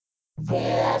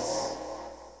This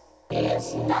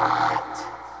is not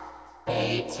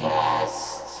a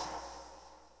test.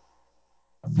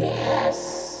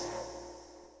 This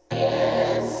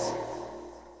is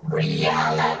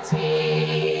reality.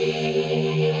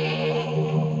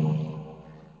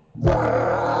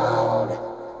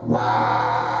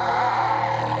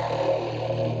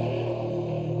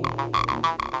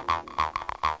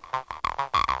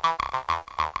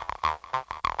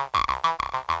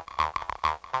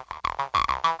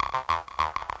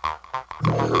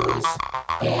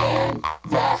 Who's in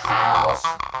the house?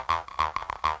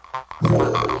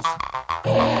 Who's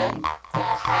in the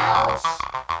house?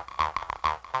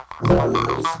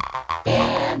 Who's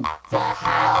in the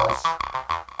house?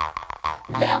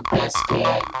 Limp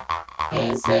Bizkit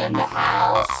is in the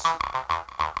house.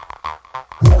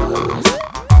 Who's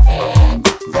in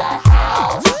the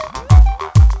house?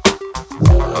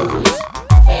 Who's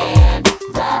in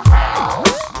the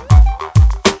house?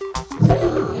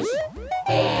 Who's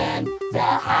in the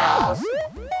house?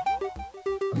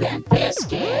 Limp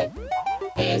Bizkit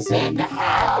is in the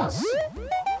house.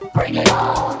 Bring it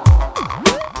on.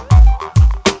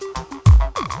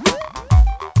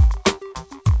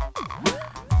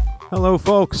 Hello,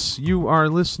 folks. You are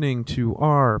listening to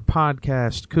our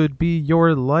podcast, Could Be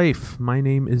Your Life. My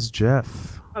name is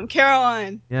Jeff. I'm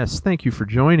Caroline. Yes, thank you for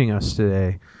joining us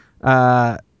today.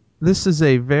 This is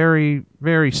a very,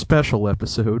 very special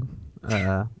episode.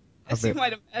 As you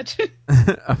might imagine.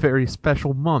 A very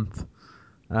special month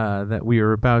that we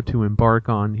are about to embark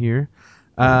on here.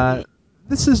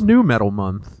 This is New Metal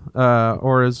Month,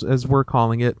 or as we're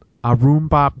calling it, Arum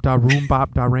Bop Da Room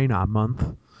Bop Da Reina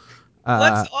Month.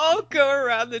 Let's all go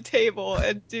around the table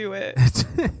and do it.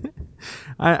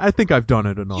 I think I've done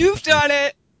it enough. You've done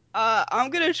it. I'm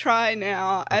gonna try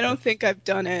now. I don't think I've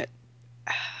done it.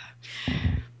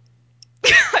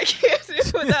 I can't do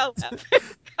it without laughing.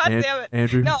 God damn it.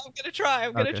 Andrew? No, I'm gonna try.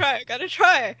 I gotta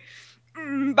try.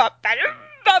 I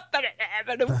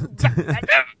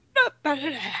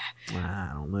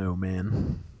don't know,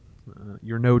 man.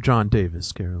 You're no John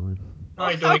Davis, Carolyn. All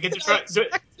right, do I get to try?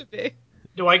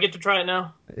 Do I get to try it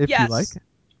now? If Yes. you like.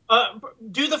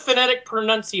 Do the phonetic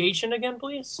pronunciation again,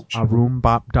 please. Arum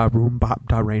bop da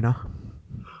reina.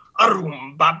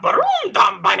 Arum babarum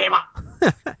dam banema.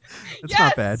 That's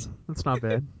not bad. That's not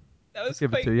bad. That was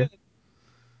Give it quite to you. good.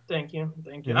 Thank you.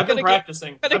 Yeah. I've been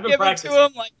practicing. Gotta I've been give practicing. it to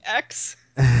him like X.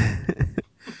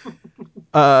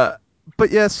 But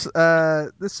yes,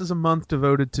 this is a month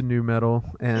devoted to new metal,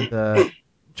 and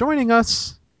joining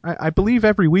us, I believe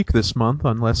every week this month,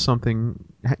 unless something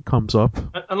comes up.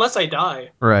 Unless I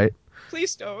die. Right.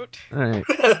 Please don't. All right.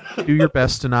 Do your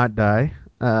best to not die.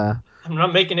 I'm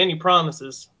not making any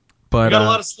promises. But I got a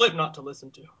lot of Slipknot to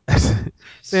listen to.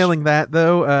 Failing that,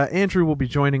 though, Andrew will be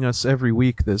joining us every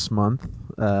week this month,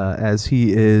 as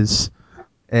he is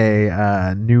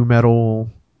a new metal.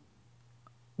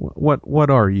 What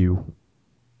are you?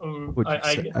 Would you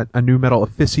say a new metal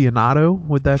aficionado?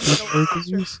 Would that be the word to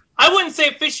use? I wouldn't say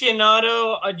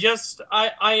aficionado.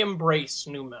 I embrace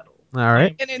new metal. All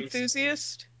right. An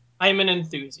enthusiast. I'm an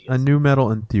enthusiast. A new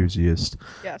metal enthusiast.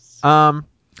 Yes. Now,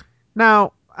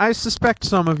 I suspect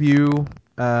some of you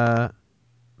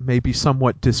may be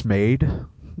somewhat dismayed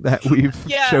that we've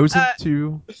chosen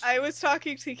to. I was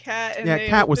talking to Kat, and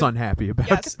Kat was unhappy about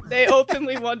it. Yes, they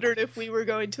openly wondered if we were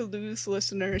going to lose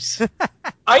listeners.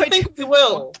 I think we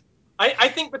will. I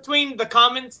think between the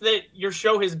comments that your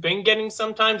show has been getting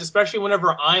sometimes, especially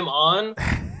whenever I'm on,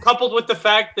 coupled with the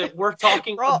fact that we're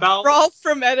talking about Rolf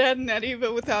from Ed, Edd and Eddy,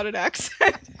 but without an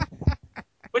accent.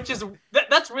 Which is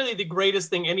that's really the greatest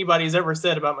thing anybody's ever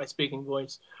said about my speaking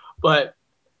voice. But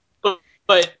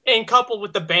and coupled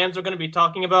with the bands we're going to be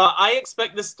talking about, I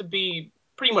expect this to be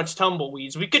pretty much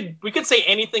tumbleweeds. We could say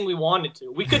anything we wanted to.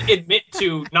 We could admit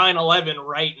to 9/11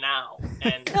 right now,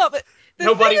 and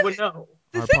nobody would know.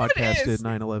 Our podcast did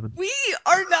 9/11. We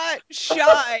are not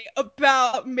shy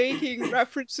about making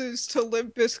references to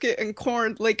Limp Bizkit and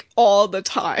Korn like all the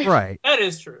time. Right. That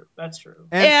is true. That's true.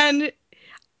 And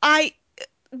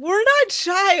we're not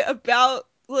shy about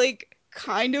like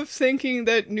kind of thinking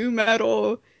that new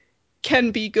metal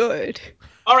can be good.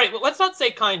 All right, well, let's not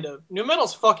say kind of. New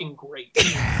metal's fucking great.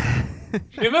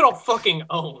 New metal fucking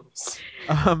owns.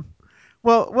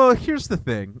 Well, here's the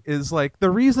thing: is like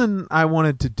the reason I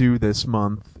wanted to do this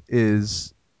month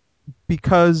is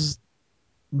because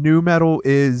new metal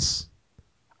is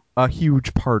a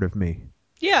huge part of me.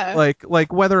 Yeah.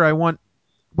 Like whether I want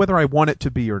it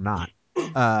to be or not.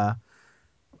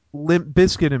 Limp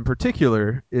Bizkit in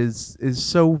particular is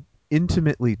so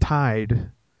intimately tied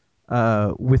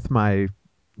with my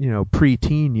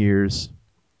preteen years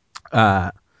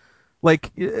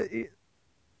Like, Limp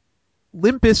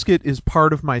Bizkit is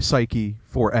part of my psyche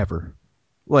forever.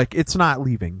 Like, it's not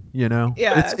leaving, you know?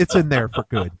 Yeah. It's in there for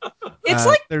good. It's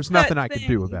like there's that nothing I can do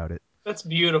thing. about it. That's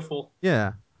beautiful.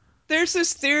 Yeah. There's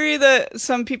this theory that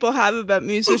some people have about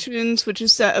musicians, which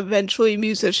is that eventually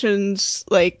musicians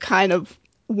like kind of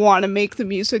want to make the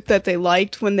music that they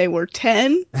liked when they were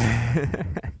 10.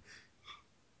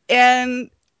 And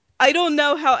I don't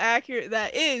know how accurate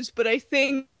that is, but I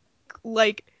think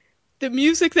like the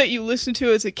music that you listen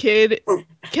to as a kid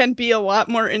can be a lot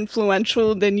more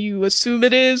influential than you assume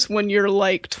it is when you're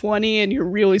like 20 and you're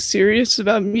really serious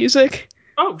about music.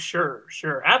 Oh, sure,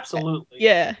 absolutely.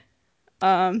 Yeah.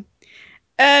 Um,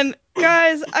 and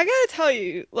guys, I gotta tell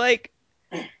you, like,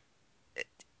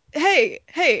 hey,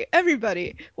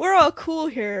 everybody, we're all cool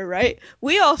here, right?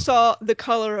 We all saw The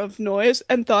Color of Noise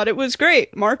and thought it was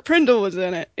great. Mark Prindle was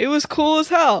in it. It was cool as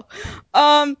hell.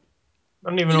 Um, I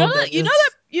don't even know what that is. you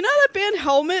know that band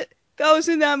Helmet that was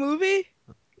in that movie?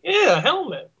 Yeah,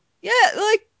 Helmet. Yeah,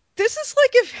 like this is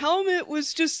like if Helmet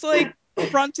was just like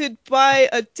fronted by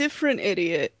a different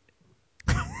idiot.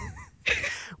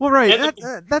 Well, right. That's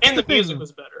And the thing. music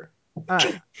was better.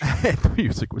 The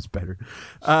music was better.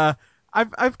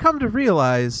 I've come to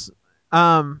realize,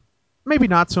 maybe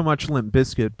not so much Limp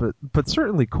Bizkit, but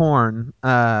certainly Korn.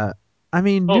 I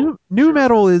mean, new sure.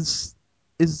 metal is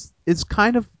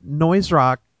kind of noise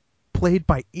rock played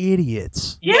by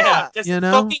idiots. Yeah, just you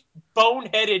know? fucking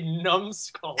boneheaded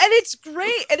numbskulls. And it's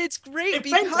great It's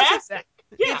because fantastic. of that.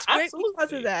 Yeah, It's great absolutely.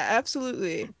 because of that,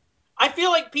 absolutely. I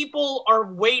feel like people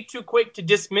are way too quick to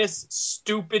dismiss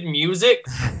stupid music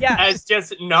Yeah. as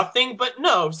just nothing, but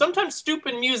no, sometimes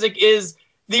stupid music is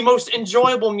the most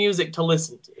enjoyable music to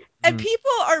listen to. And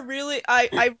people are really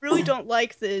I really don't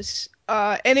like this.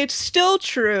 And it's still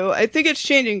true. I think it's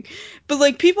changing. But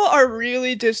like people are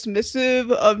really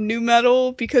dismissive of new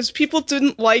metal because people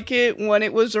didn't like it when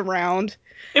it was around.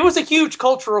 It was a huge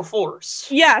cultural force.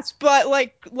 Yes, but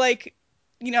like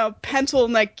you know, pencil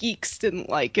neck geeks didn't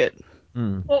like it.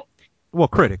 Well,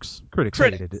 critics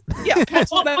hated it. Yeah,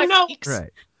 pencil neck no. geeks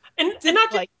Right. And didn't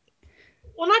not like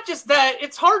well, not just that.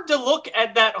 It's hard to look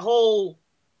at that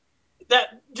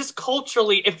just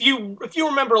culturally. If you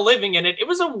remember living in it, it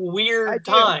was a I weird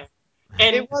do. time.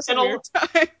 And It was a weird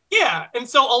time. yeah, and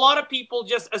so a lot of people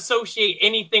just associate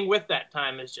anything with that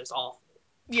time as just awful.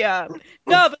 Yeah.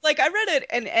 No, but like I read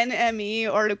an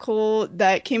NME article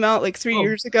that came out like 3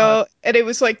 years ago, and it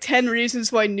was like 10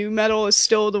 reasons why new metal is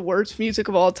still the worst music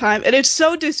of all time. And it's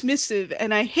so dismissive,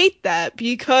 and I hate that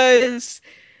because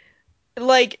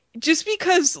like just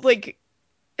because like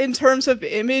in terms of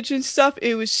image and stuff,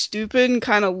 it was stupid and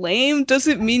kind of lame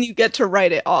doesn't mean you get to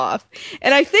write it off.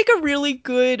 And I think a really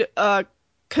good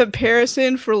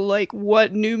comparison for like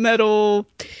what new metal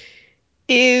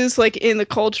is like in the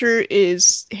culture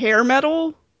is hair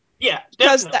metal. Yeah,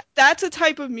 Because definitely. that's a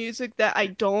type of music that I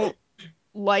don't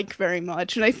like very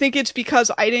much, and I think it's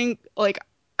because I didn't like.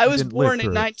 I was didn't live born in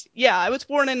through it. I was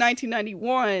born in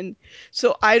 1991,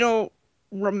 so I don't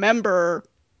remember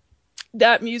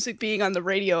that music being on the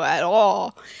radio at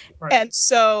all. Right. And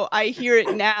so I hear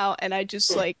it now, and I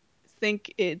just like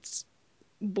think it's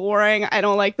boring. I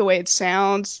don't like the way it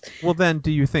sounds. Well, then,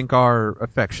 do you think our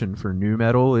affection for new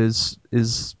metal is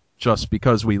just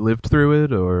because we lived through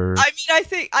it, or? I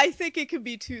mean, I think it could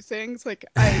be two things. Like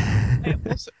I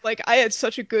also, like I had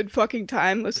such a good fucking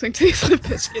time listening to these Limp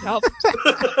Bizkit albums, and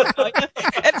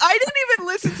I didn't even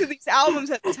listen to these albums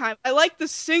at the time. I liked the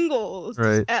singles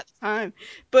Right. at the time,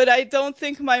 but I don't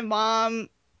think my mom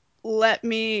let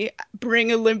me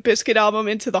bring a Limp Bizkit album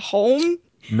into the home.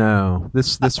 No,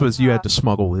 this was you had to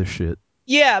smuggle this shit.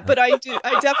 Yeah, but I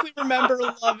definitely remember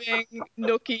loving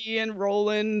Nookie and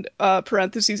Roland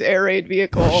parentheses air raid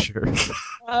vehicle. Sure.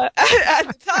 At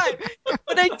the time.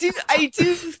 But I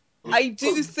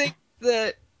do think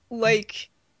that like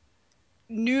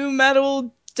new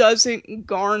metal doesn't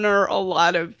garner a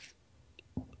lot of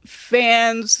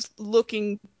fans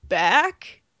looking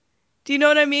back. Do you know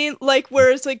what I mean? Like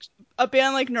whereas like a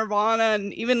band like Nirvana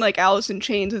and even like Alice in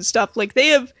Chains and stuff, like they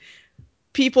have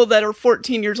people that are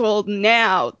 14 years old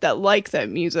now that like that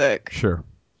music. Sure.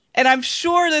 And I'm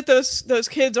sure that those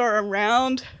kids are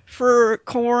around for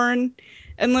Korn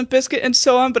and Limp Bizkit and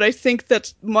so on, but I think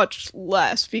that's much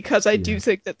less because I do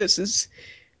think that this is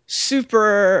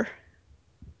super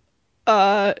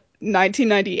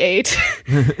 1998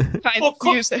 kind of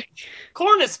music.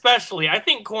 Korn especially. I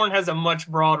think Korn has a much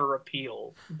broader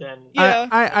appeal than... Yeah.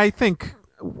 I think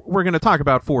we're going to talk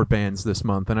about 4 bands this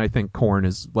month, and I think Korn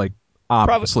is like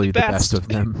obviously the best of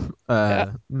them.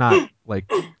 Not like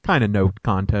kind of no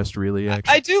contest really.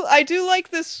 Actually, I do like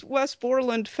this West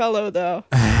Borland fellow though.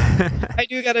 I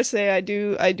do gotta say, I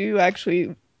do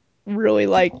actually really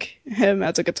like him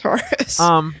as a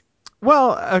guitarist.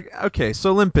 Well, okay,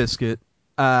 so Limp Bizkit,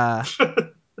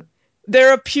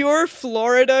 They're a pure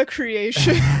Florida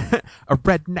creation. a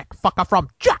redneck fucker from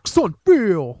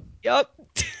Jacksonville. Yep.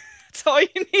 That's all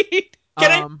you need.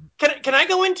 Can I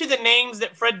go into the names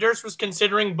that Fred Durst was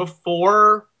considering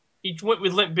before he went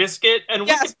with Limp Bizkit? And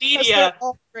Yes, because Wikipedia, they're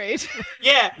all great.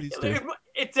 yeah, Please do.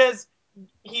 it says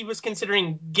he was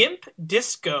considering Gimp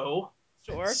Disco,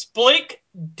 Sure. Splick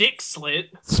Dick Slit,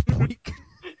 Squeak.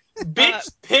 Bitch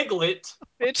Piglet,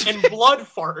 Bitch. and Blood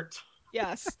Fart.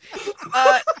 Yes.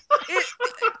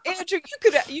 Andrew,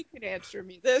 you could answer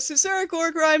me this. Is there a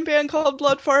gore grind band called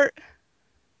Blood Fart?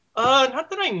 Not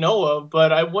that I know of,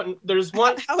 but I wouldn't. There's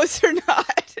one. How is there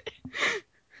not?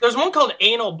 There's one called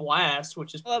Anal Blast,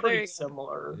 which is Well, there pretty you go.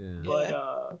 similar. Yeah.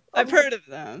 But I've heard of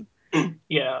them.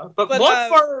 yeah, but But, Blood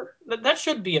Fart that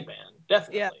should be a band,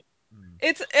 definitely.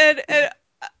 It's and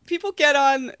people get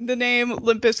on the name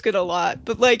Limp Bizkit a lot,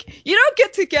 but like you don't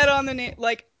get to get on the name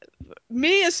like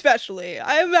me especially.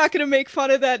 I am not going to make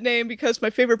fun of that name because my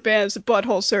favorite band is the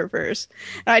Butthole Surfers.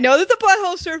 And I know that the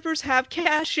Butthole Surfers have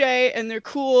cachet and they're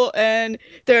cool and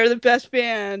they're the best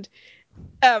band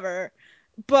ever,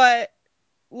 but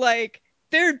like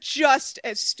they're just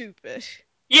as stupid.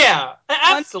 Yeah,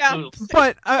 absolutely.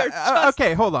 But They're just-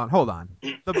 okay, hold on.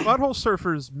 The Butthole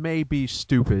Surfers may be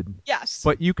stupid, Yes.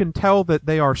 but you can tell that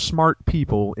they are smart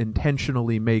people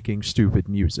intentionally making stupid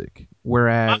music.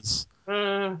 Whereas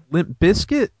Limp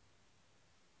Bizkit,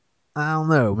 I don't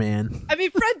know, man. I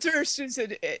mean, Fred Durst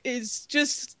is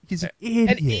just He's an an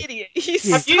idiot. idiot. He's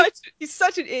Yeah.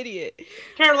 such an idiot.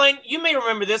 Caroline, you may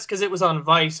remember this because it was on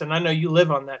Vice, and I know you live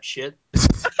on that shit.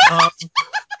 Yeah,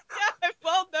 I'm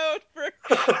well known for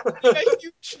being a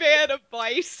huge fan of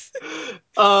Vice.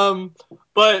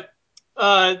 But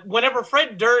whenever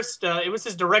Fred Durst, it was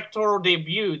his directorial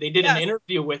debut, they did an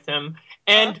interview with him,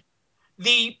 and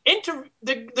the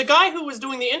guy who was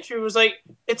doing the interview was like,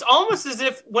 it's almost as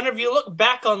if whenever you look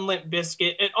back on Limp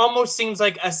Bizkit, it almost seems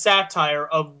like a satire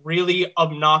of really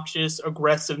obnoxious,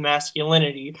 aggressive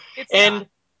masculinity. It's and not.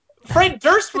 Fred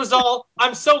Durst was all,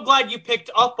 I'm so glad you picked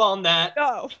up on that.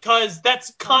 No. Because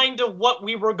that's kind of what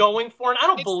we were going for, and I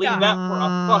don't It's believe not. that for a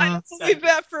I fucking don't believe second.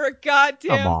 that for a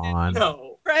goddamn Come on.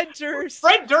 No. Fred Durst.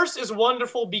 Fred Durst is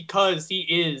wonderful because he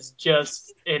is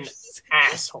just an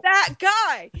asshole. That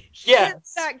guy. He Yes.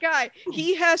 is that guy.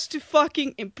 He has to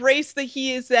fucking embrace that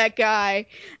he is that guy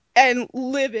and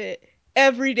live it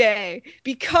every day.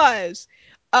 Because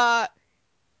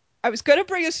I was going to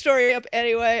bring a story up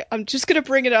anyway. I'm just going to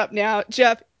bring it up now.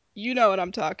 Jeff, you know what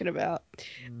I'm talking about.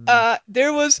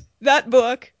 There was that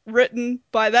book written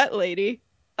by that lady,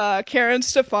 Karen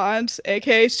Stefans,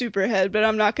 aka Superhead, but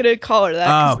I'm not going to call her that.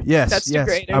 Oh, yes, that's yes.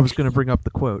 degrading. I was going to bring up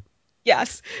the quote.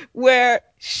 Yes, where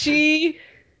she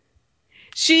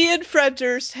and Fred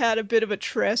Durst had a bit of a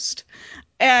tryst,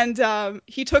 and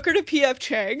he took her to P.F.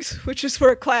 Chang's, which is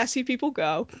where classy people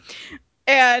go,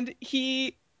 and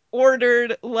he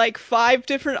ordered like 5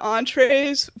 different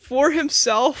entrees for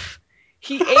himself.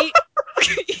 He ate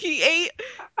he ate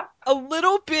a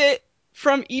little bit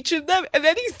from each of them, and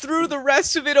then he threw the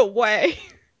rest of it away.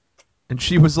 And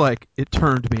she was like, it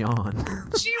turned me on.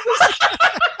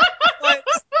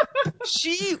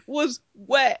 She was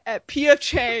wet at P.F.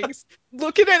 Chang's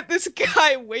looking at this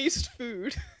guy waste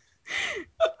food.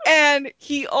 And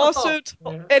he also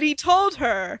and he told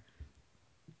her,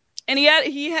 and he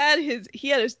had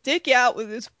his dick out with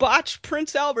his botched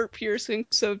Prince Albert piercing.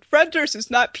 So Fred Durst is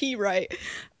not pee right.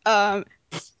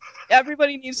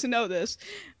 Everybody needs to know this.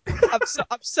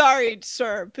 I'm sorry,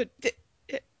 sir, but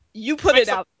you put it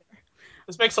out there.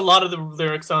 This makes a lot of the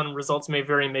lyrics on Results May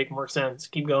Vary make more sense.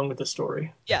 Keep going with the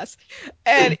story. Yes.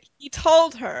 And he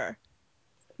told her,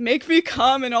 make me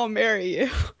come and I'll marry you.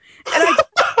 And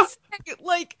I say,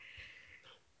 like,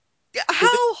 how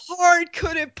hard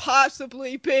could it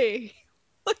possibly be?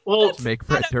 Like, well, make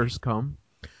Fred Durst come.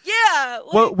 Yeah.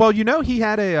 Like, Well, you know, he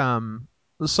had a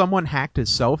someone hacked his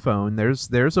cell phone.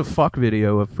 There's a fuck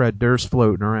video of Fred Durst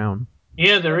floating around.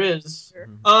 Yeah, there is.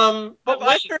 But But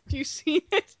I've heard you seen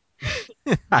it.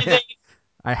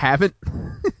 I haven't.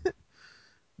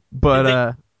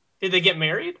 But did they get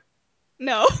married?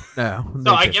 No. No.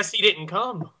 So I guess he didn't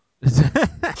come.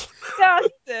 Yeah, he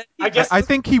did. I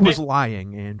think he was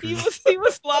lying, Andrew. He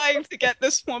was lying to get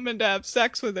this woman to have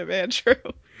sex with him, Andrew.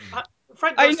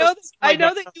 I know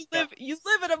that you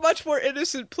live in a much more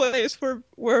innocent place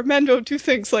where men don't do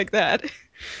things like that.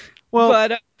 Well,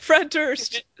 but Fred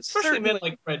Durst, especially men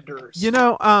like Fred Durst. You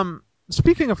know,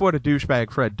 speaking of what a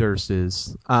douchebag Fred Durst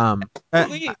is,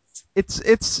 please.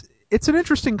 it's it's an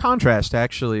interesting contrast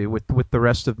actually with the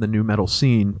rest of the new metal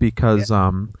scene because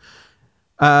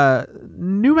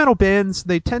new metal bands,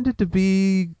 they tended to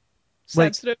be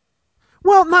like, Sensitive.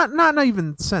 well, not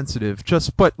even sensitive,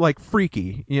 just but like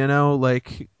freaky, you know,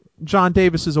 like John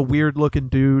Davis is a weird looking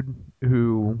dude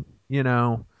who, you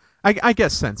know, I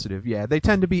guess sensitive, yeah. They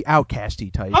tend to be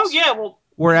outcasty types. Oh yeah, well,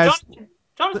 Whereas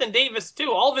Jonathan Davis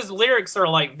too. All of his lyrics are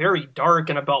like very dark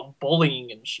and about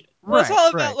bullying and shit. Well, it's right,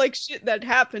 all right. about like shit that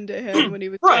happened to him when he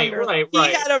was Right, younger. right, He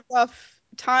right. had a rough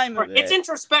time Right. of it. It's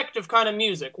introspective kind of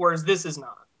music, whereas this is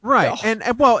not. Right, No.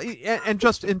 and well, and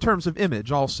just in terms of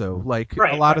image, also, like a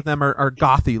Right, lot right. of them are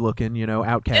gothy looking, you know,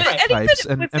 outcast And even types,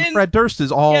 and within- Fred Durst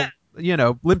is all, yeah. you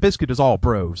know, Limp Bizkit is all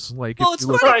bros. Like, Well, if it's you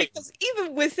look, funny Right. because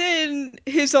even within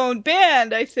his own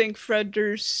band, I think Fred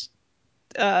Durst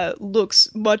looks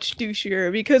much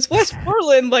douchier because Wes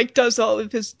Borland like does all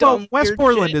of his dumb Wes weird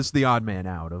Borland shit. is the odd man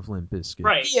out of Limp Bizkit.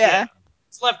 Right. Yeah.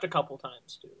 It's left a couple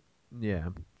times too. Yeah.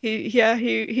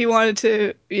 He wanted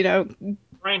to, you know,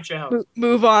 Branch out.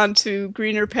 move on to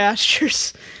greener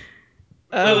pastures.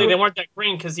 Clearly, they weren't that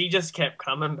green because he just kept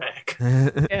coming back.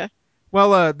 Yeah.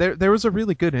 Well, there was a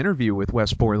really good interview with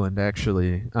Wes Borland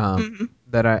actually, Mhm.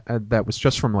 that was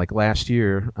just from like last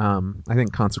year. I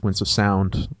think Consequence of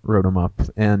Sound wrote him up,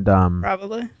 and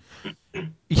Probably.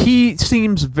 he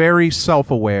seems very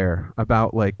self-aware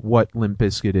about like what Limp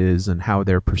Bizkit is and how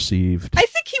they're perceived. I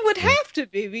think he would have to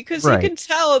be because Right. you can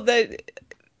tell that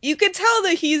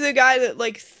he's a guy that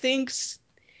like thinks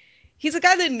he's a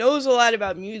guy that knows a lot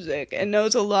about music and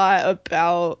knows a lot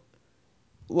about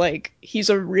like he's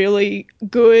a really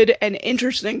good and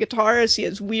interesting guitarist. He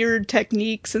has weird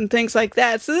techniques and things like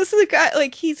that. So this is a guy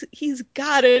like he's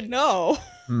gotta know.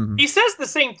 Mhm. He says the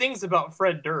same things about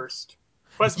Fred Durst.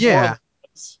 Wes Yeah. Borland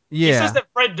does. He Yeah. says that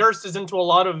Fred Durst is into a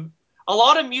lot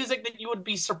of music that you would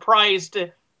be surprised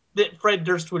that Fred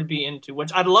Durst would be into,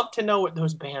 which I'd love to know what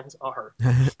those bands are.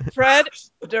 Fred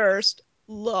Durst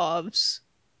loves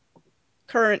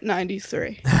Current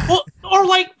 93. Well, or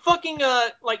like fucking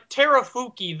like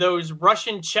Terafuki, those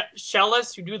Russian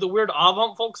cellists who do the weird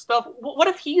avant folk stuff. What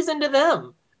if he's into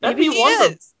them? That'd Maybe be he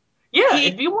wonderful. is. Yeah, He-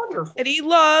 it'd be wonderful. And he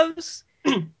loves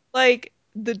like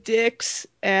the Dicks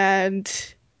and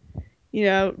you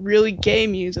know, really gay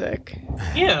music.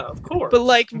 Yeah, of course. But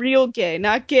like real gay,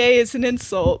 not gay as an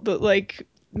insult, but like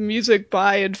music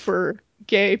by and for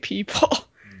gay people.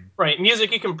 Right,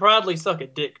 music you can proudly suck a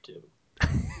dick to,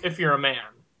 if you're a man.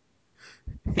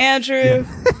 Andrew,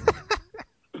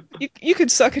 you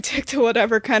could suck a dick to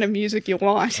whatever kind of music you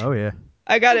want. Oh yeah,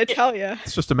 I gotta tell you,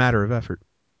 it's just a matter of effort.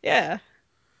 yeah,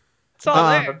 it's all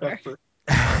there.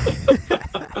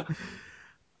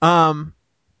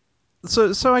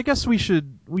 So I guess we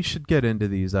should get into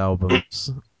these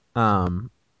albums.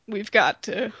 We've got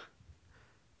to.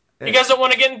 You guys don't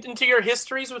want to get into your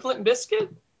histories with Limp Bizkit?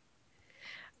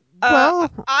 Well,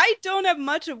 I don't have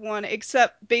much of one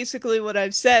except basically what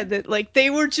I've said, that like they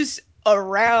were just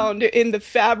around in the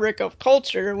fabric of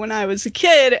culture when I was a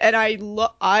kid, and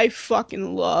I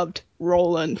fucking loved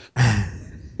Roland.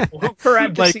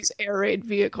 Parentheses air raid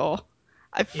vehicle.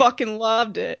 I fucking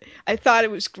loved it. I thought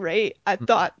it was great. I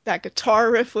thought that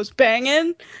guitar riff was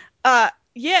banging.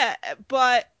 Yeah,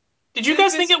 but did you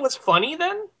guys think it was funny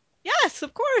then? yes,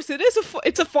 of course it is.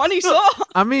 It's a funny song.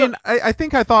 I mean, I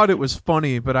think I thought it was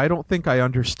funny, but I don't think I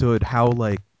understood how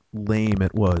like lame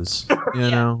it was. You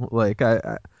know, like I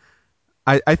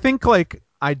think like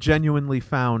I genuinely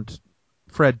found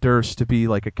Fred Durst to be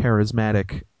like a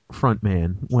charismatic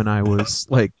frontman when I was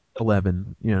like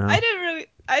 11. You know, I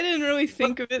didn't really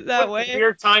think of it that way.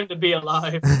 Weird time to be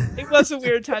alive. It was a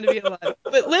weird time to be alive.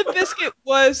 But Limp Bizkit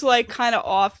was like kind of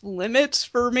off limits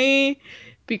for me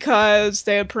because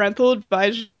they had parental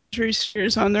advisory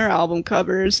stickers on their album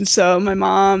covers, and so my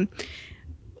mom,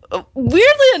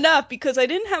 weirdly enough, because I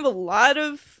didn't have a lot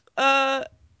of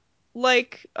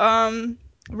like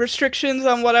restrictions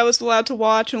on what I was allowed to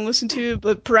watch and listen to,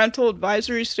 but parental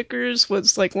advisory stickers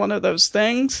was like one of those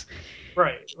things.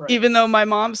 Right. Even though my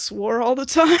mom swore all the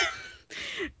time.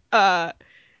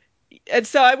 And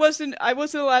so I wasn't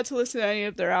allowed to listen to any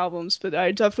of their albums, but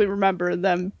I definitely remember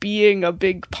them being a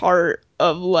big part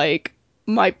of like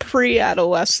my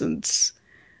pre-adolescence.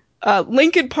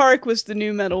 Linkin Park was the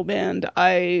new metal band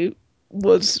I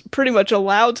was pretty much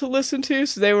allowed to listen to,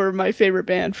 so they were my favorite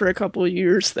band for a couple of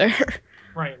years there.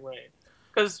 Right.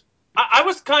 Because I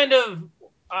was kind of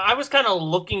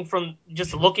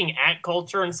looking at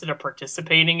culture instead of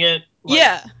participating in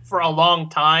it. For a long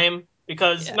time.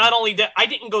 Because not only that, I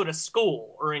didn't go to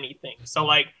school or anything. So,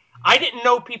 like, I didn't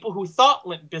know people who thought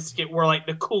Limp Bizkit were, like,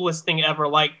 the coolest thing ever.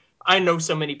 Like, I know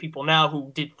so many people now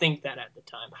who did think that at the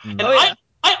time. And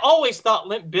I always thought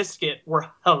Limp Bizkit were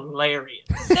hilarious.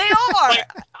 They are.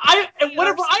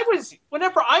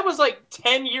 Whenever I was like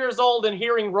 10 years old and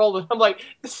hearing Roland, I'm like,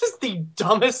 this is the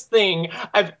dumbest thing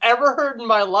I've ever heard in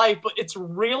my life, but it's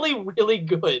really, really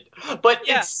good. But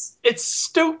Yeah. it's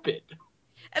stupid.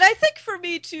 And I think for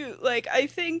me too, like I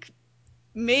think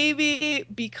maybe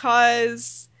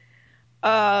because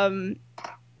I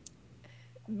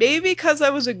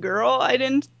was a girl, I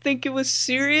didn't think it was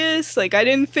serious. Like I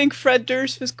didn't think Fred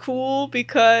Durst was cool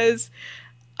because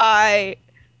I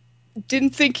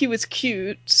didn't think he was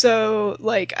cute. So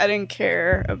like I didn't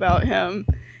care about him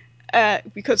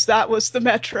because that was the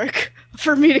metric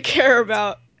for me to care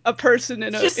about a person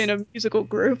in a musical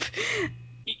group.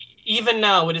 Even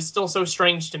now, it is still so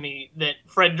strange to me that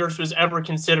Fred Durst was ever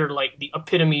considered like the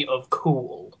epitome of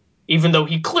cool, even though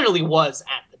he clearly was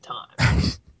at the time.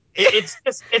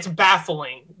 It's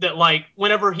baffling that like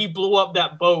whenever he blew up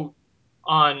that boat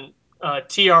on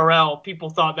TRL,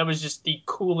 people thought that was just the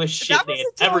coolest shit That they was had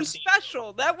its ever own seen.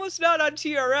 special. That was not on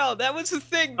TRL. That was the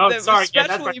thing Oh, that sorry, was yeah,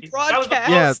 that's specially right. broadcast.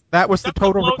 Yeah, that was the That's the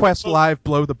Total Blow the Request Boat. Live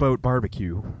Blow the Boat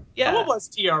barbecue. Yeah. Well, it was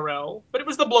TRL, but it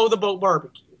was the Blow the Boat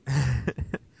barbecue.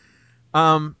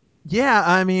 Yeah,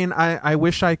 I mean, I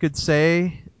wish I could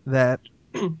say that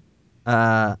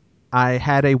I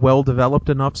had a well-developed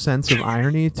enough sense of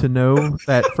irony to know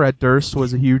that Fred Durst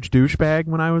was a huge douchebag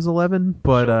when I was 11,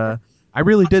 but I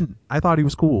really didn't. I thought he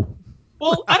was cool.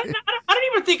 Well, I don't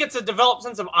even think it's a developed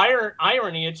sense of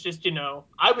irony. It's just,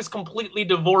 I was completely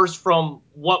divorced from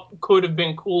what could have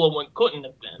been cool and what couldn't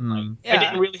have been. Like, Yeah. I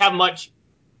didn't really have much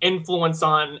influence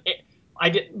on it.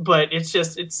 But it's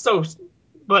so.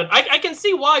 But I can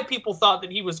see why people thought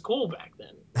that he was cool back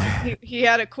then. He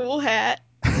had a cool hat.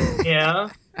 Yeah.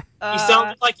 He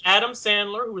sounded like Adam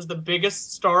Sandler, who was the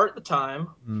biggest star at the time.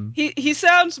 He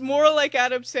sounds more like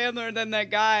Adam Sandler than that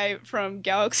guy from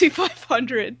Galaxy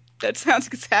 500. That sounds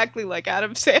exactly like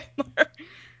Adam Sandler.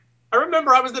 I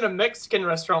remember I was in a Mexican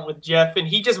restaurant with Jeff, and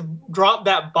he just dropped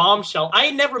that bombshell.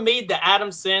 I never made the Adam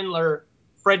Sandler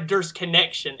Fred Durst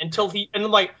connection until and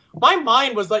I'm like, my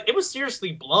mind was like, it was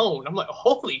seriously blown. I'm like,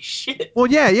 holy shit. Well,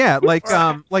 yeah, like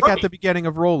Right. at the beginning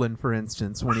of Roland, for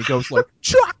instance, when he goes like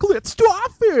chocolate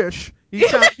starfish. He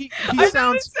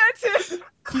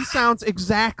sounds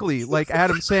exactly like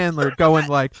Adam Sandler going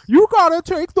like, "You gotta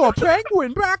take the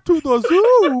penguin back to the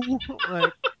zoo."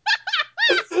 Like,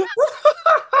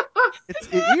 it's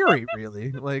eerie,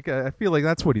 really. Like, I feel like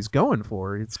that's what he's going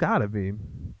for. It's gotta be.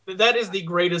 That is the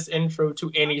greatest intro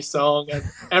to any song I've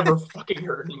ever fucking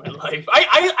heard in my life.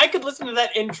 I could listen to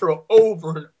that intro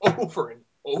over and over and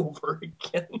over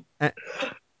again.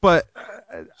 But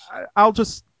I'll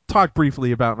just talk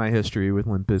briefly about my history with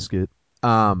Limp Bizkit.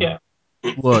 Yeah.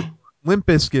 Look, Limp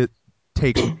Bizkit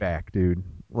takes me back, dude.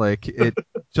 Like,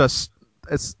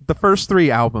 it's the first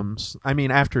three albums. I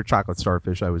mean, after Chocolate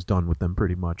Starfish, I was done with them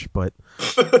pretty much. But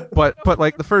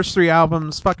like the first three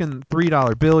albums, fucking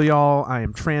 $3 Bill, y'all. I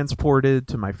am transported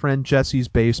to my friend Jesse's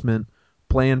basement,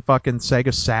 playing fucking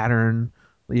Sega Saturn,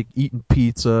 like eating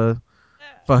pizza,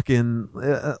 fucking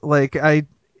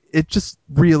It just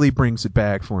really brings it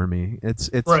back for me. It's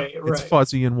Right.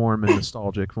 fuzzy and warm and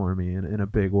nostalgic for me in a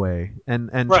big way. And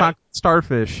Right. Chocolate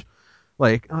Starfish,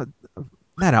 like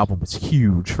that album was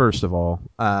huge. First of all,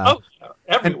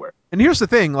 everywhere. And here's the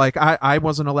thing: like I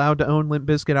wasn't allowed to own Limp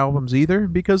Bizkit albums either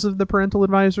because of the parental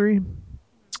advisory.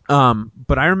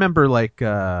 But I remember like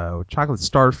Chocolate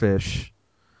Starfish.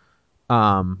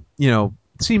 It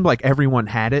seemed like everyone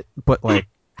had it, but like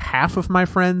half of my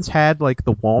friends had like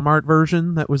the Walmart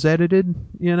version that was edited,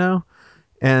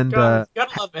 and gotta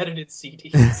love edited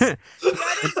CDs.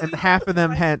 and half of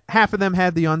them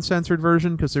had the uncensored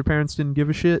version because their parents didn't give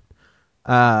a shit.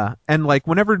 And like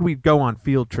whenever we'd go on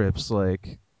field trips,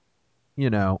 like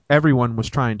everyone was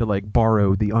trying to like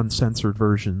borrow the uncensored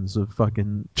versions of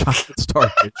fucking Chocolate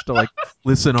Starfish to like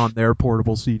listen on their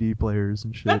portable CD players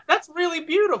and shit. That's really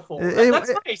beautiful. That's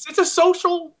nice. It's a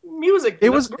social music. It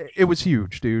was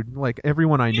huge, dude. Like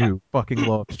everyone I knew fucking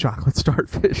loved Chocolate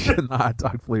Starfish and the hot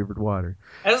dog flavored water.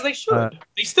 As they should.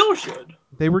 They still should.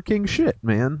 They were king shit,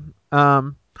 man.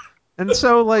 And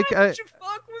so like Why would you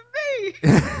fuck with me?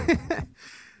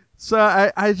 So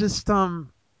I just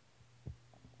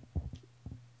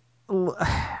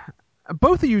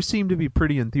both of you seem to be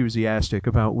pretty enthusiastic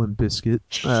about Limp Bizkit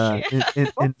in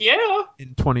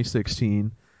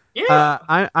 2016.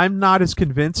 Yeah. I'm not as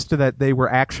convinced that they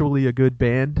were actually a good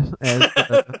band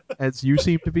as you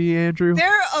seem to be, Andrew.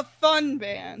 They're a fun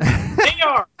band. They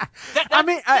are. I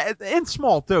mean, in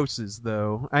small doses,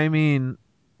 though. I mean,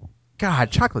 God,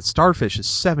 Chocolate Starfish is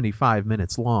 75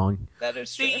 minutes long. That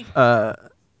is true.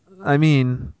 I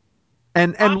mean,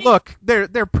 And I- look, they're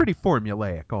pretty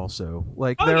formulaic also.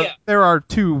 Like Oh, yeah. there are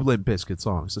two Limp Bizkit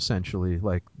songs essentially,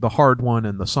 like the hard one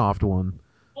and the soft one.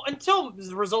 Well, until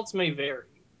the results may vary.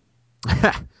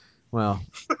 Well,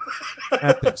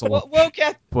 that takes a lot. We'll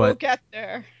get But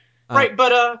there. Right,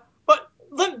 but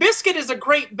Limp Bizkit is a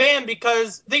great band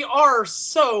because they are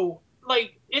so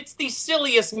like it's the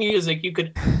silliest music you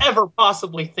could ever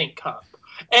possibly think of.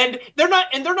 And they're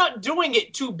not doing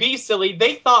it to be silly.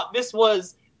 They thought this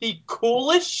was the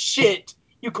coolest shit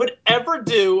you could ever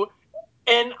do,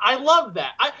 and I love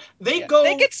that. They Yeah, go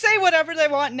they could say whatever they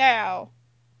want now,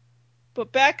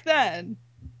 but back then,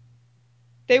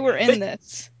 they were in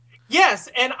this. Yes,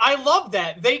 and I love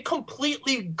that. They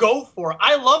completely go for it.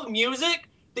 I love music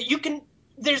that you can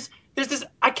there's this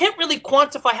I can't really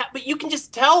quantify how, but you can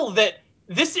just tell that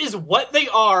this is what they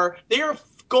are. They are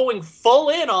going full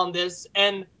in on this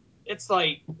and it's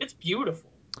like it's beautiful.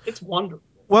 It's wonderful.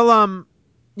 well,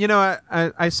 you know,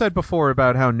 I said before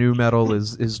about how new metal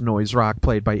is noise rock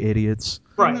played by idiots.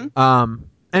 Right.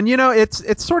 And you know,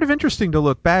 it's sort of interesting to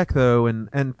look back though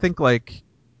and think like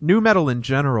new metal in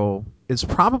general is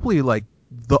probably like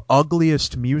the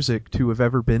ugliest music to have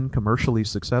ever been commercially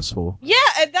successful. Yeah,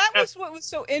 and that was what was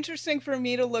so interesting for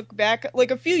me to look back.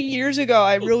 Like a few years ago,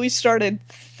 I really started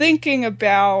thinking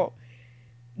about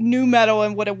new metal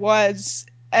and what it was,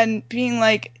 and being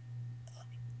like,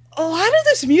 a lot of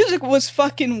this music was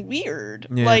fucking weird.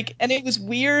 Yeah. Like, and it was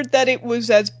weird that it was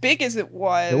as big as it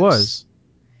was. It was.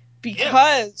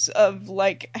 Because of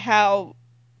like how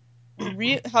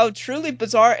truly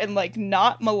bizarre and like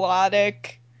not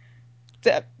melodic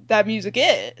that music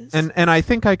is. And I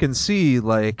think I can see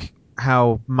like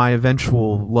how my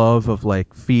eventual love of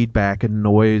like feedback and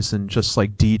noise and just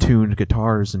like detuned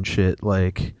guitars and shit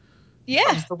like yeah,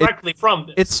 Comes directly from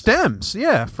this. it stems,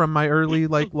 yeah, from my early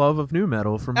like love of new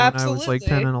metal from when I was like 10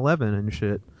 Absolutely. and 11 and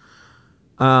shit.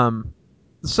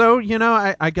 So you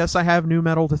know, I guess I have new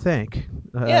metal to thank.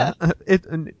 Yeah. It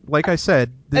and like I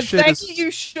said, this and shit thank is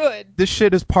you should. this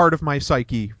shit is part of my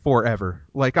psyche forever.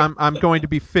 Like I'm going to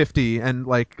be 50 and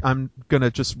like I'm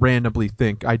gonna just randomly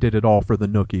think I did it all for the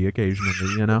nookie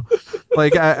occasionally, you know.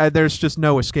 Like there's just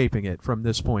no escaping it from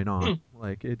this point on.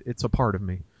 Like it's a part of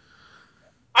me.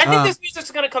 I think Um, this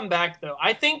music's going to come back, though.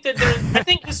 I think I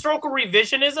think historical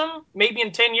revisionism, maybe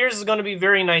in 10 years, is going to be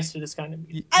very nice to this kind of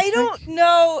music. I don't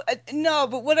know, no,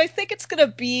 but what I think it's gonna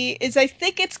be is I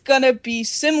think it's gonna be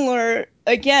similar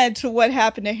again to what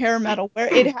happened to hair metal,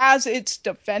 where it has its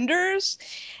defenders,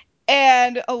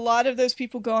 and a lot of those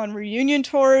people go on reunion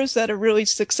tours that are really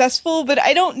successful. But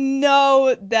I don't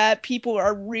know that people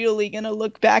are really gonna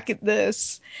look back at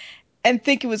this and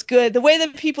think it was good the way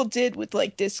that people did with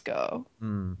like disco.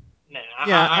 mm. Nah,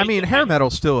 Yeah, I mean, hair metal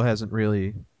still hasn't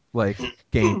really like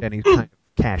gained any kind of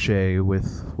cachet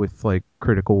with like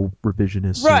critical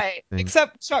revisionists, or Right, anything.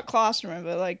 except Chuck Klosterman,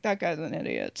 but like that guy's an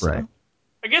idiot. So. Right.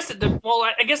 I guess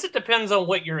I guess it depends on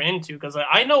what you're into, because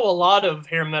I know a lot of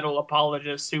hair metal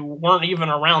apologists who weren't even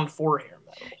around for hair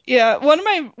metal. Yeah, one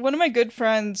of my good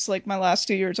friends, like my last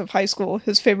 2 years of high school,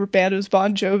 his favorite band was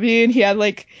Bon Jovi, and he had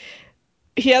like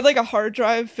a hard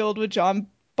drive filled with Bon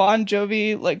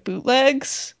Jovi like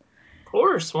bootlegs. Of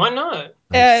course, why not?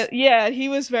 Nice. Yeah, he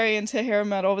was very into hair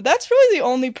metal, but that's really the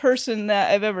only person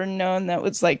that I've ever known that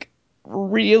was like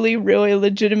really, really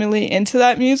legitimately into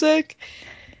that music.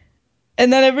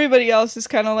 And then everybody else is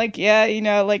kind of like, yeah, you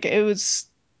know, like it was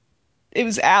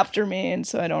after me, and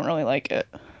so I don't really like it.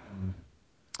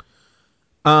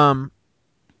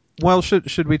 Well,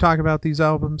 should we talk about these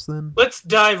albums then? Let's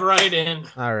dive right in.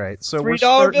 All right. So we're $3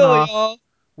 starting bill, off y'all.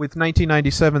 with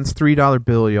 1997's $3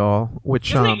 bill, y'all,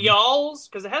 which Isn't it y'all's?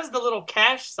 Because it has the little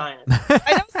cash sign.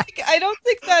 I don't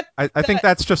think that I think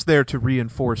that's just there to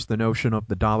reinforce the notion of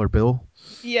the dollar bill.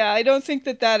 yeah, I don't think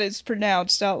that is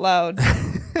pronounced out loud.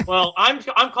 Well, I'm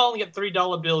calling it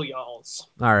 $3 bill, y'all's.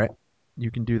 All right.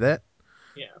 You can do that.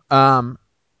 Yeah.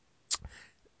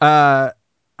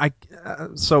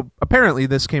 So apparently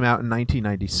this came out in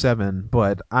 1997,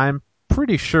 but I'm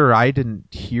pretty sure I didn't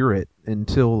hear it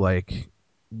until like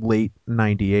late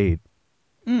 98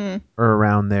 Mm. or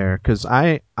around there, because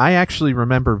I actually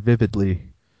remember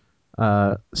vividly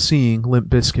seeing Limp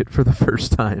Bizkit for the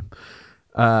first time,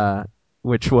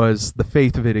 which was the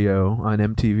Faith video on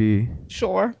MTV.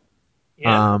 Sure.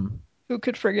 Yeah. Who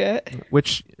could forget?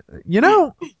 Which, you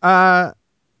know,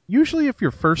 usually if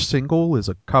your first single is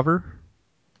a cover,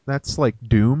 that's like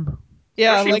doom.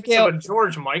 Yeah, Especially like if it's of a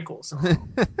George Michael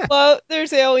song. well,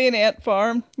 there's Alien Ant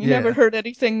Farm. You Yeah. never heard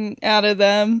anything out of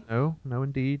them. No,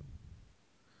 indeed.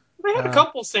 They had a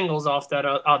couple singles off that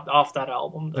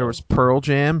album. Though. There was Pearl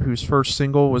Jam, whose first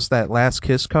single was that Last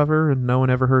Kiss cover, and no one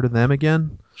ever heard of them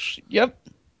again. Yep.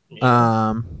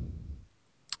 Yeah.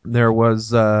 There was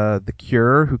The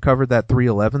Cure, who covered that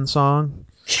 311 song.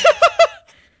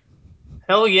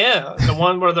 Hell yeah, the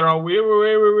one where they're all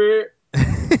weird.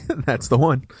 That's the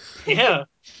one. Yeah,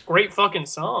 great fucking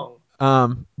song.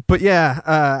 But yeah,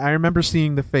 I remember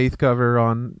seeing the Faith cover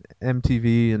on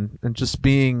MTV and just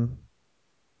being,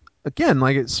 again,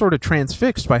 like, it's sort of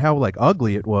transfixed by how like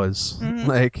ugly it was. Mhm.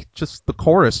 Like, just the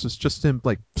chorus was just him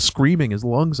like screaming his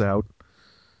lungs out,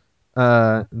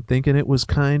 and thinking it was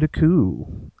kind of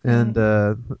cool. And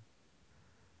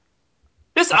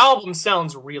This album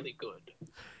sounds really good.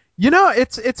 you know,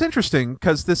 it's interesting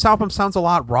because this album sounds a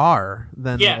lot rawer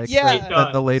than Yes, like, Yeah.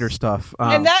 than the later stuff.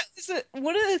 And that is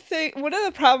one of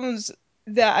the problems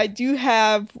that I do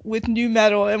have with new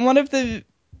metal, and one of the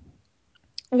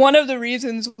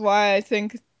reasons why I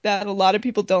think that a lot of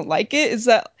people don't like it is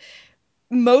that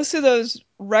most of those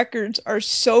records are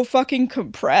so fucking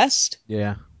compressed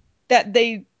yeah. that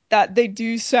they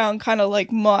do sound kind of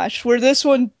like mush, where this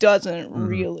one doesn't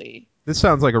really. This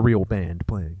sounds like a real band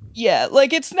playing. Yeah,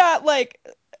 like it's not like,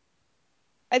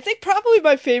 I think probably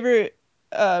my favorite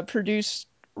produced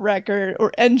record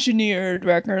or engineered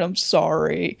record, I'm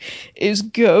sorry, is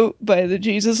Goat by the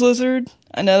Jesus Lizard.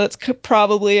 I know that's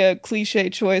probably a cliche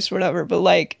choice, whatever, but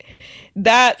like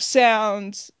that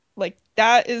sounds like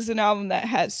that is an album that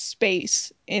has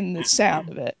space in the sound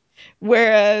of it.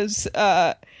 Whereas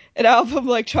an album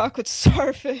like Chocolate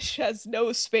Starfish has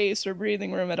no space or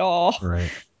breathing room at all.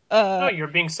 Right. No, you're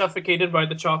being suffocated by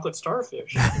the chocolate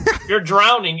starfish. You're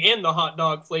drowning in the hot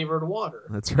dog flavored water.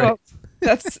 That's right.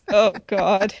 Oh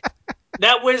god.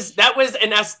 That was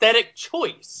an aesthetic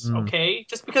choice, Mm. okay?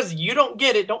 Just because you don't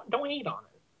get it, don't hate on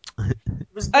it. It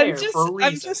was there for a reason.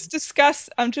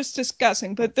 I'm just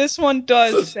discussing, but this one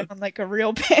does sound like a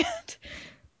real band.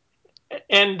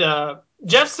 And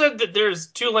Jeff said that there's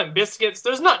 2 Limp Biscuits.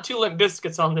 There's not 2 Limp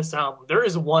Biscuits on this album. There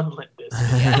is 1 Limp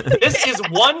Biscuit. This is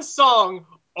one song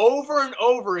over and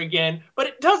over again, but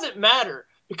it doesn't matter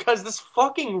because this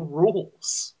fucking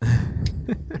rules.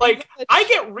 Like, I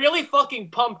get really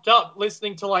fucking pumped up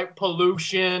listening to like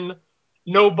Pollution,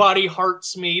 Nobody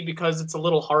Hearts Me, because it's a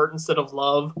little heart instead of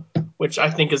love, which I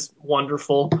think is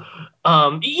wonderful.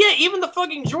 Yeah, even the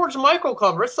fucking George Michael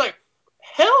cover, it's like,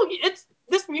 hell,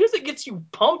 this music gets you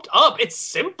pumped up. It's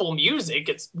simple music,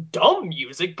 it's dumb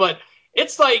music, but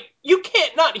it's like, you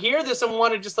can't not hear this and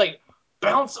want to just like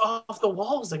bounce off the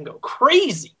walls and go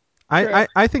crazy.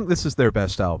 I think this is their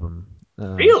best album.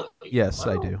 Really? Yes,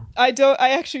 Wow. I do.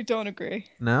 I actually don't agree.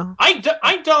 No? I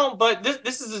don't, but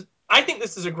I think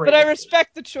this is a great But I record.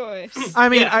 respect the choice. I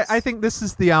mean, Yes. I think this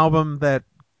is the album that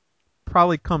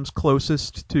probably comes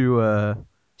closest to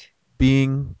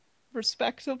being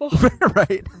Respectable.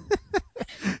 right.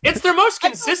 It's their most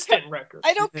consistent record.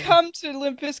 I don't come to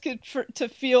Limp Bizkit to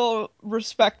feel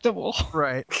respectable.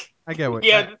 Right. I get what.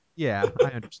 Yeah. I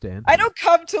understand. I don't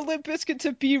come to Limp Bizkit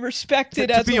to be respected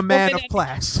to as be a man woman of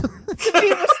class. to be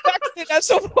respected as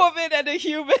a woman and a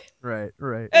human Right.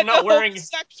 and not a wearing-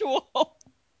 homosexual.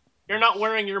 You're not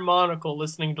wearing your monocle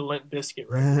listening to Limp Bizkit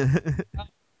record.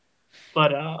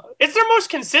 But it's their most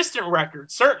consistent record,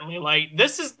 certainly. Like,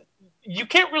 this is... You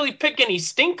can't really pick any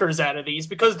stinkers out of these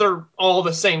because they're all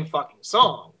the same fucking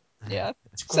song. Yeah.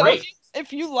 It's So great.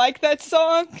 if you like that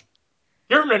song,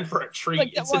 You're in for a treat.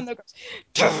 like that It's one that goes.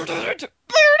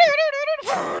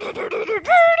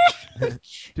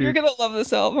 You're gonna love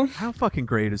this album. How fucking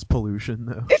great is Pollution,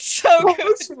 though? It's so good.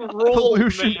 Pollution rules,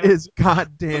 Pollution man. is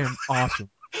goddamn awesome.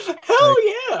 Hell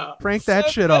yeah. Crank that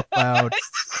So shit up loud.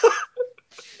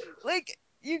 Like,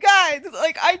 you guys,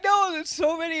 like, I know that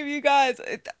so many of you guys,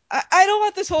 I don't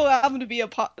want this whole album to be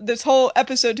this whole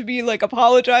episode to be like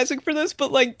apologizing for this,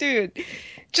 but like, dude,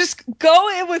 just go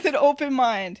in with an open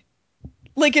mind.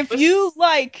 Like, if you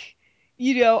like,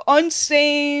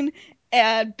 Unsane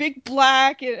and Big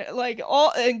Black and like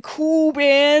and cool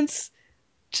bands,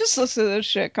 just listen to this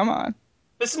shit. Come on.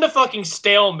 Listen to fucking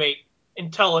Stalemate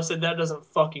and tell us that doesn't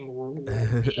fucking rule.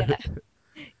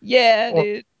 Yeah, Or-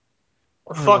 dude.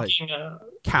 Or Or, fucking...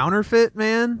 Counterfeit,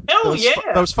 man. Hell yeah.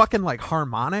 Those fucking like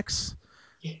harmonics.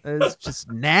 It's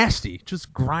just nasty,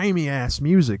 just grimy ass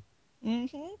music.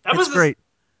 Mm-hmm. that It's was great.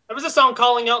 That was a song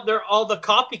calling out all the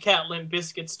copycat Limp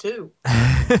Biscuits too.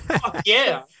 Fuck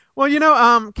yeah.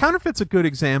 Well, Counterfeit's a good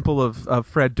example of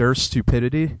Fred Durst's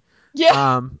stupidity.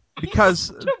 Yeah.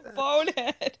 Because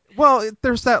Bonehead. well,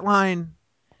 there's that line,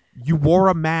 "You wore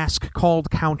a mask called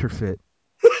counterfeit,"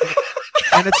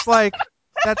 and it's like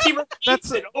He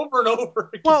repeats it over and over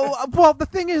again. well, the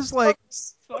thing is, like,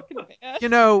 Fucking bad.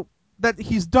 that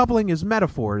he's doubling his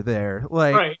metaphor there.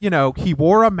 Like, Right. He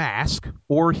wore a mask,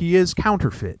 or he is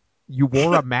counterfeit. You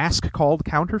wore a mask called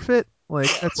counterfeit? Like,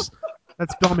 that's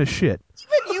dumb as shit.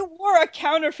 Even you wore a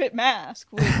counterfeit mask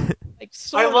with like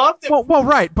sort I of. love that. Well,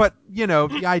 right, but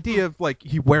the idea of like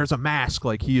he wears a mask,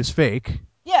 like he is fake.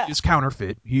 Yeah. He is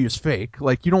counterfeit. He is fake.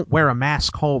 Like, you don't wear a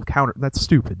mask called counter. That's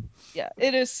stupid. Yeah,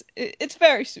 it is. It's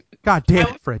very stupid. God damn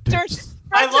it, Fred Durst.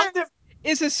 I love that.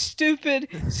 Is a stupid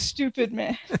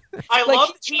man. I Like love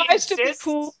that he he tries to be insists.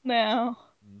 cool now.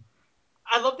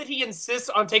 I love that he insists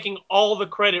on taking all the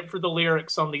credit for the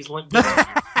lyrics on these Limp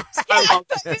Bizkit. I love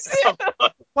this so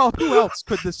much. Well, who else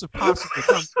could this have possibly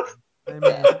come from? I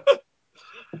mean,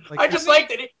 I just like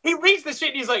that he reads the shit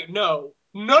and he's like, no,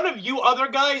 none of you other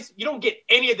guys, you don't get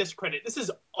any of this credit. This is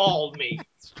all me.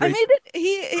 I mean,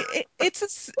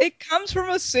 it comes from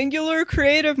a singular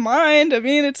creative mind. I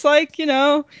mean, it's like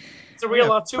It's a real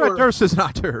Fred auteur. Durst is an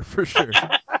auteur for sure.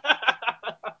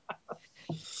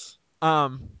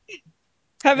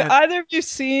 Have Yeah. either of you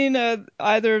seen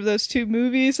either of those two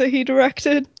movies that he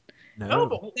directed? No,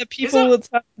 but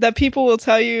That people will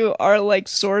tell you are like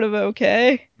sort of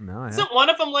okay. No, isn't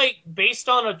one of them like based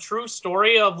on a true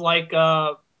story of like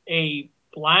a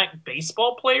black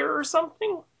baseball player or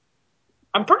something?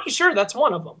 I'm pretty sure that's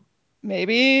one of them.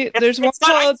 Maybe It's- there's one it's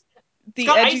got called Ice- The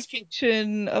got Ice Cube.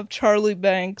 Education of Charlie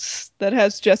Banks that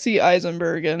has Jesse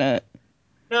Eisenberg in it.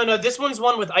 No, this one's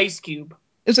one with Ice Cube.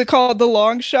 Is it called The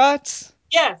Long Shots?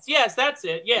 Yes, that's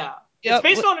it. Yeah. Yep. It's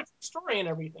based on a true story and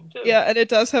everything, too. Yeah, and it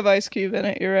does have Ice Cube in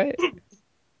it. You're right.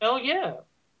 Hell yeah.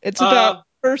 It's about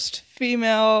first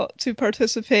female to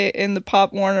participate in the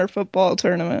Pop Warner football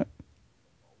tournament.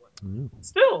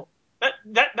 Still,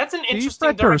 that's an interesting.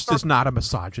 Fred Durst is not a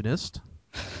misogynist.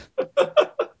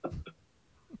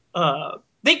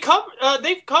 They've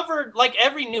covered like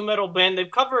every new metal band.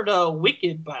 They've covered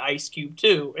 "Wicked" by Ice Cube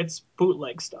too. It's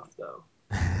bootleg stuff though.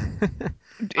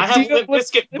 I have Limp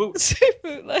Bizkit boots.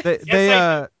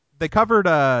 They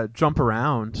covered "Jump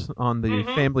Around" on the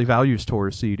Family Values Tour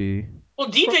CD. Well,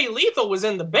 DJ Lethal was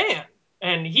in the band,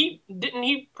 and he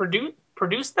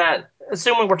produce that.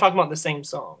 Assuming we're talking about the same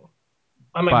song.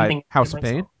 I might be thinking House of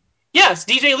Pain. Song. Yes,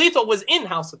 DJ Lethal was in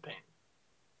House of Pain.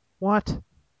 What?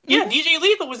 Yeah, DJ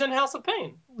Lethal was in House of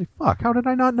Pain. Holy fuck! How did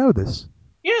I not know this?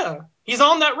 Yeah, he's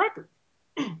on that record.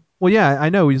 Well, yeah, I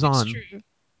know he's on. True.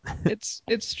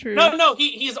 It's true. No,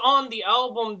 he's on the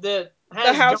album that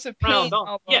has the House of Pain Pain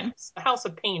album. Yes, the House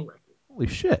of Pain record. Holy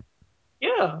shit!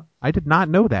 Yeah, I did not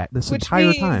know that this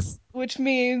entire time. Which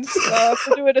means, if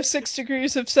we're doing a 6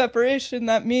 degrees of separation,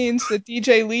 that means that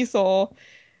DJ Lethal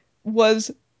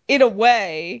was, in a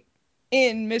way,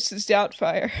 in Mrs.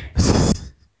 Doubtfire.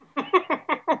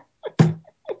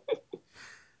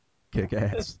 Kick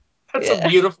ass. That's a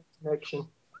beautiful connection.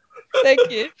 Thank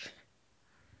you.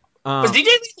 Was DJ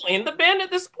Lethal in the band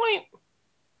at this point?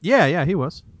 Yeah, he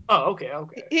was. Oh, okay.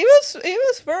 He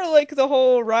was for like the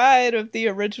whole ride of the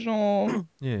original.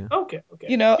 Yeah. Okay.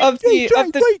 Of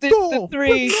the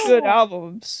 3 good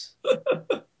albums.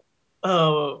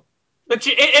 Oh, but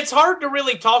it's hard to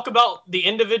really talk about the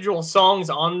individual songs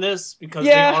on this because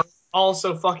they are all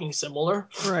so fucking similar.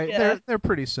 Right. Yeah. They're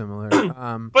pretty similar.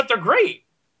 But they're great.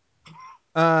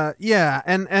 Yeah,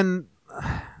 and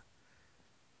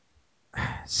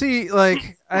see,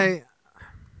 like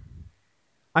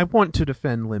I want to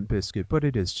defend Limp Bizkit, but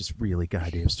it is just really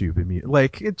goddamn stupid music.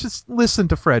 Like, just listen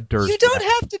to Fred Durst. You don't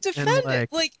have to defend it.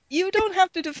 Like, you don't have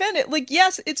to defend it. Like,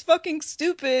 yes, it's fucking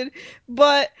stupid,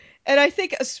 and I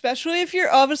think especially if you're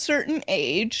of a certain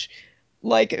age,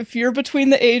 like if you're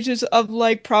between the ages of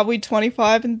like probably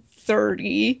 25 and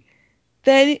 30,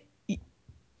 then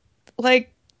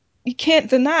like you can't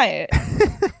deny it.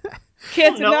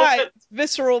 Can't deny the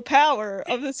visceral power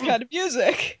of this kind of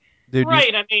music. Dude,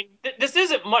 right. I mean, this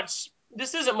isn't much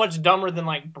dumber than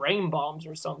like Brain Bombs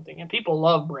or something, and people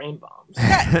love Brain Bombs.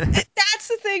 That's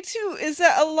the thing too, is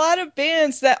that a lot of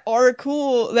bands that are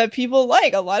cool that people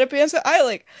like, a lot of bands that I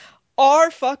like,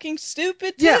 are fucking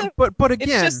stupid too. Yeah, but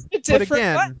again, it's just a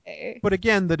different way. But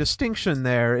again, the distinction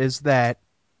there is that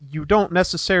you don't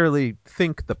necessarily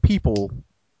think the people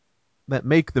that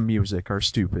make the music are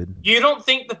stupid. You don't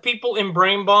think the people in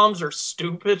Brain Bombs are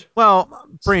stupid? Well,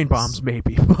 Brain Bombs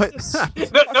maybe, but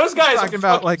those guys are talking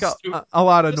about like a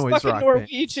lot of noise rock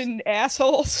Norwegian bands.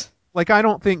 assholes. Like, I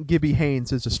don't think Gibby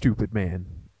Haynes is a stupid man,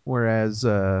 whereas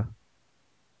I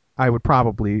would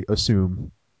probably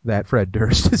assume that Fred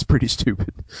Durst is pretty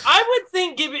stupid. I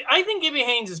think Gibby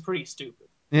Haynes is pretty stupid.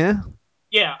 Yeah?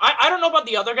 Yeah, I don't know about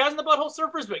the other guys in the Butthole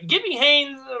Surfers, but Gibby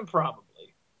Haynes, probably.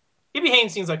 Gibby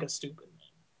Haynes seems like a stupid man.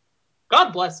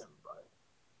 God bless him, but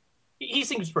he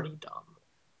seems pretty dumb.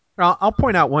 I'll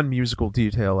point out one musical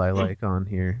detail I like on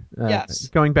here. Yes.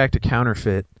 Going back to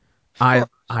Counterfeit, I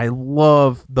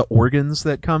love the organs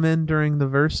that come in during the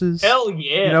verses. Hell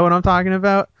yeah. You know what I'm talking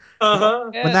about?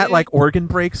 Uh-huh. Yeah, When that dude. like organ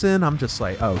breaks in, I'm just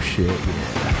like, oh shit,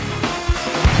 yeah.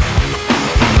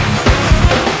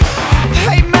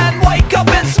 Hey man, wake up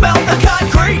and smell the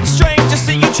concrete. Strange to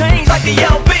see you change like the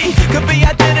LB. Could be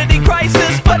identity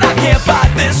crisis, but I can't buy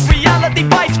this. Reality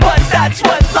bites, but that's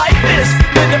what life is.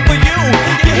 Living for you,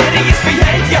 your hideous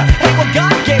behavior. Hey, what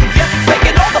God gave you,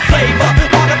 taking all the flavor.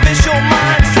 Artificial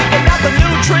mind, seeking out the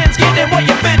new trends, getting what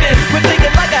you fit in. We're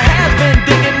thinking like I have been,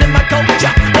 digging in my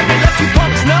culture. Let me let you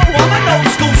punks know I'm an old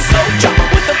school soldier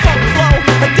with a funk flow.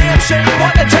 A damn shame,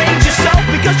 wanna change yourself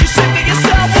because you're sick of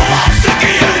yourself. Well, I'm sick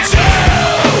of you too.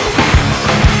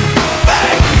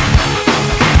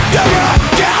 You're a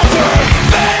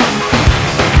counterfeit.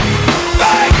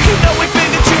 Fake, you know we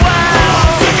figured you out.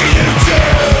 I'm sick of you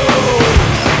too.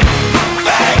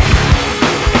 Fake,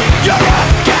 you're a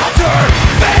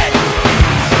counterfeit.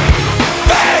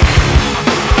 Fake.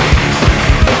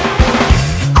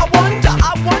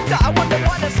 I wonder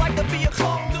what it's like to be a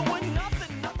clone doing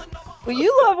nothing. Well,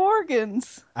 you love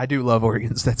organs. I do love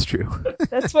organs. That's true.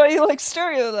 That's why you like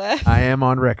Stereolab. I am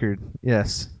on record.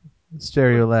 Yes,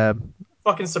 Stereolab.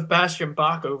 Fucking Sebastian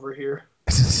Bach over here.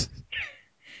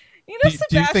 You know, Do you think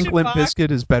Sebastian Limp Bach.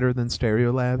 Bizkit is better than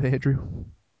Stereolab, Andrew?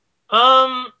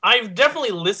 I've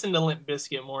definitely listened to Limp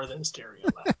Bizkit more than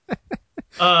Stereolab.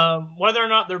 Whether or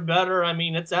not they're better, I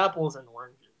mean, it's apples and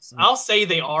oranges. I'll say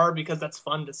they are because that's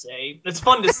fun to say. It's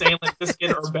fun to say Limp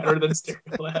Bizkit are better than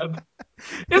Stereolab,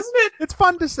 isn't it? It's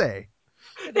fun to say.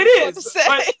 It Fun to is. say.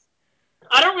 But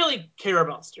I don't really care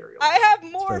about Stereolab. I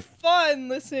have more fair. fun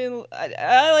listening.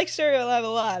 I like Stereolab a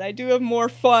lot. I do have more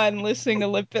fun listening to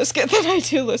Limp Bizkit than I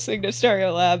do listening to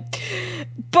Stereolab.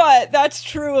 But that's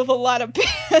true of a lot of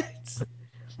bands.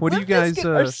 What do you Limp guys? Bizkit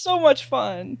are so much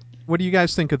fun. What do you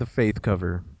guys think of the Faith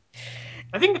cover?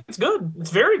 I think it's good.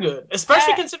 It's very good,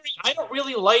 especially considering I don't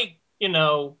really like,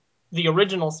 the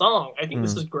original song. I think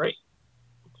this is great.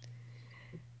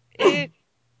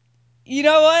 You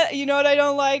know what? You know what I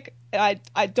don't like? I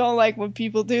don't like when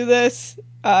people do this.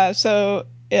 So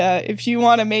if you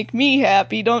want to make me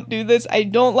happy, don't do this. I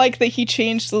don't like that he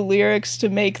changed the lyrics to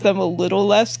make them a little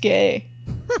less gay.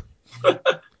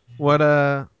 What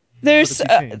There's What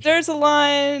does he change? there's a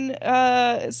line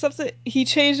something he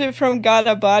changed it from got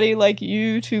a body like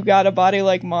you to got a body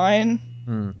like mine.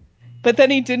 Hmm. But then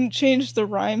he didn't change the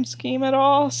rhyme scheme at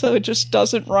all, so it just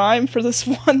doesn't rhyme for this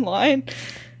one line.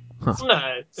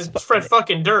 No, it's Fred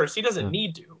fucking Durst. He doesn't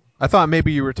need to. I thought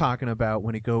maybe you were talking about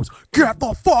when he goes, "Get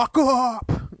the fuck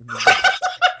up."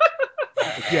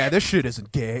 Yeah, this shit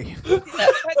isn't gay.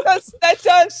 That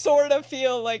does sort of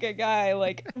feel like a guy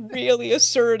like really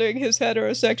asserting his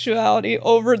heterosexuality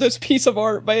over this piece of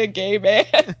art by a gay man.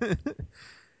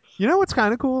 You know what's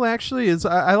kind of cool actually is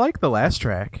I like the last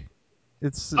track.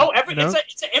 It's It's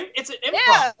an improv.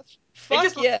 Yeah, They fuck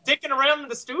just yeah, dicking around in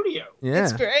the studio. yeah.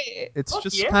 it's great. It's Fuck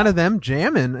just yeah. kind of them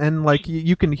jamming, and like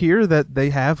you can hear that they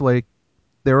have like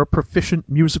they're a proficient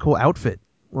musical outfit.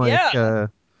 Like, Yeah.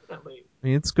 I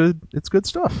mean, it's good. It's good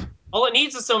stuff. All it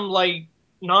needs is some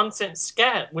nonsense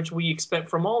scat, which we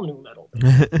expect from all new metal.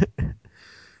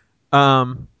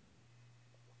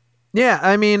 Yeah,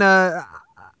 I mean, I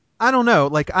don't know.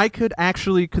 Like, I could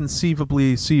actually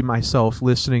conceivably see myself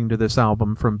listening to this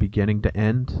album from beginning to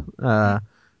end.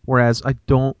 Whereas I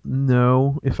don't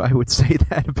know if I would say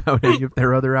that about any of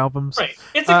their other albums. Right.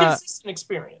 It's a consistent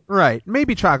experience. Right.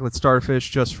 Maybe Chocolate Starfish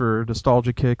just for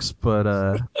nostalgia kicks,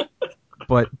 but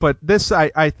but this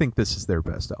I think this is their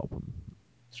best album.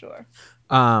 Sure.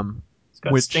 It's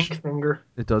got Which Stink Finger.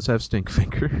 it does have Stink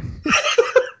Finger.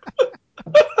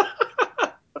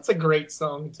 That's a great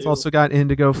song too. It's also got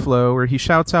Indigo Flow, where he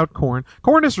shouts out Korn.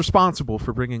 Korn is responsible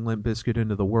for bringing Limp Bizkit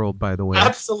into the world, by the way.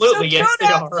 Absolutely, So yes, they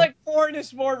pronouns are. like porn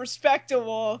is more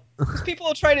respectable. Because people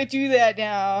will try to do that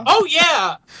now. Oh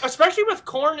yeah, especially with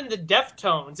Korn and the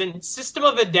Deftones and System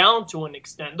of a Down to an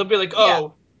extent. They'll be like,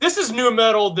 "Oh, this is new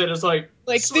metal that is like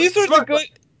these are the good.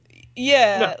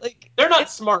 Yeah, No, they're not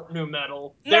smart new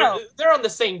metal. They're on the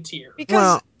same tier.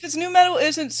 Because new metal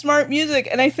isn't smart music,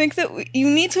 and I think that you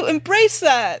need to embrace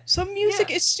that. Some music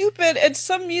is stupid, and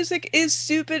some music is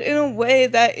stupid in a way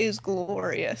that is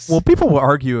glorious. Well, people will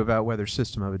argue about whether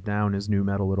System of a Down is new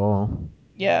metal at all.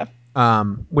 Yeah.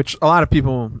 Which a lot of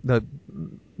people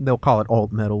they'll call it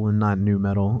alt metal and not new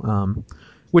metal.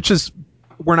 Which is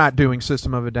we're not doing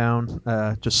System of a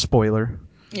Down. Just spoiler.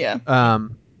 Yeah.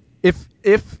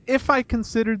 If I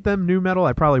considered them new metal,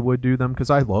 I probably would do them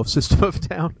because I love System of a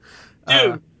Down.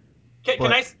 Dude,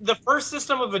 Can the first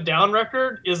System of a Down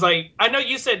record is like, I know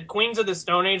you said Queens of the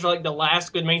Stone Age are like the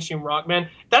last good mainstream rock band.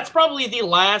 That's probably the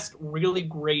last really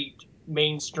great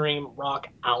mainstream rock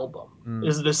album.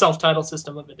 Is the self-titled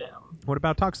System of a Down. What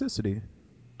about Toxicity?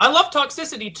 I love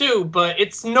Toxicity too, but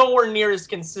it's nowhere near as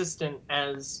consistent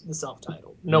as the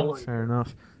self-titled. Nowhere. Fair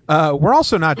enough. We're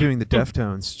also not doing the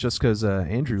Deftones just because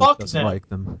Andrew doesn't like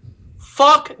them.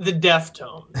 Fuck the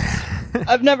Deftones.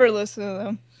 I've never listened to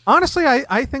them. Honestly,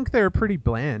 I think they're pretty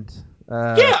bland.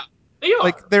 Yeah, they are.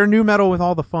 Like, they're new metal with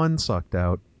all the fun sucked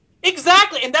out.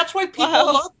 Exactly, and that's why people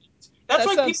love it. That's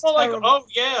why people are like, terrible. oh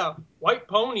yeah, White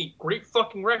Pony, great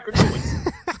fucking record.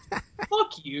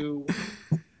 Fuck you.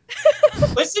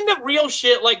 Listen to real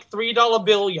shit like $3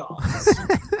 Bill, y'all.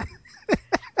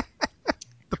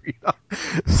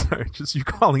 Sorry, just you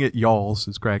calling it y'alls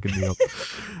is cracking me up.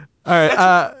 All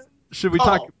right, should we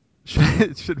talk?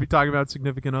 Should we talk about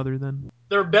Significant Other then?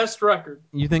 Their best record.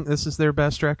 You think this is their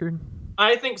best record?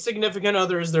 I think Significant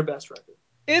Other is their best record.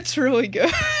 It's really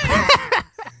good.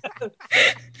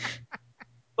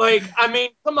 Like, I mean,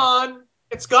 come on.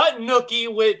 It's got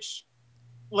Nookie, which,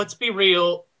 let's be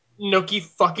real, Nookie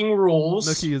fucking rules.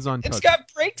 Nookie is untouched. It's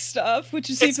got Break Stuff, which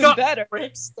is It's even got better.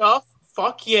 Break Stuff.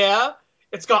 Fuck yeah.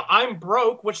 It's got I'm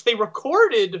Broke, which they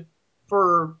recorded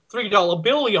for $3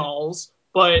 Bill, y'alls,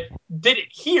 but did it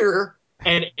here,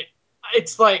 and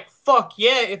it's like, fuck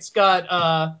yeah. It's got,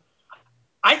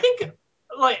 I think,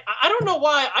 like, I don't know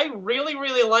why, I really,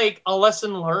 really like A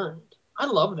Lesson Learned. I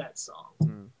love that song.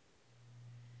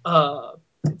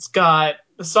 It's got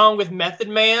the song with Method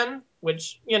Man,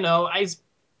 which, you know,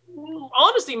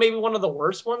 honestly maybe one of the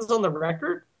worst ones on the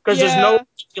record, because there's no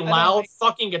loud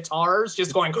fucking guitars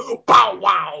just going bow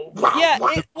wow wow. Yeah,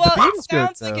 wow. it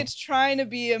sounds like it's trying to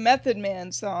be a Method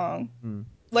Man song.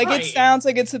 Like, Right. it sounds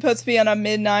like it's supposed to be on a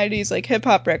mid-90s like hip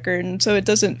hop record, and so it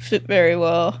doesn't fit very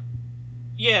well.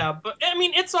 Yeah, but I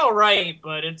mean, it's all right,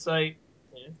 but it's like,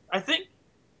 I think,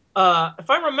 if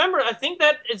I remember, I think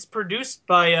that it's produced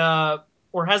by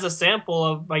or has a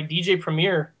sample by DJ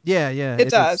Premier. Yeah, It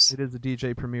does. It is a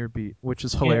DJ Premier beat, which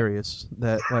is hilarious.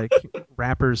 That like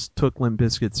rappers took Limp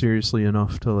Bizkit seriously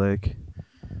enough to like,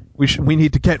 we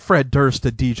need to get Fred Durst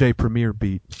a DJ Premier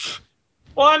beat.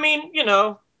 Well, I mean, you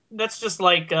know, that's just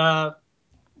like all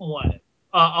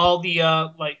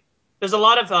the like. There's a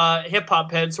lot of hip hop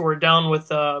heads who are down with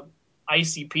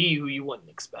ICP, who you wouldn't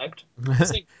expect.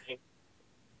 Same thing.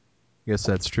 Guess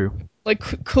that's true. Like,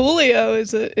 Coolio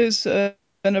is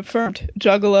an affirmed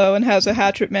juggalo and has a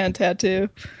Hatchet Man tattoo.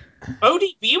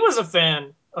 ODB was a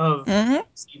fan of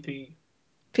ICP.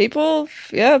 People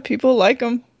like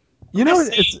him. You know,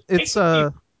 it's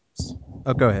Oh,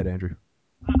 go ahead, Andrew.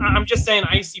 I'm just saying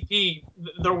ICP,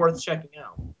 they're worth checking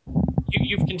out.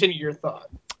 You've continued your thought.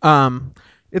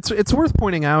 It's worth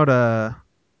pointing out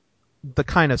the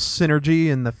kind of synergy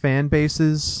in the fan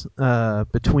bases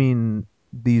between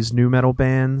these new metal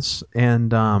bands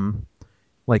and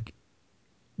like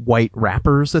white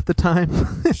rappers at the time.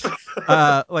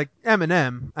 Like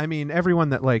Eminem. I mean,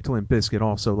 everyone that liked Limp Bizkit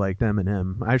also liked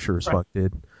Eminem. I sure as fuck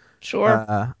did.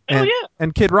 Sure.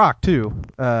 And Kid Rock too.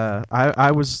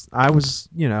 I was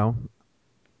you know,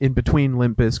 in between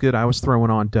Limp Bizkit, I was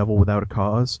throwing on Devil Without a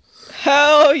Cause.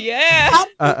 Hell yeah!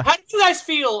 How do you guys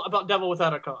feel about Devil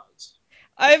Without a Cause?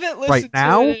 I haven't listened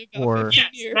now, to it in about 15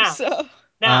 years. Now. So.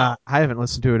 Now. I haven't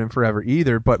listened to it in forever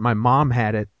either, but my mom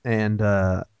had it, and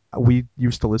we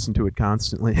used to listen to it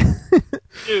constantly.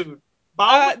 Dude,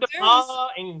 Ba with the Ba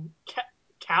and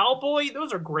Cowboy,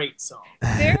 those are great songs.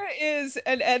 There is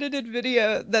an edited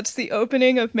video that's the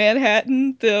opening of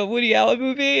Manhattan, the Woody Allen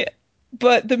movie,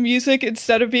 but the music,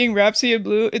 instead of being Rhapsody in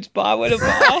Blue, it's Ba with a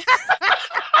Ba.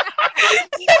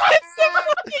 It's the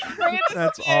fucking greatest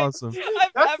That's thing awesome.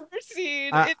 I've ever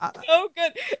seen. It's so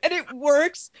good, and it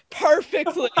works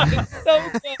perfectly. It's so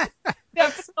good.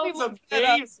 That sounds amazing.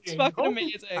 It's fucking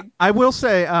amazing. I will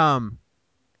say,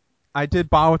 I did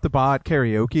Ba with the Ba at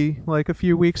karaoke like a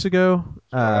few weeks ago,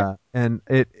 and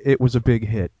it was a big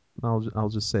hit. I'll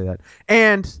just say that.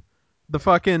 And the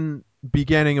fucking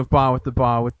beginning of Ba with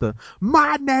the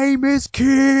 "My name is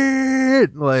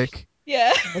Kid," like,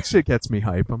 yeah, that shit gets me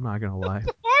hype. I'm not gonna lie.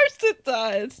 Of course it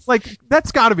does. Like,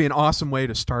 that's got to be an awesome way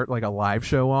to start like a live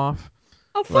show off.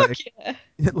 Oh fuck like,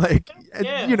 yeah! Like,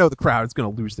 you know, the crowd's gonna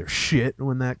lose their shit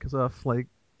when that goes off. Like,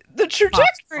 the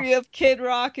trajectory of Kid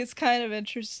Rock is kind of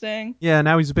interesting. Yeah,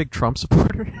 now he's a big Trump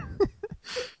supporter.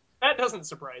 That doesn't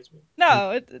surprise me.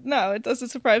 No, it doesn't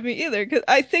surprise me either, because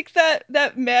I think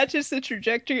that matches the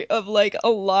trajectory of like a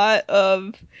lot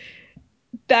of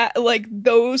that, like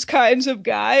those kinds of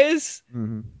guys,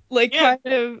 like kind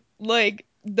of like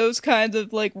those kinds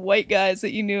of like white guys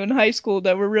that you knew in high school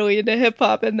that were really into hip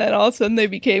hop, and then all of a sudden they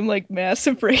became like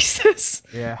massive racists.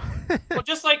 Yeah. Well,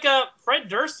 just like Fred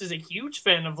Durst is a huge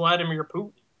fan of Vladimir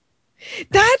Putin.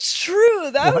 That's true.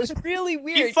 That What? was really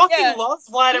weird. He fucking Yeah. loves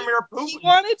Vladimir Putin. He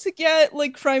wanted to get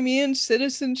like Crimean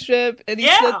citizenship, and he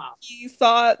said Yeah. he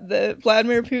thought that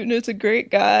Vladimir Putin is a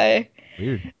great guy.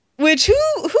 Weird. Which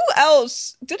who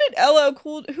else didn't LL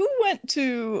Cool? Who went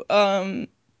to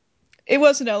It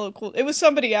wasn't LL Cool. It was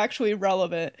somebody actually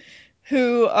relevant.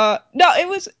 Who no, it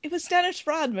was Dennis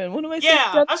Rodman. What am I saying?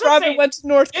 Yeah, I was Dennis gonna Rodman say, went to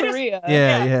North Dennis- Korea.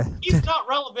 Yeah. He's not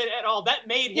relevant at all. That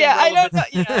made him Yeah, I relevant.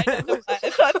 don't know. Yeah, I don't know why. I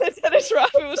thought that Dennis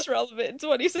Rodman was relevant in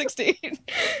 2016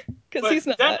 because But he's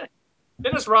not.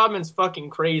 Dennis Rodman's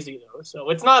fucking crazy though, so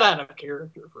it's not out of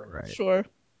character for him. Right. Sure.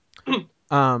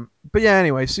 But yeah,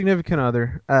 anyway, significant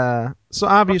other. So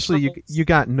obviously you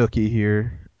got Nookie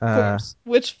here. Of course.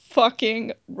 Which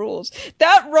fucking rules.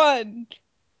 That run,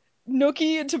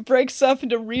 Nookie into break stuff and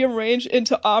to rearrange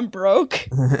into I'm broke.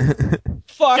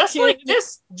 Fucking Just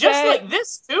like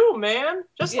this too, man.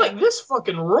 Just like this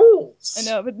fucking rules. I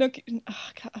know, but Nookie, oh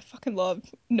God, I fucking love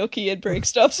Nookie and break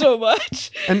stuff so much.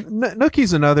 And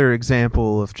Nookie's another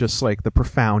example of just like the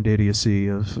profound idiocy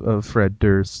of Fred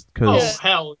Durst. Oh Because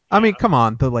hell! I mean, come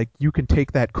on, the like you can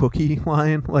take that cookie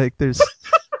line. Like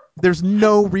there's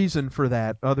no reason for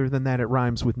that other than that it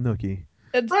rhymes with Nookie.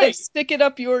 And stick it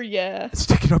up your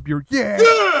Stick it up your Yeah.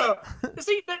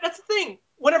 See, that's the thing.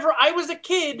 Whenever I was a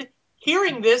kid,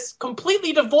 hearing this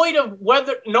completely devoid of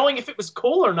knowing if it was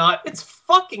cool or not, it's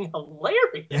fucking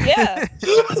hilarious. Yeah.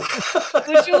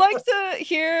 Would you like to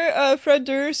hear Fred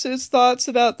Durst's thoughts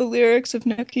about the lyrics of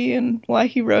Nookie and why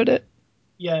he wrote it?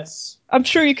 Yes. I'm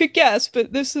sure you could guess,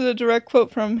 but this is a direct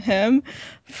quote from him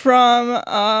from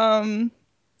an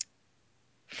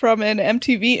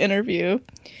MTV interview.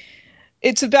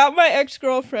 It's about my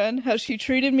ex-girlfriend, how she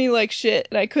treated me like shit,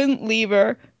 and I couldn't leave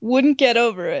her, wouldn't get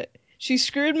over it. She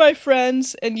screwed my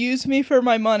friends and used me for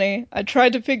my money. I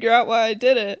tried to figure out why I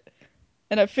did it,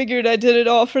 and I figured I did it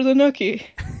all for the Nookie.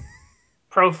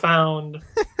 Profound.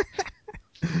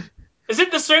 Is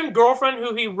it the same girlfriend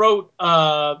who he wrote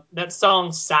that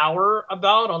song Sour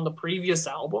about on the previous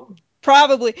album?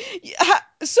 Probably. Yeah,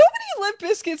 so many Limp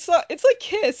Bizkit songs. It's like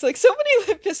Kiss. Like, so many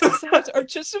Limp Bizkit songs are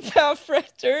just about Fred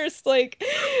Durst. Like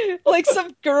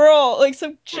some girl, like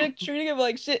some chick treating him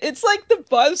like shit. It's like the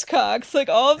Buzzcocks. Like,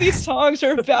 all of these songs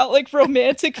are about, like,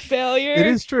 romantic failure. It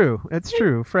is true. It's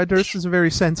true. Fred Durst is a very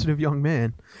sensitive young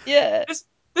man. Yeah.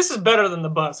 This is better than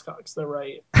the Buzzcocks, though,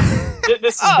 right?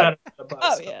 This is better than the Buzzcocks.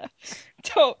 Oh, yeah.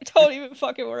 Don't even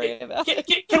fucking worry about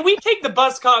it. Can we take the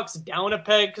Buzzcocks down a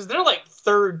peg? Because they're like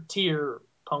third tier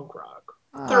punk rock.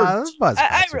 I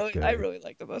really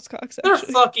like the Buzzcocks, actually. They're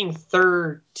fucking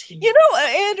third tier. You know,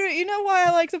 Andrew, you know why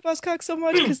I like the Buzzcocks so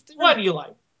much? Why do you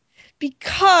like?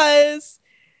 Because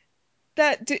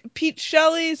Pete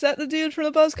Shelley, is that the dude from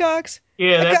the Buzzcocks?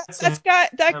 Yeah,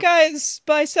 that guy is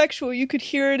bisexual. You could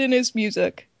hear it in his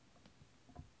music.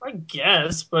 I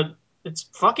guess, but it's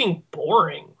fucking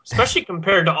boring, especially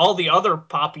compared to all the other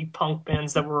poppy punk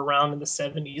bands that were around in the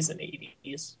 70s and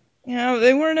 80s. Yeah,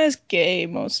 they weren't as gay,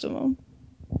 most of them.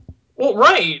 Well,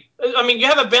 right. I mean, you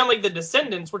have a band like the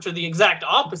Descendants, which are the exact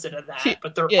opposite of that,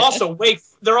 but they're also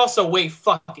way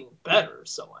fucking better.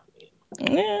 So I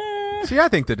mean, See, I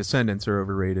think the Descendants are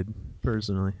overrated,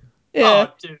 personally. Yeah.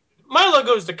 Oh, dude, Milo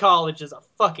Goes to College is a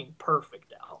fucking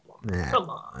perfect album. Nah. Come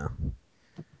on.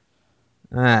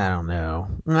 I don't know.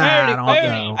 I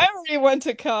already went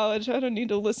to college. I don't need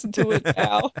to listen to it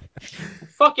now.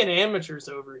 Fucking amateurs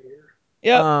over here.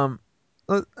 Yep.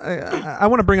 I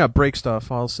want to bring up Break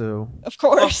Stuff also. Of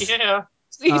course. Fuck yeah.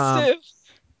 Please do.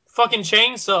 Fucking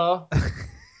Chainsaw.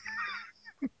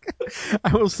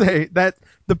 I will say that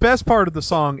the best part of the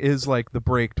song is like the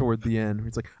break toward the end.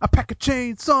 It's like, I pack a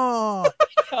chainsaw!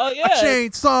 Hell yeah. A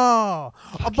chainsaw!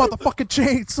 A motherfucking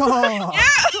chainsaw!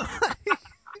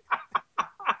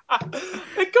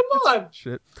 Hey, come on.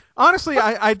 Shit. Honestly,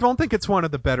 I don't think it's one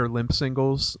of the better Limp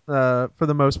singles for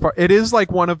the most part. It is like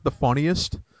one of the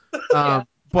funniest. Yeah.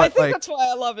 But I think like, that's why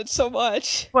I love it so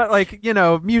much. But like, you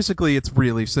know, musically it's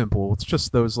really simple. It's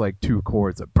just those like two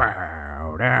chords that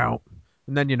bow out.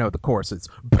 And then, you know, the chorus is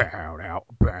bow out,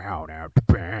 bow.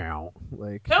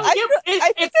 Like, Hell yeah,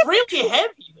 it's really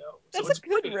heavy though. That's so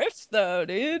a good riff though,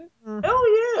 dude.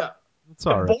 Hell yeah. it's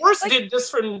all right. Boris did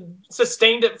this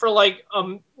sustained it for like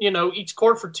you know, each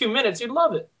chord for 2 minutes. You'd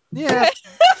love it. Yeah.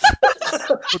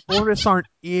 But Boris aren't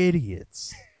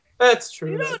idiots. That's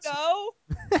true. You don't know.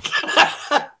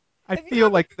 I feel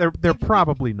like they're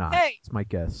probably not. Hey. It's my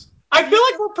guess. I feel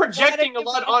like we're projecting a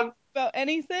lot on about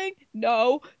anything?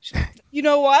 No. You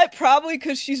know what? Probably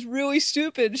because she's really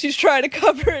stupid. She's trying to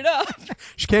cover it up.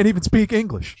 She can't even speak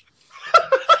English.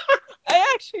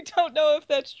 I actually don't know if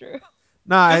that's true.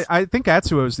 No, I think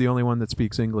Atsuo is the only one that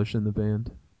speaks English in the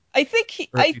band, I think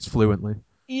or at least fluently.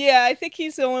 yeah, I think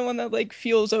he's the only one that like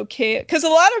feels okay. Because a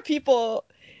lot of people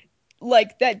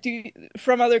like that do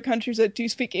from other countries that do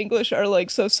speak English are like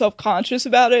so self-conscious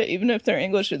about it, even if their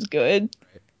English is good.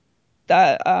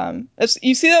 That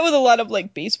you see that with a lot of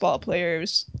like baseball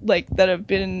players like that have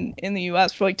been in the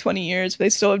US for like 20 years, they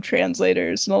still have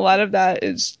translators, and a lot of that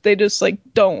is they just like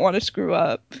don't want to screw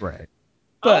up. Right.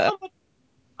 But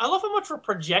I love how much we're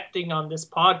projecting on this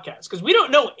podcast because we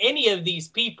don't know any of these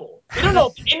people. We don't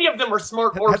know if any of them are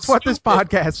smart or That's what this stupid.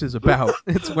 podcast is about.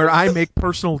 It's where I make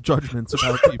personal judgments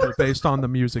about people based on the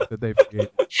music that they've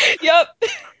created. yep.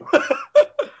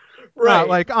 Right.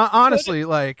 Like honestly,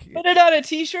 like Put it on a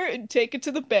t-shirt and take it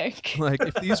to the bank. like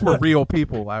if these were real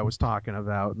people I was talking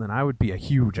about, then I would be a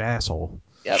huge asshole.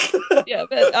 Yep. Yeah,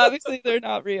 but obviously they're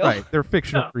not real. Right. They're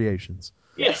fictional No. creations.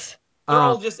 Yes. They're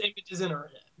all just images in our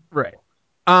head. Right.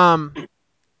 And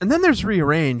then there's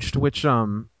Rearranged, which I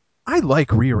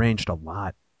like Rearranged a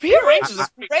lot. Rearranged is is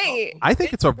a great. I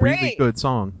think it's a really great. good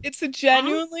song. It's a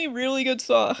genuinely really good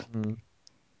song.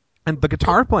 And the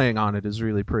guitar playing on it is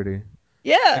really pretty.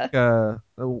 Yeah.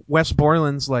 Like Wes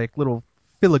Borland's like little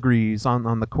filigrees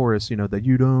on the chorus, you know, that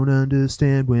you don't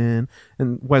understand when,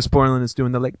 and Wes Borland is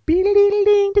doing the like Yeah.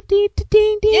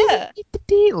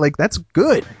 like that's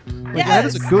good. Like that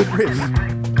is a good riff.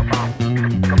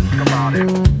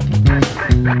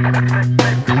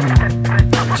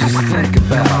 Just think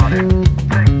about it.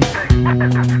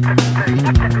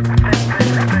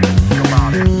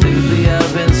 Lately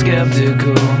I've been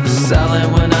skeptical,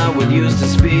 silent when I would used to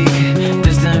speak,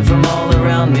 distant from all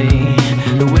around me,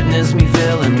 to witness me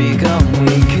fail and become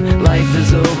weak. Life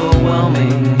is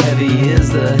overwhelming, heavy is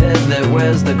the head that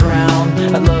wears the crown.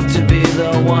 I'd love to be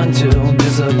the one to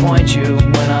disappoint you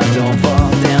when I don't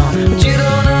fall down, but you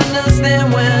don't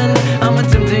understand when I'm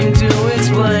attempting to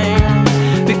explain,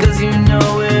 because you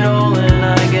know it all and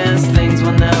I guess things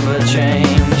will never change.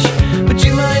 But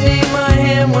you might need my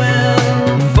hand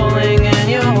when falling in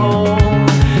your hole.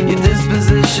 Your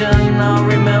disposition I'll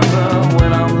remember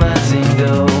when I'm letting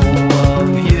go of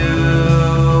you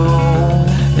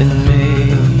and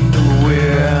me.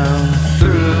 We're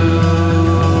through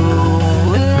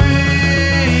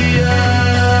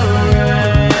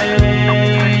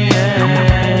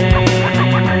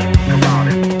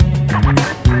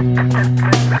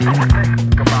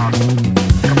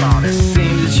and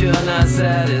seems that you're not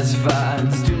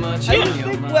satisfied. There's too much I on just your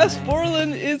think mind. Wes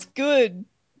Borland is good.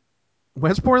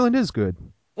 Wes Borland is good.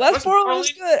 Wes Borland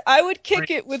is good. I would kick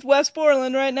it with Wes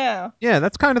Borland right now. Yeah,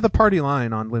 that's kind of the party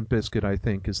line on Limp Bizkit, I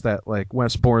think, is that like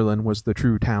Wes Borland was the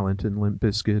true talent in Limp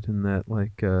Bizkit, and that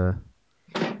like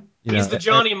He's the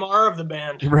Johnny Marr of the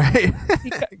band. Right.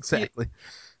 Exactly.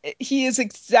 He is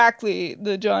exactly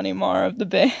the Johnny Marr of the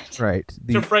band. Right.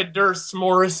 To Fred Durst's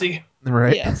Morrissey.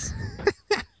 Right. Yes.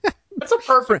 That's a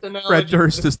perfect analogy. Fred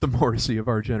Durst is the Morrissey of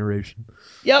our generation.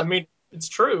 Yep. I mean, it's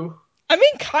true. I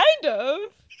mean, kind of.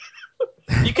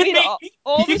 You can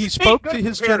make. He spoke to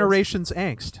his generation's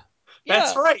angst.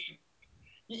 That's right.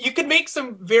 You can make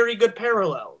some very good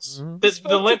parallels. Mm-hmm.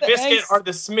 The Limp Bizkit are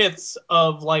the Smiths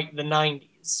of like the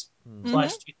 90s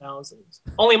slash 2000s.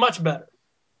 Only much better.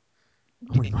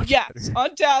 Yes,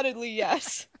 undoubtedly,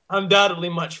 yes. Undoubtedly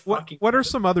much fucking What are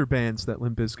some other bands that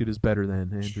Limp Bizkit is better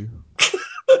than, Andrew?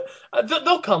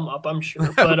 They'll come up, I'm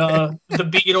sure. But the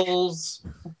Beatles,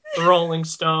 the Rolling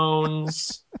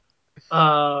Stones,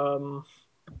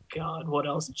 God, what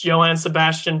else? Johann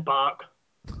Sebastian Bach.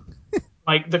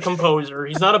 Like the composer.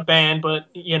 He's not a band, but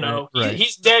you know, right.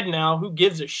 He's dead now. Who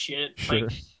gives a shit? Sure.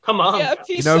 Like, come on. Yeah,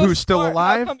 you know who's still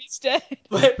alive? How come he's dead?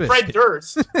 Fred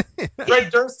Durst. Fred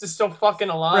Durst is still fucking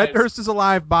alive. Fred Durst is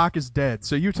alive, Bach is dead.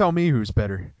 So you tell me who's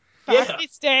better. Yeah.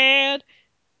 He's dead.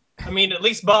 I mean, at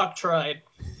least Bach tried.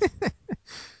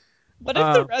 What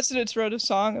if the Residents wrote a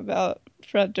song about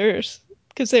Fred Durst?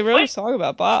 Because they wrote a song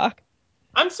about Bach.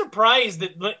 I'm surprised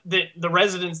that the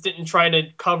Residents didn't try to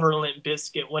cover Limp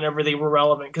Bizkit whenever they were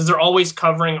relevant, because they're always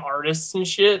covering artists and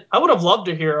shit. I would have loved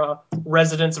to hear a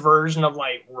Residents version of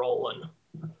like Rollin'.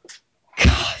 God,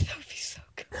 that would be so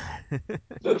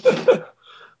good.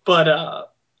 But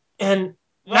and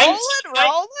Rollin'.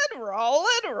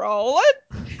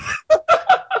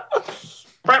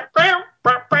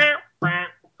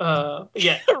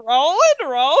 Yeah. Rollin'.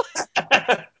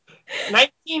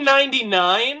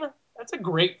 1999. That's a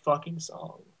great fucking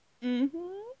song. Mm-hmm.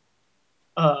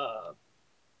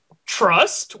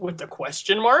 Trust with the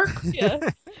question mark. Yeah.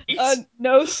 It's-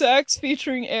 No Sex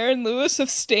featuring Aaron Lewis of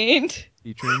Stained.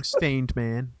 Featuring Stained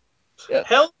Man.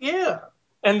 Hell yeah.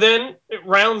 And then it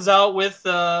rounds out with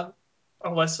A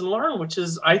Lesson Learned, which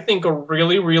is, I think, a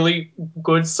really, really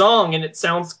good song, and it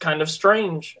sounds kind of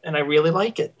strange, and I really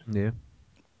like it. Yeah.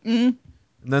 Mm.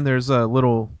 And then there's a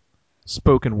little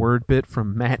spoken word bit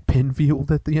from Matt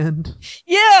Pinfield at the end,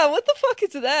 Yeah, what the fuck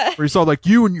is that? where he's all like,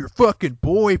 "You and your fucking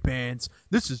boy bands.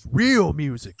 This is real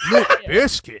music. Limp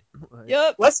Bizkit." Like,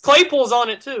 Yep. Les Claypool's on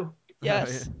it, too.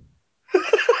 Yes. yeah.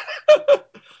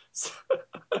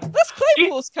 Les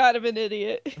Claypool's kind of an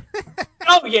idiot.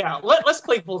 Oh, yeah. Les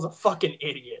Claypool's a fucking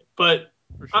idiot, but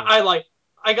For sure.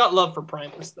 I got love for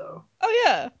Primus, though. Oh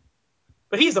yeah.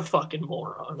 But he's a fucking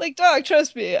moron. Like, dog,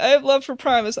 trust me, I have love for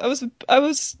Primus. I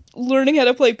was learning how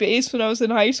to play bass when I was in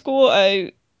high school.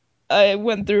 I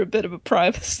went through a bit of a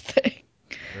Primus thing.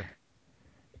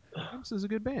 This is a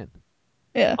good band.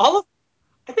 Yeah. I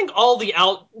think all the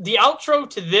outro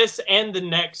to this and the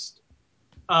next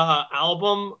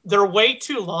album, they're way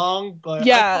too long, but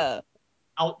Yeah.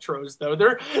 outros though,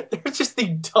 they're just the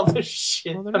dumbest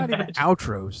shit. Well, they're not even imaginable.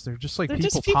 outros. They're just like They're people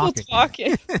just people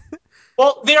talking.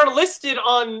 Well, they are listed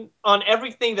on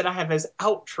everything that I have as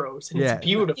outros, and Yeah. it's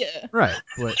beautiful. Yeah. Right.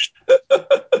 But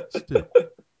still.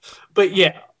 But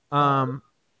yeah,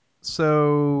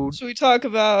 So Should we talk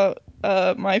about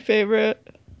my favorite?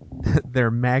 their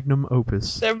magnum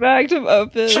opus. Their magnum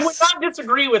opus. I would not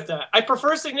disagree with that. I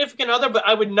prefer Significant Other, but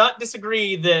I would not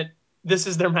disagree that this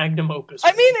is their magnum opus.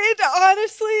 I mean,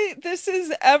 honestly, this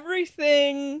is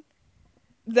everything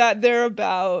that they're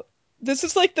about. This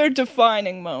is like their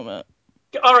defining moment.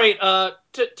 All right,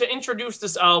 to introduce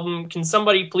this album, can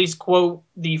somebody please quote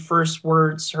the first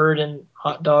words heard in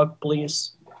Hot Dog,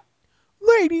 please?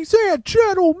 Ladies and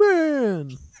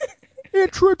gentlemen,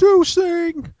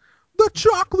 introducing the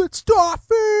chocolate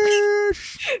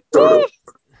starfish and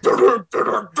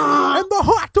the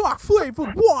hot dog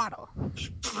flavored water.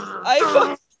 I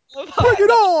love Bring it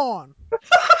on!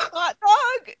 Hot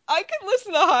Dog. I could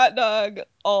listen to Hot Dog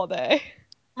all day.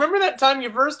 Remember that time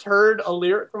you first heard a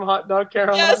lyric from Hot Dog,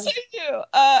 Caroline? Yes, I do.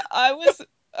 I was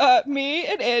me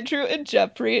and Andrew and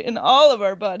Jeffrey and all of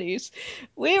our buddies.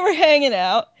 We were hanging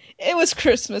out. It was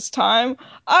Christmas time.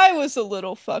 I was a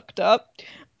little fucked up.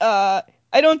 I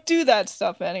don't do that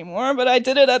stuff anymore, but I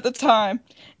did it at the time.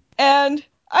 And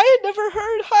I had never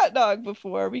heard Hot Dog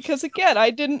before because, again,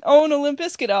 I didn't own a Limp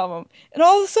Bizkit album. And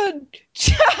all of a sudden,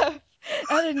 Jeff,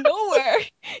 out of nowhere,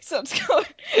 he starts going,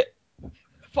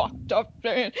 fucked up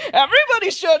face.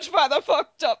 Everybody's judged by the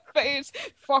fucked up face.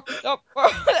 Fucked up.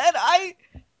 And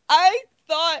I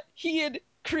thought he had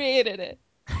created it.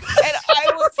 And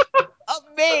I was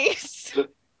amazed.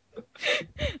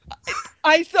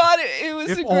 I thought it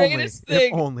was the greatest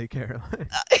thing. If only, Caroline.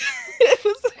 It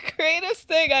was the greatest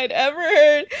thing I'd ever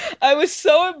heard. I was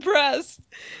so impressed.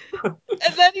 And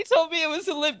then he told me it was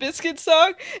a Limp Bizkit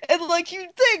song. And like,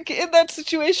 you'd think in that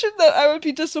situation that I would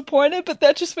be disappointed, but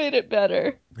that just made it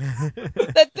better.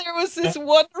 That there was this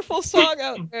wonderful song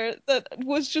out there that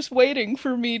was just waiting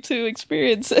for me to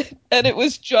experience it. And it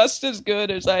was just as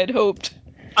good as I had hoped.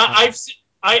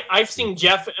 I've seen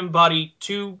Jeff embody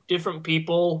two different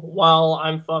people while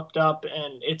I'm fucked up,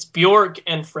 and it's Bjork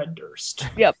and Fred Durst.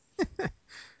 Yep.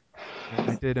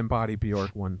 I did embody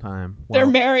Bjork one time. They're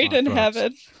while married on in drugs.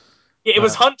 heaven. Yeah, it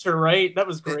was Hunter, right? That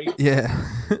was great. Yeah.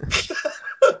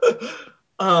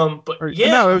 But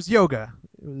yeah. No, it was yoga.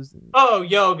 It was. Oh,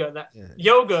 yoga. Yeah.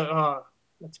 Yoga.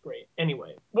 That's great.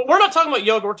 Anyway, but we're not talking about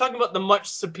yoga. We're talking about the much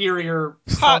superior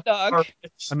Hot Dog.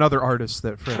 artist. Another artist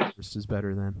that Fred Durst is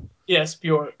better than. Yes,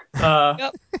 Bjork.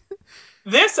 Yep.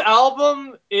 This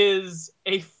album is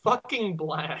a fucking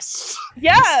blast.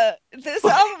 Yeah, this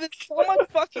album is so much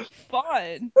fucking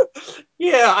fun.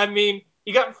 Yeah, I mean,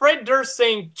 you got Fred Durst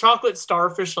saying chocolate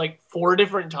starfish like 4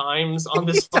 different times on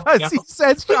this He fucking does. He album.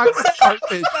 says chocolate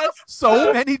starfish That's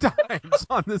so many times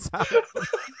on this album.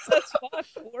 That's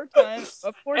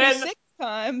 46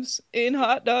 times in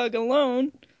Hot Dog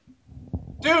alone.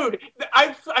 Dude,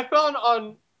 I found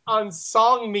on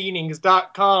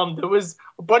songmeanings.com there was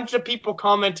a bunch of people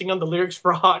commenting on the lyrics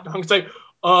for Hot Dog. It's like,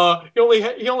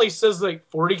 he only says like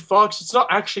 40 fucks. It's not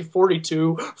actually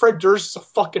 42. Fred Durst is a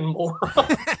fucking moron.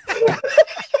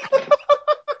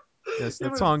 Yes,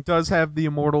 that song does have the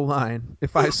immortal line.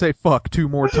 If I say fuck 2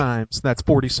 more times, that's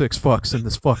 46 fucks in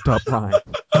this fucked up rhyme.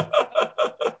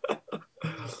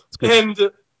 It's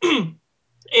good. And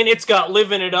And it's got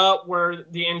Living It Up, where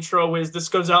the intro is, "This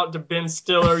goes out to Ben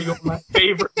Stiller, you're my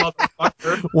favorite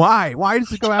motherfucker." Why? Why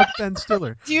does it go out to Ben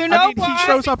Stiller? Do you know I mean, why? he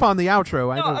shows up on the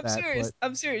outro. I No, know I'm that. serious. But...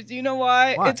 I'm serious. Do you know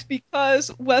why? Why? It's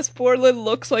because Wes Borland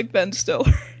looks like Ben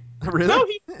Stiller. Really? No,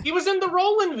 he was in the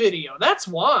Rollin' video. That's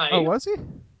why. Oh, was he?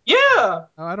 Yeah. Oh,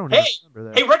 I don't even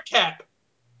remember that. Hey, Red Cap,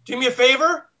 do me a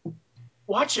favor.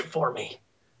 Watch it for me.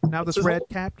 Now this Red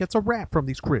Cap gets a rap from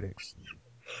these critics.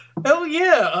 Hell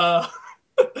yeah.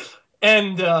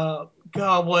 And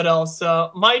God, what else?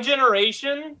 My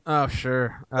Generation. Oh,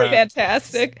 sure.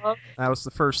 Fantastic. That was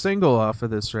the first single off of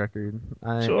this record.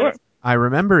 Sure. I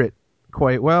remember it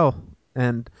quite well.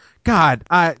 And God,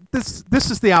 this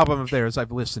is the album of theirs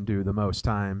I've listened to the most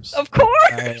times. Of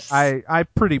course. I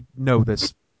pretty know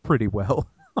this pretty well,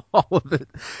 all of it.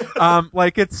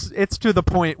 Like it's to the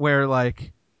point where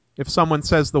like if someone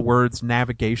says the words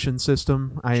navigation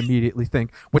system, I immediately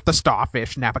think with the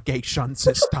Starfish navigation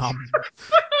system.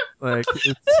 Like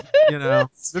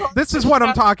it's this is what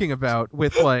I'm talking about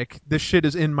with like this shit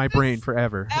is in my brain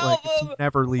forever. Like it's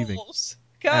never leaving. Rules.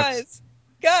 Guys,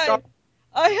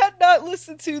 I had not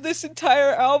listened to this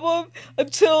entire album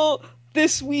until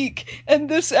this week, and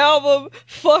this album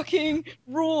fucking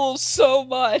rules so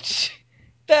much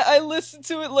that I listened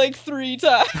to it like 3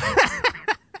 times.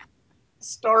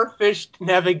 Starfish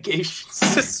navigation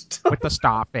system. With the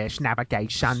Starfish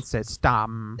navigation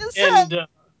system.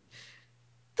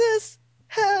 This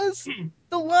has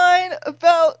the line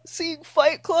about seeing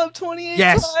Fight Club 28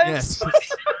 times. Yes.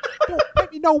 Don't pay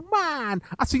me no mind.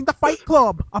 I seen the Fight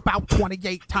Club about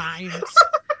 28 times.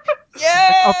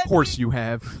 Yeah. Of course you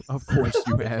have. Of course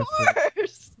you have. Of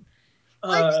course.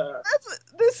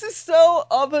 This is so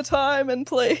of a time and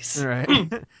place.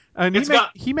 Right. And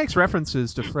he makes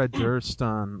references to Fred Durst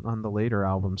on the later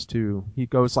albums too. He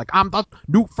goes like, "I'm the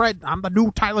new Fred. I'm the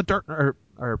new Tyler Durden."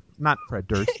 Or not Fred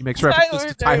Durst. He makes references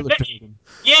to Tyler Durden.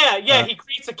 Yeah. He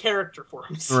creates a character for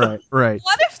himself. Right.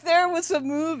 What if there was a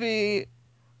movie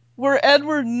where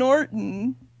Edward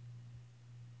Norton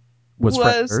was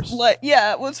Fred Durst?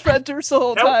 it was Fred Durst the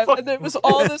whole time, and there was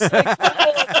all this like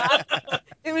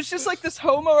it was just like this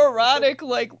homoerotic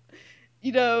like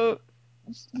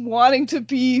wanting to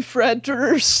be Fred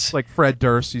Durst. Like Fred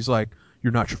Durst, he's like,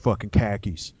 "You're not your fucking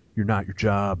khakis. You're not your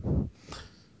job."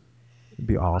 It'd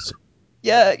be awesome.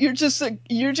 Yeah, you're just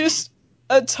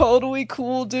a totally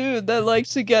cool dude that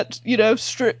likes to get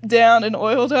stripped down and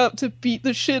oiled up to beat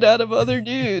the shit out of other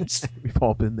dudes. We've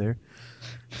all been there.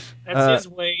 That's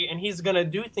his way, and he's gonna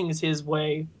do things his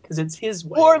way because it's his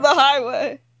way. Or the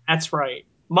highway. That's right.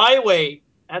 My Way.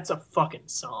 That's a fucking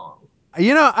song.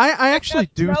 I actually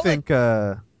do think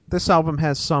this album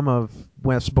has some of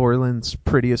Wes Borland's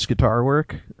prettiest guitar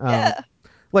work. Yeah.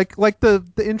 Like the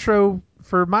intro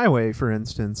for My Way, for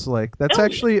instance. Like that's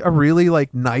actually a really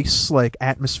like nice like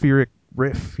atmospheric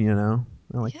riff.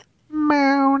 Like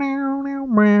meow meow meow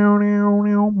meow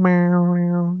meow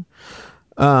meow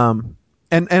meow.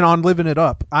 And on Living It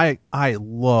Up, I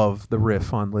love the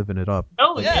riff on Living It Up.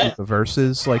 Oh yeah. The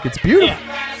verses, like it's beautiful.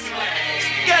 Yeah.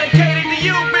 Dedicated to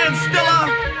you, Ben Stiller.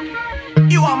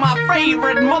 You are my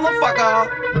favorite motherfucker.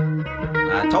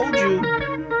 I told you,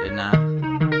 didn't I?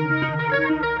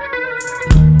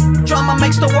 Drama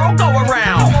makes the world go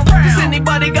around. Does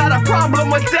anybody got a problem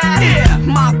with that? Yeah,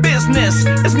 my business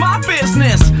is my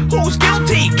business. Who's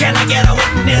guilty? Can I get a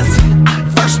witness?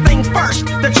 First things first,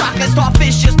 the chocolate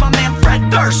starfish is my man Fred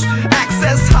Durst.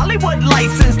 Access Hollywood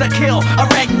license to kill a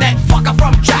redneck fucker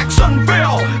from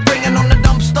Jacksonville. Bringing on the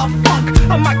dumpster funk,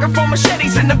 a microphone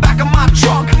machetes in the back of my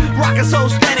trunk. Rocking so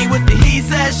steady with the he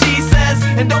says, she says.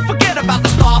 And don't forget about the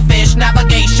starfish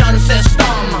navigation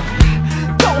system.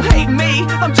 Don't hate me,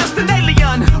 I'm just an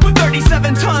alien with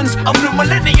 37 tons of new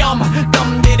millennium.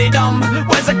 Dum diddy dum,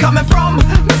 where's it coming from?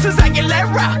 Mrs.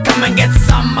 Aguilera, come and get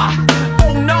some.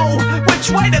 Oh no, which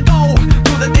way to go?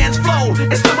 To the dance floor,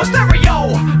 it's super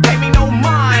stereo. Pay me no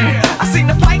mind. I seen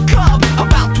the Fight Club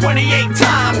about 28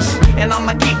 times. And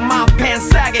I'ma keep my pants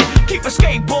sagging. Keep a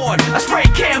skateboard, a spray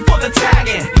can for the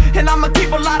tagging. And I'ma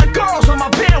keep a lot of girls on my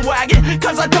bandwagon.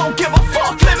 Cause I don't give a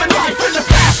fuck living life in the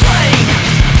fast lane.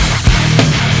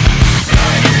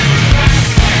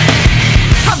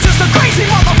 I'm just a crazy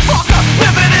motherfucker,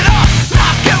 living it up,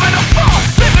 not giving a fuck,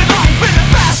 living life in the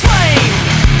fast lane.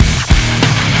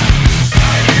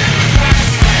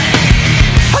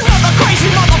 Another crazy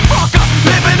motherfucker,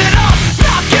 living it up,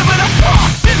 not giving a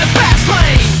fuck, in the fast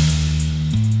lane.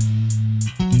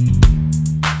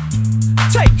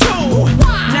 Take 2.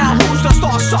 Now who's the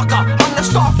star sucker? I'm the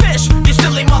starfish, you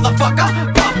silly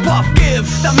motherfucker. Puff puff, give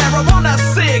the marijuana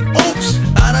cig. Oops,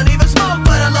 I don't even smoke,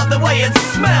 but I love the way it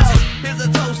smells. Here's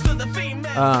a toast to the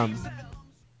female.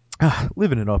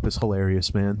 Living It Up is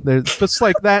hilarious, man. There's just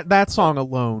like that song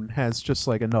alone has just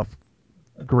like enough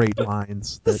great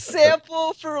lines. The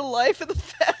sample for Life in the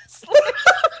Fast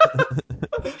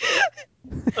Lane.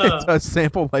 It does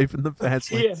sample Life in the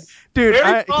Fast Lane. Yeah. Dude,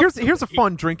 Very here's a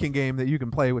fun drinking game that you can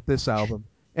play with this album.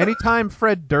 Anytime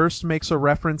Fred Durst makes a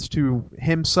reference to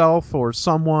himself or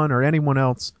someone or anyone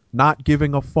else not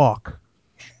giving a fuck,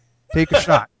 take a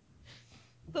shot.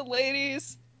 The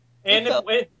ladies. And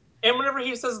whenever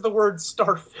he says the word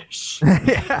starfish,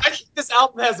 Yeah. I think this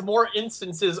album has more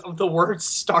instances of the word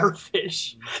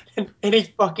starfish than any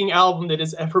fucking album that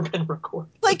has ever been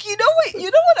recorded. Like, you know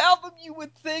what album you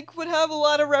would think would have a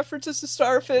lot of references to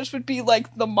starfish would be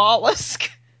like The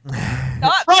Mollusk.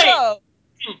 Not Right. so.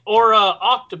 Or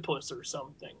Octopus or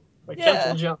something. By Yeah.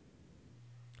 Kensel Jones.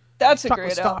 That's a Chocolate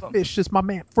great album. Starfish is my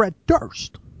man Fred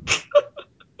Durst.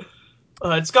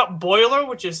 It's got Boiler,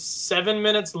 which is 7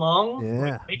 minutes long.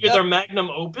 Yeah. Maybe their magnum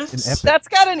opus. An epic. That's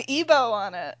got an Ebo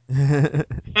on it.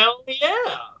 Hell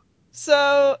yeah.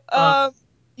 So,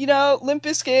 you know, Limp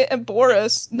Bizkit and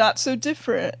Boris, not so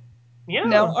different. Yeah.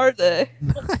 Now, are they?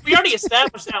 We already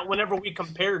established that whenever we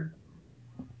compared.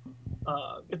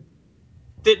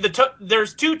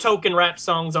 There's 2 token rap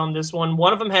songs on this one.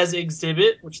 One of them has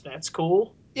Exhibit, which that's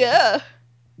cool. Yeah.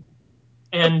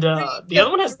 And the other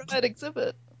one has Red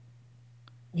Exhibit.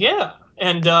 Yeah,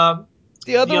 and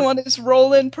The other one is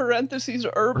Roland parentheses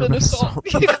Urban Assault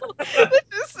Vehicle.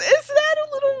 is that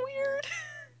a little weird?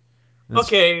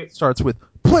 Okay. Starts with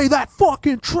play that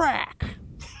fucking track.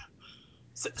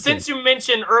 Since you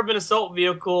mentioned Urban Assault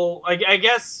Vehicle, I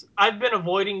guess I've been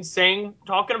avoiding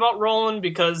talking about Roland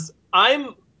because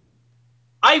I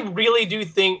really do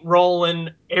think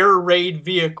Roland Air Raid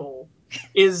Vehicle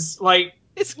is like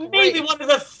It's maybe great. one of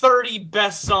the 30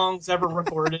 best songs ever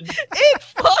recorded. It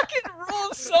fucking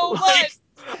rules so much.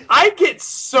 I get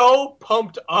so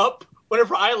pumped up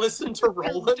whenever I listen to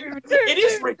Roland. It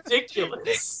is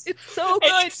ridiculous. It's so And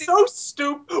good. it's so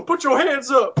stupid. Put your hands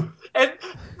up. And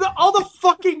all the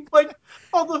fucking, like,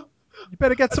 all the... You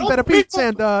better get some better beats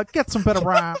and get some better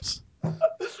rhymes.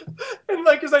 And,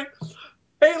 like, it's like,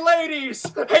 hey, ladies.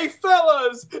 Hey,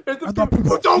 fellas. And the people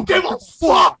who don't give a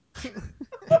fuck.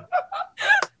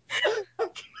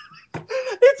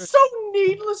 It's so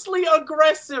needlessly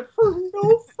aggressive for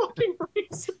no fucking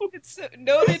reason. It's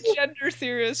noted gender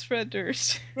theorist Fred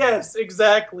Durst. Yes,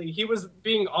 exactly. He was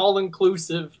being all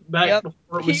inclusive back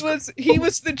before it was. He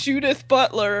was the Judith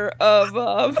Butler of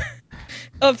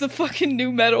the fucking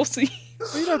new metal scene.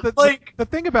 Well, you know, the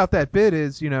thing about that bit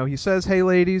is, you know, he says, hey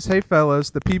ladies, hey fellas,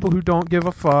 the people who don't give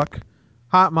a fuck,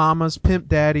 hot mamas, pimp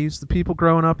daddies, the people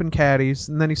growing up in caddies,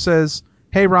 and then he says,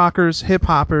 hey rockers, hip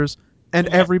hoppers, and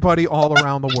everybody all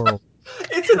around the world.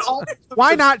 It's an all.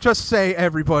 Why not just say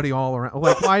everybody all around?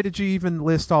 Like, why did you even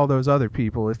list all those other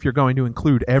people if you're going to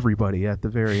include everybody at the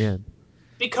very end?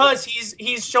 Because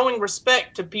he's showing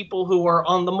respect to people who are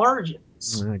on the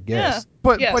margins. I guess. Yeah.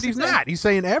 But Yes, he's not. He's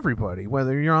saying everybody,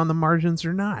 whether you're on the margins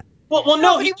or not. Well, No,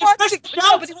 no, but he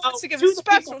wants to give a the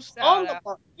special people shout on out.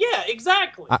 the Yeah,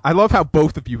 exactly. I love how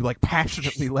both of you like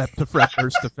passionately leapt to Fred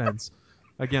Durst's defense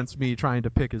against me trying to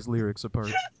pick his lyrics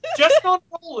apart. Just on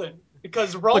Roland,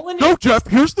 because Roland. No, Jeff.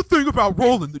 Here's the thing about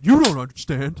Roland that you don't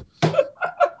understand.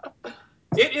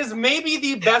 It is maybe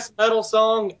the best metal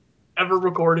song ever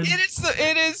recorded.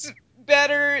 It is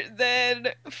better than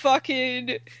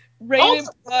fucking Rain and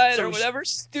Blood or whatever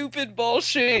stupid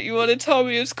bullshit you want to tell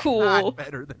me is cool. Not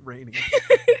better than Raining.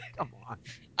 Come on.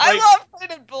 I love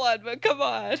Rain and Blood, but come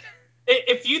on.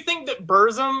 If you think that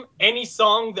Burzum, any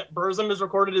song that Burzum has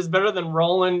recorded is better than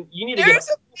Roland, you need to There's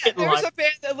get a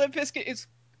band that Limp Bizkit is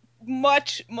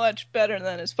much, much better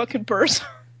than is fucking Burzum.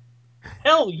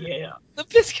 Hell yeah. Limp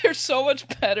Bizkit are so much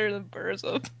better than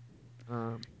Burzum.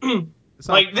 This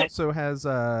album also has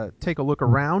Take a Look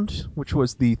Around, which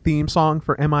was the theme song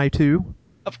for MI2.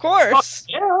 Of course.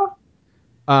 Yeah.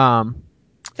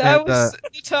 That was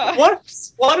the time.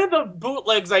 One of the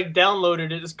bootlegs I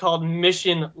downloaded is called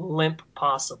Mission Limp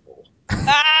Possible.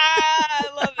 I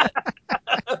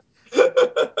love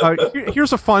it.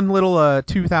 Here's a fun little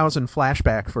 2000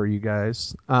 flashback for you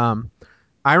guys.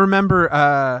 I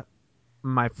remember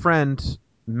my friend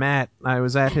Matt. I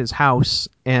was at his house,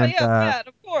 and Matt,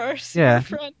 of course. Yeah, Your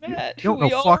friend Matt. You don't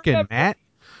know fucking remember. Matt.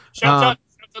 Shout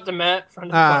out to Matt,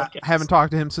 friend of the podcast. I haven't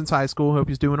talked to him since high school. Hope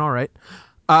he's doing all right.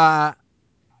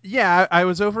 Yeah, I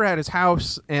was over at his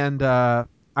house, and I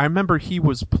remember he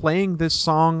was playing this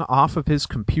song off of his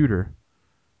computer.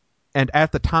 And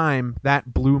at the time,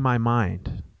 that blew my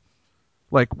mind.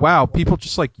 Like, wow, people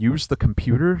just, like, use the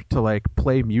computer to, like,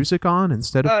 play music on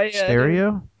instead of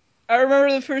stereo? I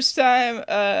remember the first time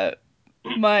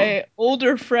my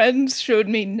older friends showed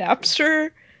me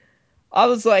Napster, I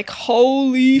was like,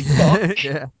 holy fuck.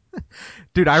 Yeah.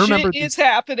 Dude, I remember Shit is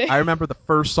happening. I remember the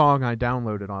first song I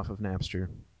downloaded off of Napster.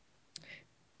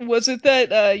 Was it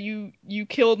that you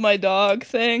killed my dog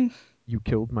thing? You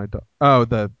killed my dog. Oh,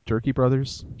 the Jerky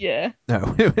Brothers? Yeah.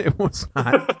 No, it was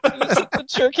not. It was the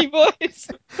Jerky Boys.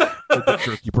 Or the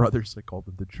Jerky Brothers. I called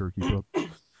them the Jerky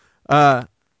Brothers.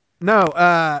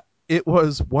 No, it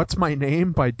was What's My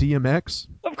Name by DMX.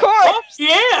 Of course. Oh,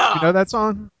 yeah! You know that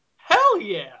song? Hell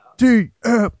yeah!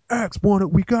 DMX, want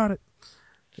it, we got it.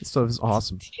 So it was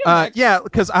awesome. DMX. Yeah,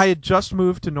 because I had just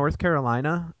moved to North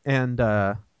Carolina, and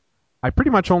I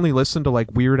pretty much only listened to like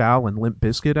Weird Al and Limp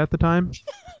Bizkit at the time.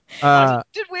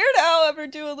 Did Weird Al ever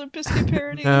do a Limp Bizkit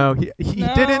parody? No, he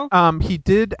No. didn't. He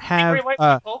did have. Angry White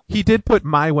Boy Polka? He did put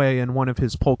My Way in one of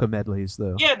his polka medleys,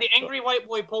 though. Yeah, the Angry White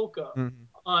Boy Polka. Mhm.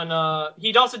 On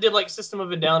he also did like System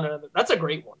of a Down and other. That's a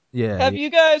great one. Yeah. Have yeah. you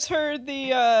guys heard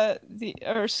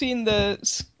or seen the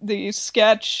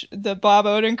sketch, the Bob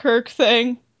Odenkirk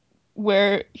thing,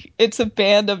 where it's a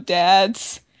band of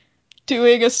dads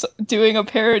doing a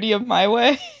parody of My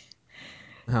Way,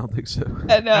 I don't think so.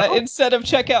 and No? instead of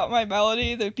check out my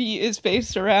melody, the beat is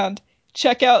based around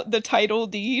check out the title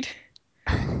deed,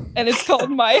 and it's called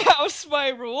My House, My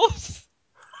Rules.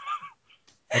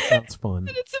 That sounds fun.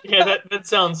 And it's Yeah, about, that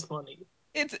sounds funny.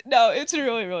 it's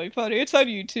really really funny. It's on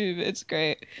YouTube. It's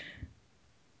great.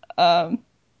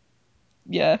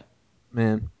 Yeah,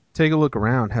 Man, Take a Look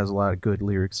Around has a lot of good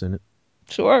lyrics in it.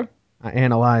 sure. I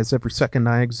analyze every second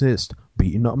I exist,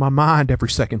 beating up my mind every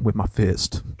second with my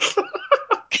fist.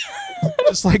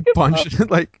 Just like punching,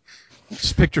 like,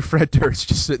 just picture Fred Durst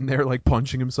just sitting there, like,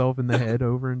 punching himself in the head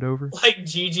over and over. Like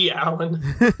Gigi Allen.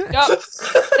 Yep,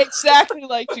 exactly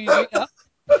like Gigi Allen.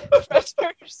 Fred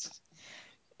Durst is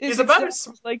He's about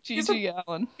exactly like Gigi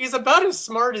Allen. He's about as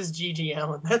smart as Gigi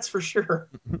Allen, that's for sure.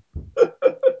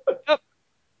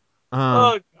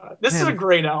 Oh god, this is man. a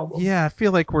great album. Yeah, I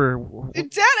feel like we're Dead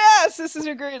ass, this is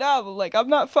a great album. Like, I'm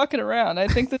not fucking around. I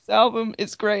think this album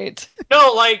is great.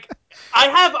 No, like I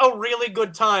have a really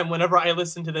good time whenever I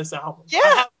listen to this album.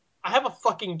 Yeah. I have a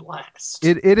fucking blast.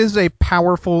 it is a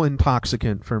powerful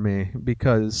intoxicant for me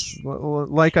because,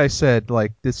 like I said,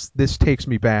 like this takes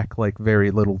me back like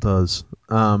very little does.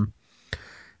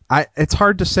 It's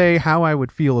hard to say how I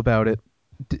would feel about it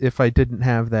if I didn't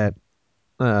have that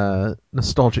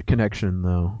nostalgic connection,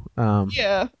 though.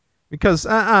 Yeah. Because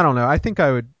I don't know. I think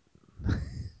I would.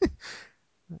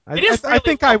 I really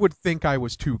think fun. I would think I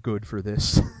was too good for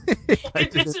this. If I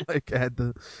It's- didn't like had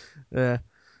the.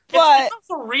 But it's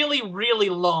also really, really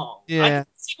long. Yeah. I can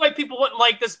see why people wouldn't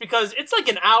like this because it's like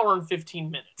an hour and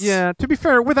 15 minutes. Yeah, to be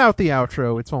fair, without the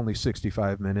outro, it's only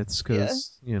 65 minutes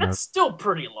because you know That's still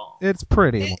pretty long. it's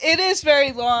pretty. long. it is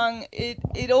very long. It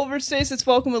overstays its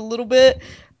welcome a little bit.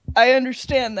 I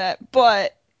understand that,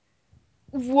 but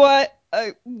what a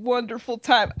wonderful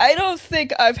time. I don't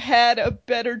think I've had a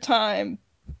better time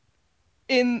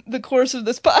in the course of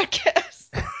this podcast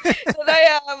than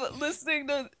I am listening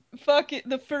to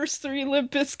the first 3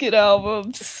 Limp Bizkit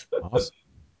albums. Awesome.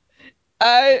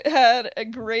 I had a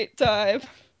great time.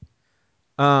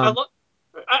 Um,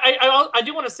 I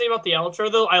do want to say about the outro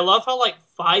though. I love how like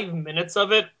 5 minutes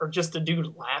of it are just a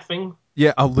dude laughing.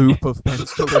 yeah, a loop of Ben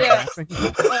Stiller Yeah. laughing.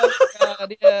 Oh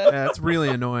god, yeah. Yeah, it's really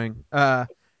annoying. Yeah,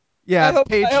 I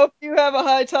Paige. hope you have a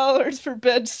high tolerance for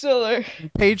Ben Stiller.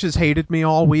 Paige has hated me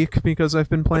all week because I've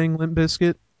been playing Limp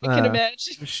Bizkit. I can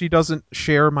imagine. She doesn't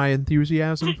share my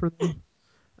enthusiasm for them.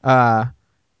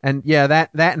 And yeah, that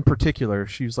in particular,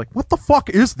 she was like, "What the fuck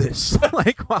is this?"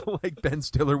 Like while like Ben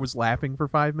Stiller was laughing for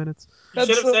 5 minutes. You should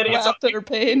That's have so said it's laughed at her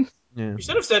pain. Yeah, you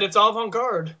should have said it's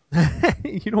avant-garde.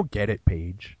 you don't get it,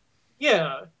 Paige.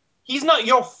 Yeah. He's not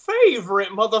your favorite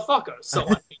motherfucker. So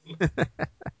I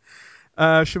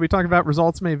mean, Should we talk about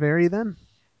results may vary then?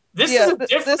 this Yeah, is a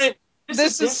different. This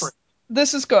is different.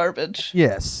 This is garbage.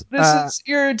 Yes. This is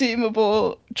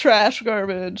irredeemable trash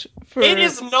garbage. For It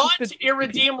is not stupid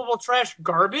irredeemable trash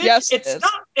garbage. Yes, it it's is.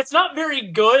 not. It's not very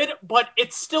good, but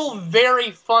it's still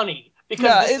very funny because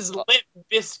No, this it's- is Limp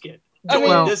Bizkit I doing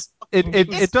mean- this.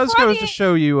 It does go funny. to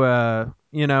show you,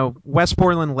 you know, Wes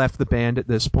Borland left the band at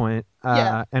this point,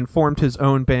 Yeah. and formed his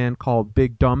own band called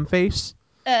Big Dumb Face.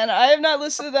 And I have not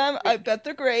listened to them. I bet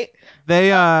they're great.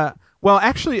 They, well,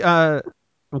 actually,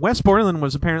 Wes Borland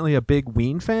was apparently a big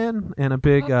Ween fan and a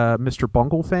big Mr.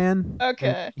 Bungle fan. Okay.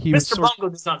 And he was Mr. Bungle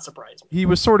does not surprise me. he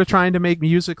was sort of trying to make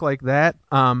music like that.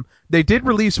 They did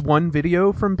release one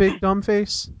video from Big Dumb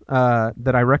Face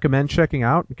that I recommend checking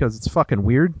out because it's fucking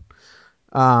weird.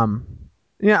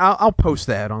 Yeah, I'll post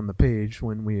that on the page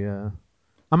when we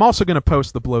I'm also gonna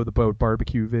post the Blow the Boat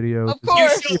barbecue video. Of You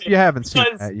course. should, If you haven't seen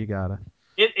because that, you gotta.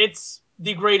 it's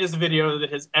the greatest video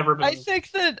that has ever been. I think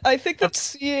that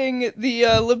seeing the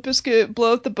Limp Bizkit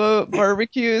Blow Up the Boat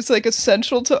barbecue is like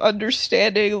essential to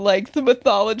understanding like the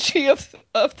mythology of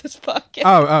this podcast.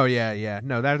 Oh yeah.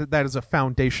 No, that is a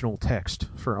foundational text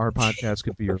for our podcast.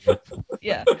 Could be your.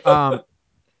 Yeah.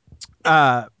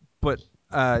 But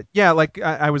yeah, like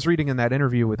I was reading in that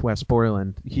interview with Wes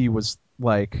Borland, he was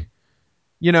like,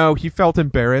 he felt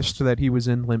embarrassed that he was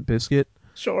in Limp Bizkit.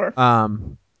 Sure.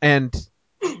 And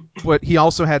but he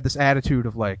also had this attitude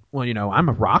of like, well, I'm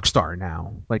a rock star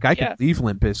now. Like I Yeah. could leave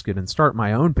Limp Bizkit and start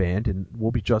my own band, and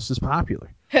we'll be just as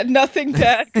popular. And nothing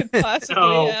bad could possibly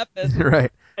No. happen.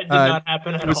 Right. It did not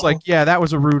happen at It was all. like, yeah, that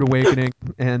was a rude awakening,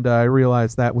 and I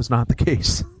realized that was not the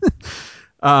case.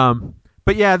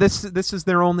 But yeah, this is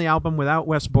their only album without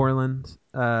Wes Borland.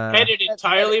 Edited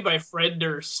entirely by Fred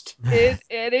Durst.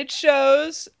 It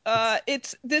shows.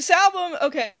 It's this album.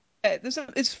 Okay,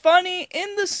 it's funny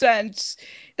in the sense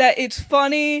that it's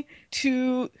funny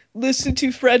to listen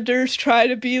to Fred Durst try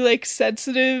to be like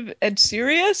sensitive and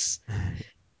serious,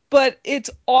 but it's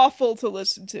awful to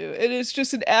listen to. It is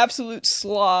just an absolute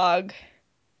slog.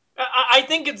 I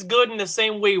think it's good in the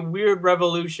same way Weird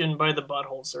Revolution by the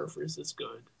Butthole Surfers is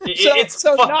good. It's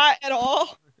So fun. not at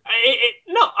all.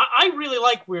 I really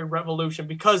like Weird Revolution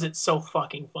because it's so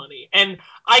fucking funny. And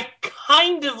I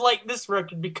kind of like this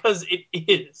record because it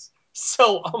is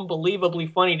so unbelievably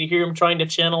funny to hear him trying to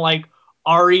channel like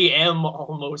REM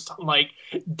almost, like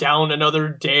Down Another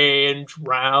Day and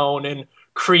Drown and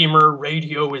Creamer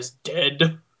Radio is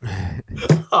Dead.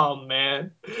 Oh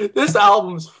man, this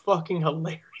album's fucking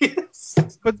hilarious.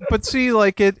 but see,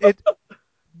 like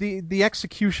the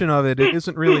execution of it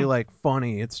isn't really like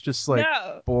funny. It's just like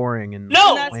No. boring and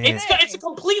No, that's bland. it's a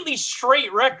completely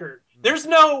straight record. There's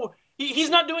no he's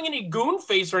not doing any goon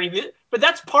face or anything. But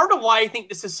that's part of why I think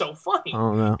this is so funny. I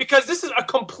don't know. Because this is a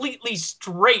completely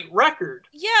straight record.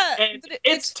 Yeah, And but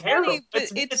it's terrible. funny, but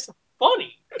It's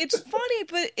funny. it's funny,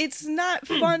 but it's not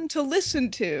fun to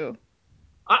listen to.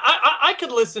 I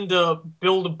could listen to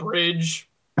Build a Bridge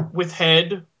with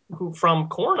Head, who from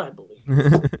Korn, I believe.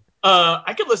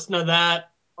 I could listen to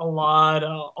that a lot.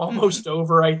 Almost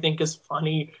Over, I think, is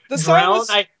funny. The Drown,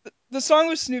 song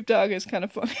with Snoop Dogg is kind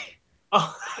of funny.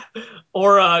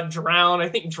 or Drown. I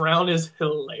think Drown is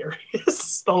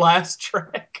hilarious. The last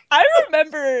track. I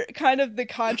remember kind of the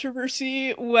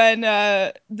controversy when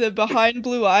the Behind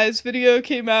Blue Eyes video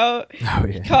came out, Oh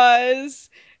yeah. because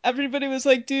everybody was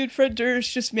like, dude, Fred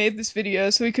Durst just made this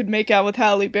video so he could make out with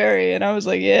Halle Berry. And I was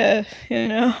like, yeah,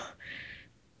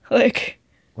 like...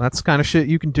 Well, that's the kind of shit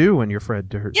you can do when you're Fred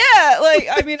Durst. Yeah, like,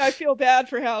 I mean, I feel bad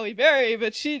for Halle Berry,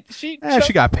 but she She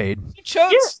got paid. She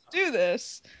chose to do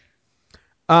this.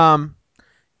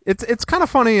 It's kind of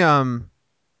funny,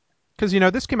 because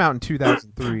this came out in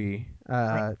 2003.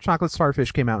 Chocolate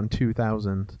Starfish came out in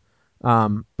 2000.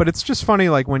 But it's just funny,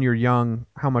 like when you're young,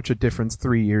 how much a difference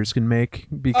 3 years can make.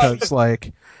 Because,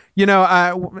 like,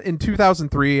 in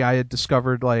 2003, I had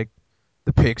discovered like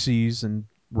the Pixies and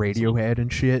Radiohead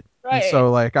and shit. Right. And so,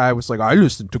 like, I was like, I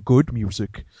listen to good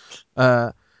music.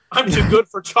 I'm too good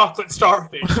for Chocolate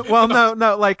Starfish. Well,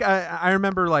 no, like I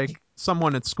remember like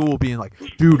someone at school being like,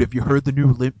 "Dude, have you heard the new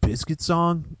Limp Bizkit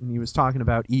song?" And he was talking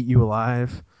about "Eat You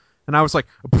Alive," and I was like,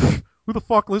 "Who the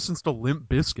fuck listens to Limp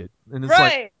Bizkit?" And it's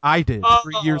Right. like, I did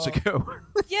 3 years ago,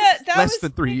 Yeah, that less was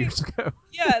than the 3 thing- years ago.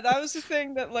 Yeah, that was the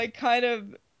thing that like kind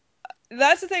of...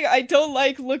 That's the thing, I don't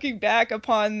like looking back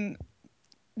upon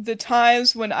the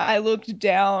times when I looked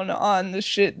down on the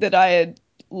shit that I had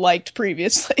liked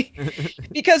previously.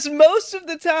 Because most of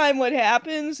the time what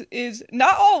happens is,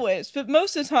 not always, but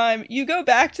most of the time, you go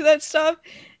back to that stuff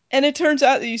and it turns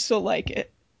out that you still like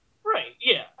it. Right,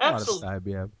 yeah, A lot of absolutely. stab,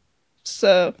 yeah.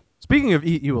 So, Speaking of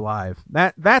 "Eat You Alive,"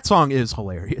 that song is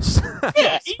hilarious.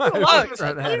 Yeah, So Eat You I Alive would is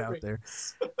throw that out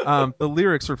hilarious. there. The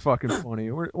lyrics are fucking funny.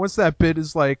 What's that bit?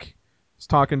 Is like he's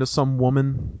talking to some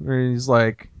woman, and he's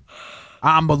like,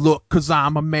 "I'm a look 'cause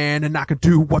I'm a man and I can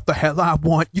do what the hell I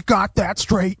want. You got that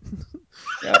straight?"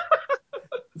 Yep.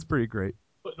 It's pretty great.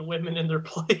 Putting women in their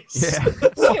place. Yeah.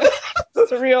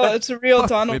 it's a real Fuck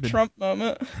Donald women. Trump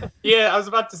moment. Yeah, I was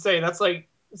about to say it's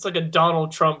like a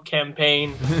Donald Trump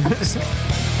campaign.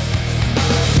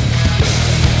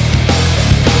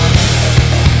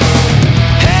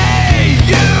 Hey,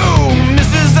 you!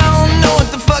 Mrs. I don't know what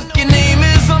the fuck your name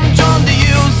is. I'm drawn to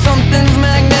you. Something's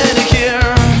magnetic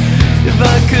here. If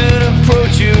I could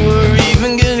approach you or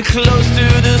even get close to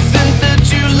the scent that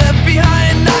you left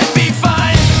behind, I'd be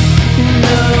fine.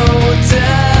 No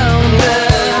doubt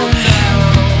that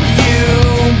you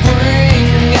bring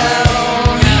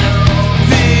out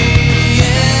the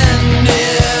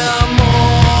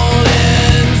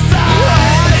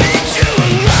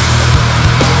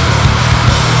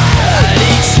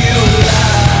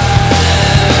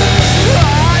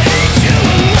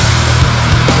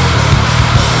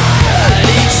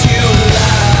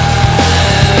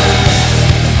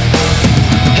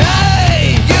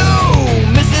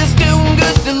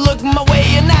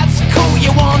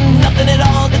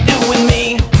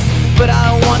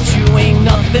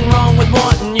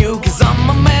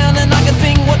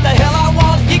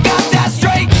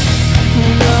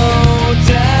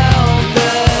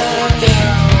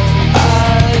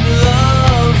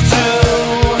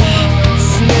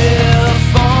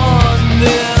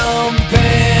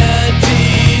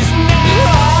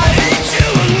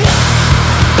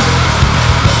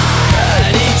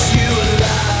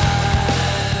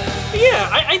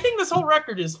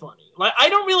record is funny. Like, I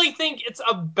don't really think it's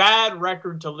a bad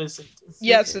record to listen to.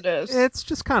 Yes, it is. It's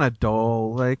just kind of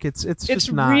dull. Like it's It's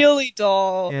just not. really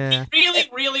dull. Yeah. He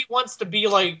really wants to be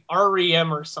like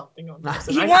REM or something on this.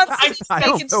 And He wants to be I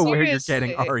taken don't know where you're getting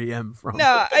seriously. REM from.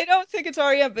 No, I don't think it's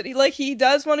REM, but he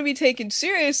does want to be taken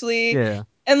seriously. Yeah.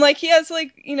 And like he has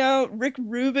like, Rick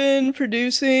Rubin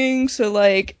producing, so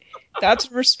like that's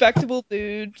a respectable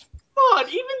dude. Come on,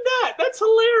 even that's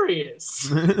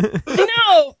hilarious. I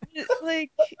know,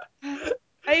 like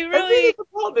I really Everything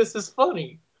about this is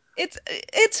funny.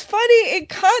 it's funny in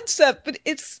concept, but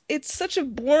it's such a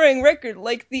boring record.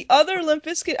 Like the other Limp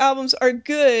Bizkit albums are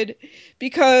good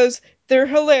because they're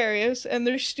hilarious and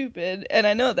they're stupid, and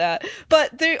I know that.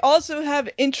 But they also have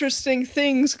interesting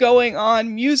things going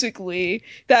on musically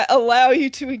that allow you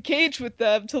to engage with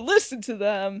them, to listen to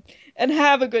them, and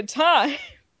have a good time.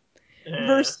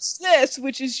 Versus this,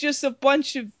 which is just a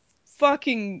bunch of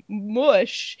fucking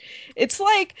mush. It's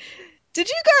like, did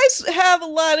you guys have a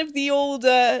lot of the old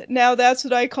Now That's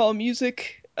What I Call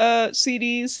Music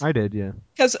CDs? I did, yeah.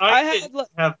 Because did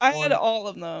have I had one. all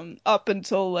of them up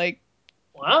until like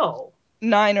Wow.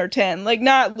 9 or 10. Like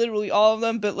not literally all of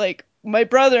them, but like my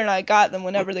brother and I got them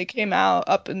whenever they came out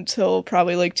up until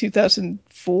probably like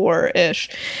 2004-ish.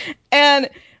 And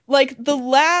like the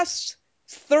last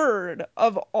third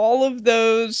of all of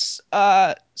those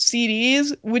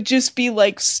CDs would just be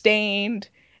like Stained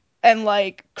and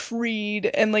like Creed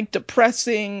and like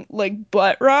depressing like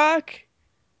butt rock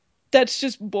that's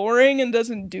just boring and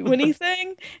doesn't do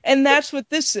anything. And that's what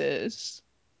this is.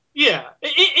 Yeah,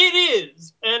 it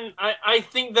is. And I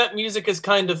think that music is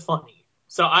kind of funny.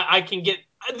 So I can get...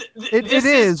 It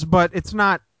is, but it's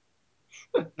not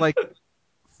like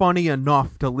funny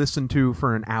enough to listen to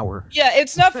for an hour. Yeah,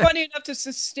 it's not funny enough to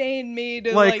sustain me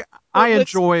to Like I listen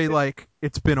enjoy to. like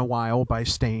It's Been a While by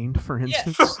Stained, for Yeah.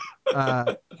 instance.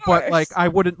 But like I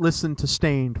wouldn't listen to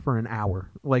Stained for an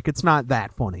hour. Like it's not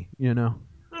that funny, you know?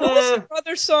 What was the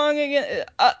other song again?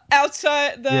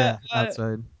 Outside the Yeah,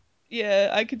 outside. yeah,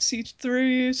 I could see through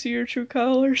you, see your true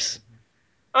colors.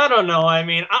 I don't know. I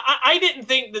mean, I didn't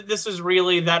think that this was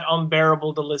really that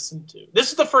unbearable to listen to.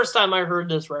 This is the first time I heard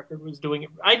this record was doing it.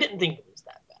 I didn't think it was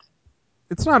that bad.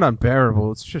 It's not unbearable,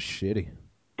 it's just shitty.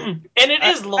 And it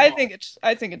is long. I think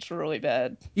it's really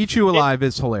bad. Eat You Alive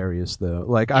is hilarious though.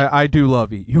 Like I do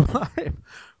love Eat You Alive.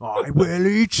 I will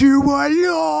eat you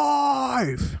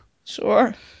alive.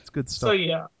 Sure. It's good stuff. So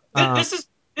yeah, this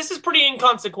is pretty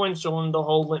inconsequential in the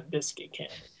whole Limp Bizkit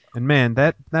canon. And man,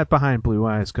 that Behind Blue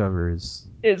Eyes cover is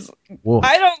wolf.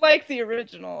 I don't like the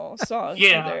original song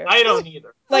Yeah, either. I don't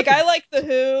either. Like I like The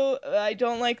Who. I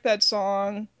don't like that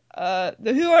song. The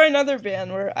Who are another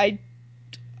band where I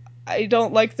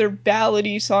don't like their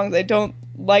ballady songs. I don't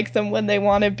like them when they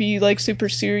want to be like super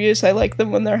serious. I like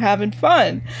them when they're having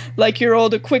fun. Like your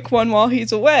old A Quick One While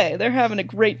He's Away. They're having a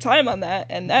great time on that,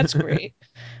 and that's great.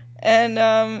 And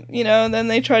then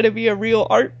they try to be a real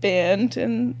art band,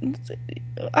 and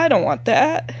I don't want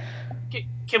that.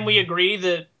 Can we agree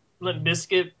that Limp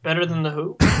Bizkit better than the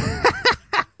Who?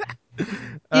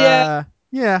 Yeah.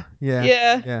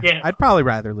 Yeah. I'd probably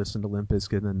rather listen to Limp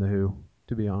Bizkit than the Who,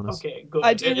 to be honest. Okay, good.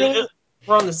 I do really-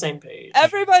 We're on the same page.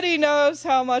 Everybody knows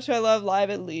how much I love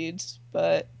Live at Leeds,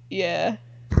 but yeah.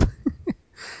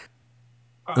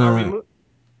 Are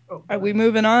we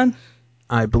moving on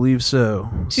I believe so.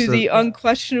 to the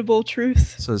unquestionable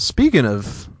truth? So speaking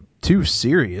of too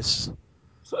serious,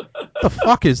 what the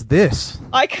fuck is this?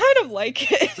 I kind of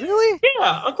like it. Really?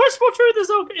 Yeah, Unquestionable Truth is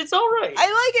okay. It's all right. I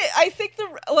like it. I think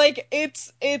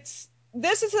it's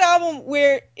this is an album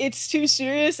where it's too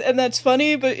serious and that's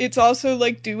funny, but it's also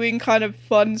like doing kind of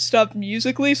fun stuff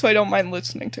musically, so I don't mind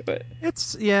listening to it.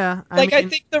 It's I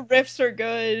think the riffs are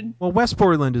good. Well, West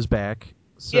Portland is back,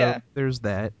 so Yeah. there's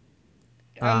that.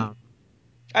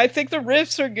 I think the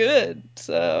riffs are good,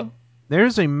 so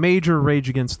There's a major Rage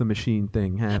Against the Machine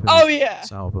thing happening. Oh, yeah.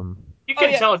 This album. You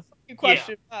can tell. you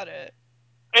question about it.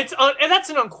 And that's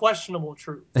an unquestionable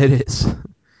truth. It is.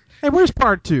 Hey, where's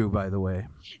part 2, by the way?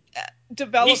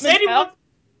 Development.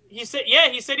 He said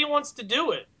he wants to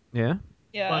do it. Yeah.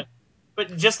 Yeah.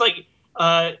 But just like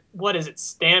what is it?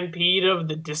 Stampede of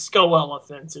the Disco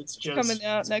Elephants. It's just coming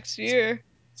out next year.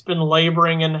 It's been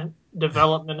laboring in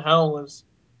development hell, as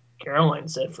Caroline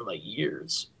said, for like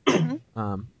years.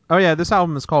 Oh yeah, this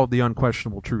album is called The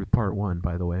Unquestionable Truth Part 1,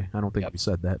 by the way. I don't think we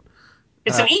said that.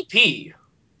 It's an EP.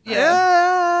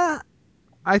 Yeah.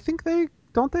 I think they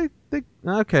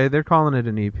okay, they're calling it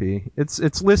an EP.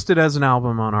 It's listed as an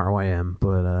album on RYM,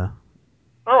 but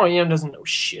RYM doesn't know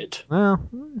shit. Well,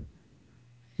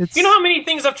 it's... You know how many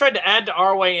things I've tried to add to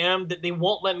RYM that they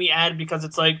won't let me add because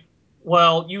it's like,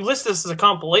 well, you list this as a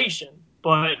compilation.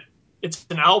 but it's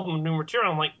an album of new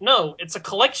material. I'm like, no, it's a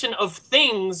collection of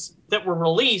things that were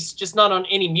released, just not on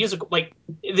any musical. Like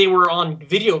they were on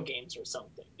video games or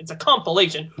something. It's a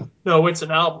compilation. No, it's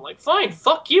an album. Like, fine,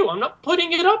 fuck you. I'm not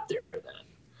putting it up there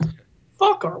then.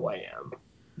 Fuck RYM.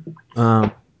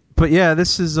 But yeah,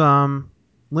 this is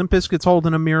Limp Bizkit's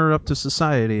holding a mirror up to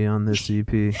society on this EP.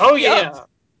 Oh Yup. yeah.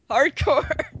 Hardcore.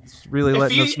 It's really If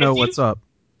letting you- us know if you- what's up.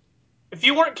 If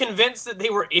you weren't convinced that they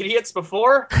were idiots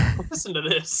before, listen to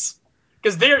this.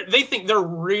 Because they think they're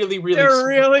really, really They're smart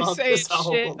really on saying this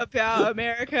shit album. about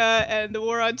America and the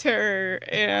war on terror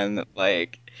and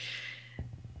like,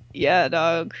 yeah,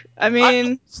 dog. I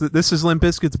mean, So this is Limp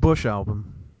Bizkit's Bush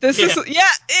album. this Yeah. is it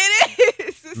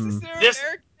is. This is their This-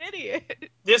 American idiot.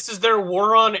 This is their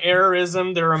war on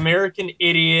errorism, their American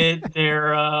idiot,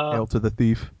 their Hail to the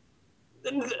thief.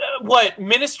 what?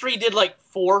 Ministry did like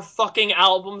 4 fucking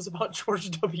albums about George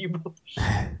W. Bush.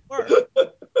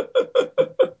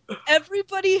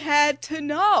 Everybody had to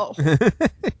know. I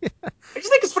just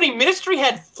think it's funny. Ministry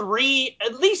had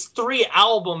at least three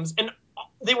albums, and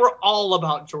they were all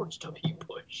about George W.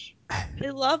 Bush.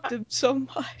 They loved him so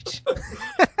much.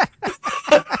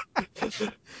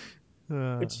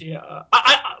 Which, yeah,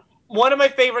 I one of my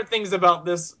favorite things about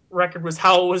this record was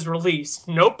how it was released.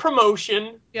 No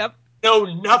promotion, Yep. no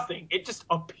nothing. It just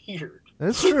appeared.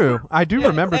 That's true. I do Yeah,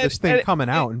 remember and- this thing and coming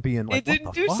out and being like, It didn't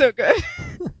what the do fuck? so good.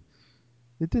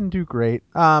 It didn't do great.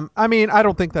 I mean, I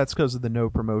don't think that's because of the no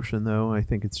promotion, though. I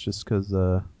think it's just because,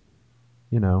 it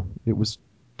was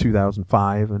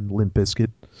 2005 and Limp Bizkit.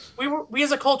 We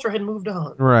as a culture had moved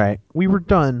on. Right. We were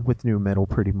done with new metal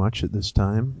pretty much at this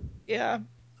time. Yeah.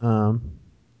 Um,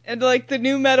 And like the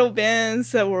new metal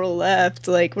bands that were left,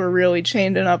 like were really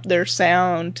changing up their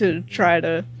sound to try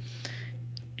to,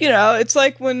 it's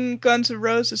like when Guns N'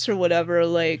 Roses or whatever,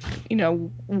 like,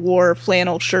 wore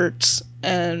flannel shirts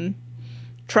and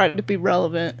tried to be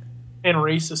relevant. And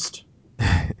racist.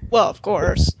 Well, of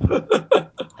course.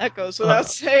 That goes without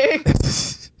saying.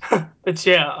 But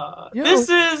yeah, You this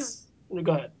is.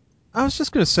 Go ahead. I was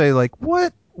just gonna say, like,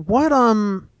 what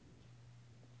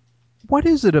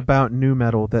is it about new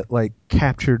metal that like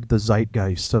captured the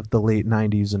zeitgeist of the late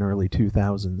 '90s and early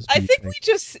 2000s?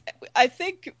 I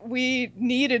think we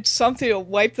needed something to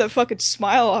wipe the fucking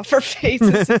smile off our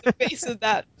faces in the face of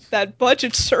that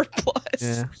budget surplus.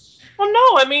 Yeah. Well,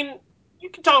 no, I mean, you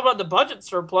can talk about the budget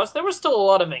surplus. There was still a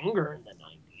lot of anger in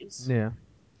the 90s. Yeah.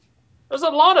 There's a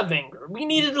lot of anger. We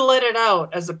needed to let it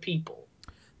out as a people.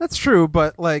 That's true,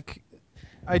 but like,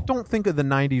 I don't think of the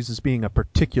 '90s as being a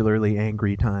particularly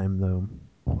angry time, though.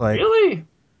 Like, Really?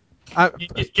 compared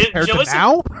Did you to listen-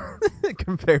 now,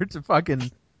 compared to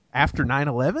fucking after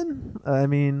 9/11, I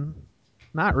mean,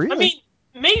 not really. I mean,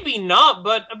 maybe not,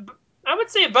 but I would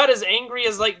say about as angry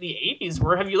as like the 80s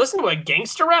were. Have you listened to a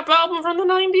gangster rap album from the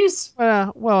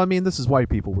 90s? Well, I mean, this is white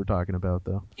people we're talking about,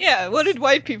 though. Yeah, what did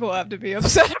white people have to be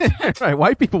upset about? Right,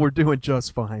 white people were doing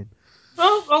just fine.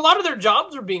 Well, a lot of their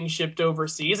jobs are being shipped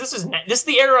overseas. This is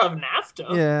the era of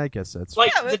NAFTA. Yeah, I guess that's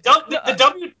Like Yeah, the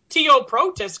WTO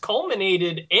protests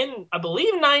culminated in, I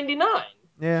believe, '99.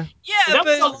 yeah. Yeah, That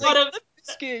was but a lot of-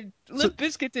 Limp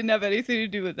Bizkit didn't have anything to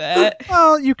do with that.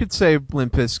 Well, you could say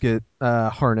Limp Bizkit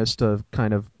harnessed a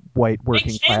kind of white working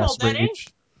class channeled that rage.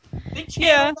 They channeled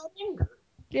Yeah. that anger.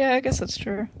 Yeah, I guess that's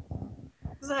true.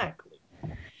 Exactly. I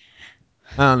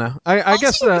don't know. I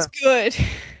guess it was good.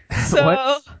 So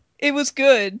What? it was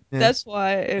good. Yeah. That's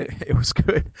why. it was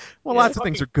good. Well, Yeah. lots of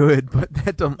things are good, but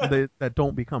that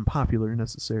don't become popular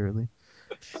necessarily.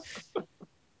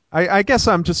 I guess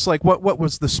I'm just like, what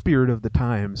was the spirit of the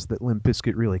times that Limp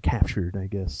Bizkit really captured? I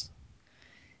guess.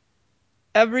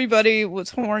 Everybody was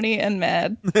horny and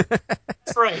mad.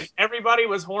 That's right. Everybody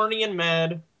was horny and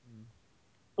mad,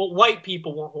 but white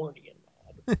people were horny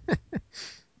and mad.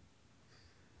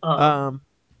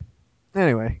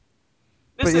 Anyway,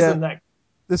 This but yeah. isn't that.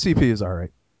 this EP is all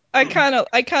right. I kind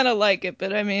of like it,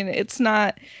 but I mean, it's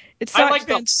not I like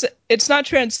it's not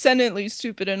transcendently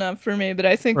stupid enough for me. But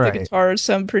I think Right. the guitars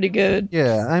sound pretty good.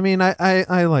 Yeah, I mean,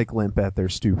 I like Limp at their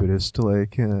stupidest.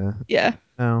 Like, Yeah,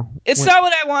 no, it's not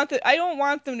what I want. I don't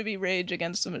want them to be Rage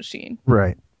Against the Machine,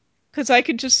 right. because I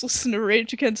could just listen to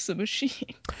Rage Against the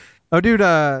Machine. Oh, dude.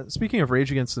 Speaking of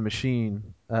Rage Against the Machine,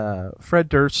 Fred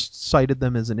Durst cited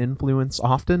them as an influence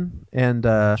often, and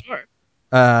Sure.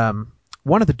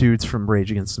 one of the dudes from Rage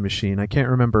Against the Machine, I can't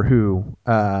remember who,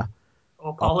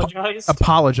 Apologize.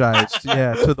 apologized,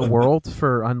 to the world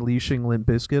for unleashing Limp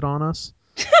Bizkit on us.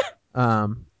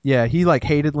 Yeah, he like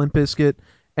hated Limp Bizkit,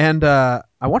 and I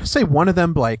want to say one of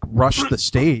them like rushed the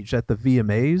stage at the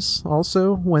VMAs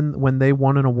also when they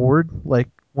won an award. Like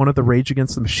one of the Rage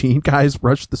Against the Machine guys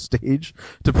rushed the stage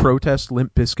to protest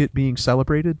Limp Bizkit being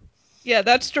celebrated? Yeah,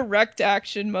 that's direct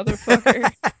action,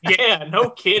 motherfucker. Yeah, no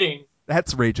kidding.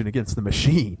 That's Raging Against the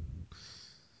Machine.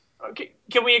 Okay,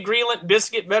 can we agree Limp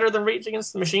Bizkit better than Rage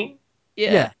Against the Machine?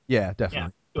 Yeah. Yeah,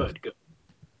 definitely. Yeah,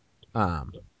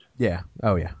 good. Yeah.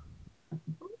 Oh yeah.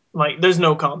 Like, there's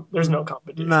no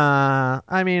competition. Nah,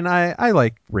 I mean, I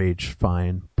like Rage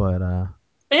fine, but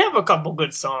They have a couple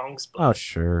good songs. But... oh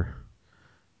sure.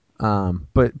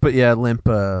 But yeah, Limp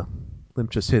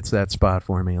just hits that spot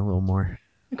for me a little more.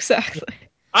 Exactly.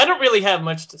 I don't really have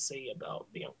much to say about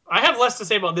I have less to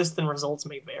say about this than results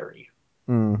may vary.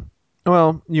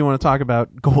 Well, you want to talk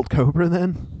about Gold Cobra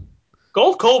then?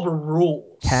 Gold Cobra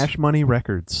rules. Cash Money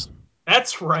Records.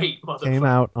 That's right, motherfucker. Came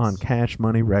out on Cash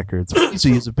Money Records.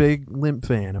 Easy is a big Limp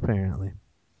fan, apparently.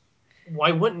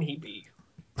 Why wouldn't he be?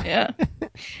 Yeah.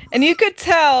 And you could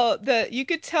tell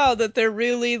that they're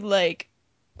really like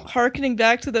harkening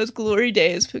back to those glory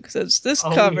days, because this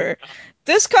cover,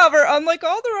 unlike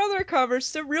all their other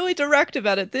covers, they're really direct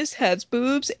about it. This has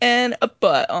boobs and a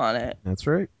butt on it. That's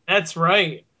right. That's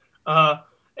right.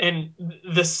 And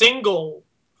the single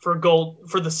for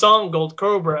the song Gold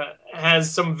Cobra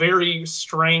has some very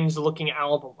strange looking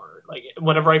album art. Like,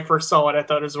 whenever I first saw it, I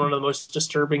thought it was one of the most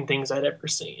disturbing things I'd ever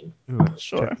seen. Ooh,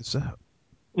 Sure. Check this out.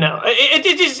 No,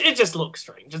 it just looks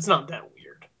strange. It's not that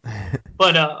weird.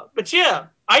 But yeah,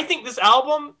 I think this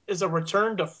album is a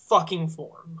return to fucking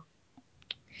form.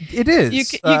 It is. You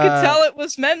could tell it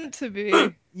was meant to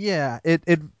be. Yeah,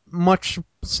 it much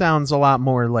sounds a lot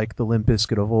more like the Limp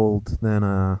Bizkit of old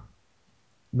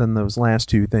than those last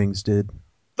two things did.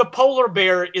 The polar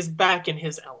bear is back in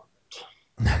his element.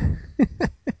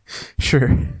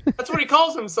 Sure. That's what he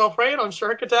calls himself, right? On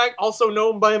Shark Attack, also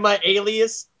known by my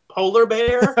alias, Polar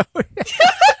Bear.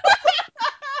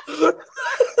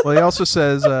 Well, he also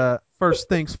says, first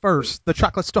things first, the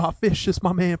chocolate starfish is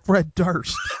my man Fred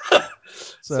Durst.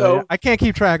 So yeah, I can't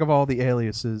keep track of all the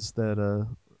aliases that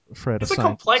Fred He's a assigned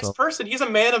complex himself. person. He's a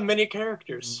man of many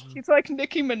characters. He's like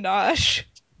Nicki Minaj.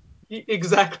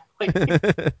 Exactly.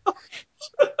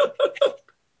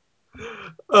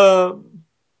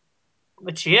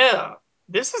 But yeah,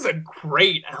 this is a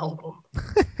great album.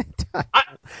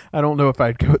 I don't know if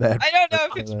I'd go that. I don't know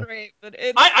if it's great, but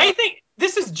it's. I think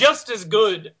this is just as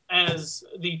good as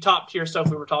the top tier stuff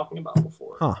we were talking about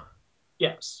before. Huh.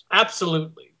 Yes,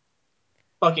 absolutely.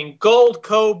 Fucking Gold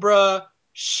Cobra,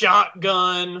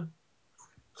 Shotgun,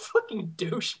 fucking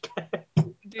douchebag.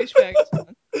 Douchebag.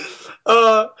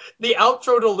 The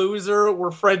outro to Loser,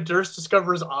 where Fred Durst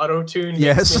discovers auto-tune.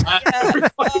 Yes. Yeah.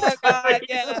 Oh god,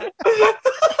 yeah.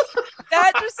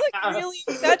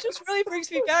 That just really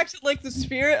brings me back to like the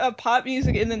spirit of pop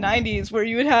music in the 90s, where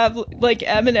you would have like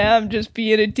Eminem just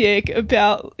being a dick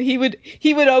about he would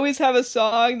always have a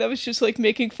song that was just like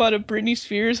making fun of Britney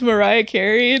Spears, Mariah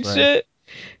Carey and shit,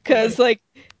 because like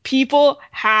people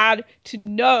had to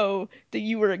know that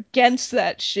you were against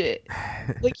that shit.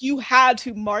 Like, you had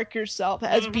to mark yourself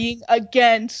as being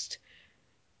against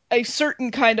a certain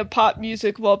kind of pop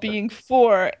music while being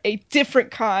for a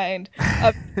different kind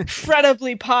of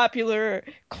incredibly popular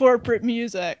corporate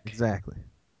music. Exactly.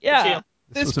 Yeah.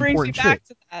 This brings me back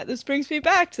to that. This brings me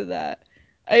back to that.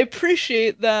 I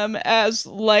appreciate them as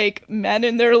like men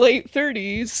in their late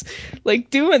 30s, like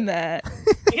doing that.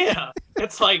 Yeah.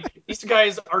 It's like these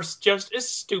guys are just as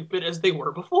stupid as they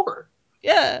were before.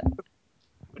 Yeah.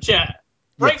 But yeah.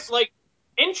 Right, yes. Like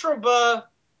Intro Bruh,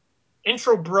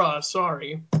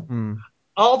 sorry.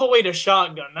 All the way to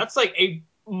Shotgun. That's like a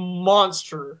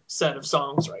monster set of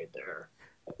songs right there.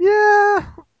 Yeah.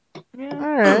 All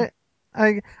right.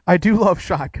 I do love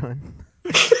Shotgun.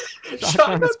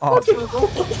 Shotgun is awesome.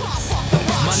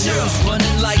 My nerves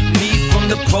running like me from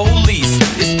the police.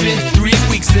 It's been 3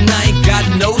 weeks and I ain't got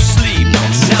no sleep.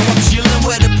 Now I'm chilling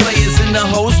where the players in the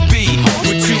host be,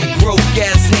 with two broke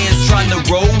ass hands trying to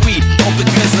roll weed. All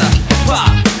because I pop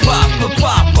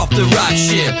off the rock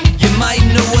shit. You might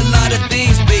know a lot of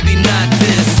things, baby, not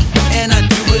this. And I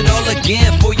do it all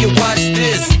again for you, watch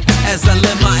this, as I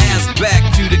let my ass back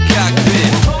to the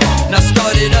cockpit. Now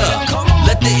start it up,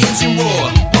 let the engine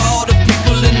roar, while all the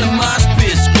people in the mosh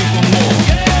pit scream for more.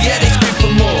 Yeah, they scream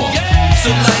for more,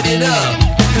 so light it up,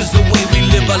 cause the way we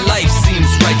live our life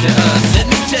seems right to us. Let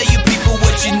me tell you people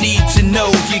what you need to know.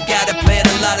 You gotta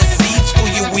plant a lot of seeds for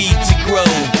your weed to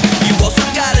grow. You also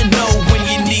gotta know when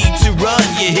you need to run.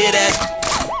 You hear that?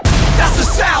 That's the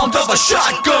sound of a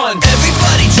shotgun.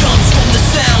 Everybody jumps from the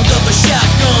sound of a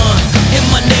shotgun. In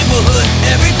my neighborhood,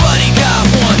 everybody got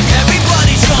one.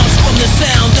 Everybody jumps from the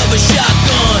sound of a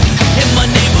shotgun. In my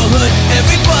neighborhood,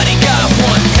 everybody got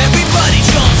one. Everybody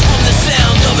jumps from the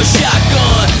sound of a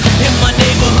shotgun.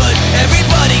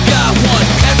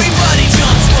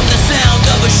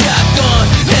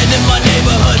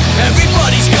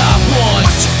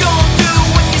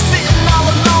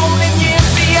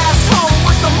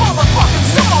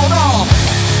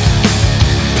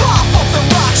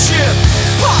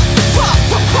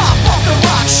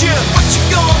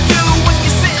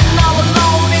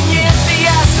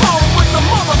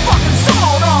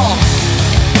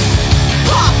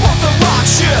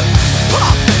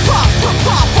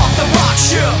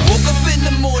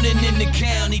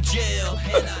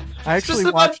 I actually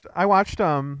Just watched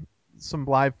some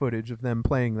live footage of them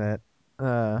playing that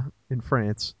in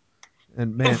France,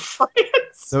 and in man,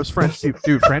 France. those French people,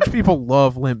 dude, French people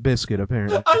love Limp Bizkit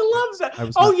apparently. I love that. I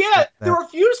was Oh not yeah, expecting they that.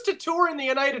 refuse to tour in the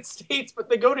United States, but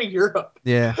they go to Europe.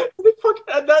 Yeah, They fucking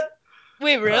had that.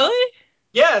 Wait, really?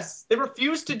 Yes, they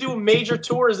refuse to do major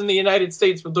tours in the United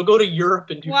States, but they'll go to Europe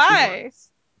and do Why? tours.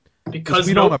 because Because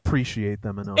we no, don't appreciate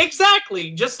them enough.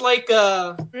 exactly. Just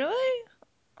Really?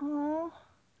 Oh.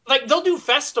 like they'll do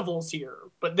festivals here,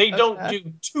 but they don't Okay.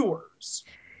 do tours.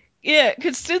 Yeah,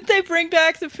 because didn't they bring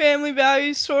back the Family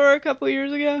Values tour a couple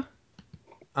years ago?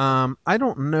 I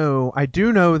don't know. I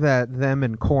do know that them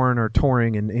and Korn are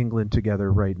touring in England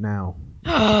together right now.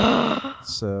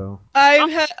 So,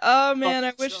 Oh man,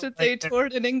 I wish that they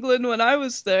toured in England when I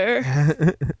was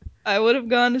there. I would have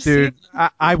gone to see dude, them.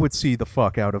 I would see the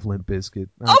fuck out of Limp Bizkit.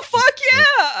 Oh fuck yeah!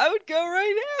 I would go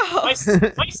right now.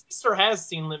 My sister has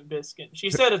seen Limp Bizkit. She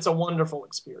said it's a wonderful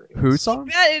experience. Who saw them?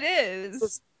 Yeah, it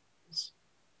is.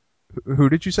 Who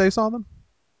did you say saw them?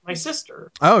 My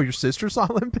sister. Oh, your sister saw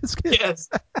Limp Bizkit? Yes.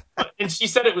 And she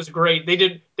said it was great.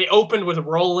 They opened with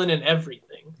Rollin' and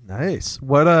everything. Nice.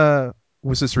 What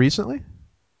was this recently?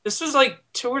 This was like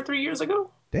 2 or 3 years ago.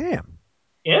 Damn.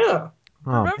 Yeah.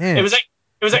 Oh Remember? man. It was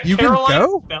at You didn't Carolina.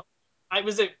 go? I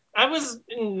was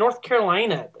in North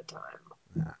Carolina at the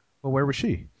time. Well, where was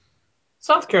she?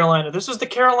 South Carolina. This was the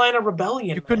Carolina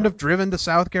Rebellion. You couldn't man. have driven to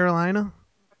South Carolina?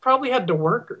 I probably had to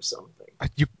work or something.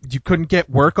 You couldn't get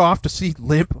work off to see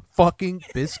Limp fucking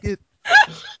Bizkit?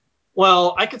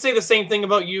 Well, I could say the same thing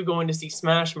about you going to see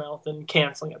Smash Mouth and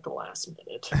canceling at the last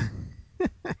minute.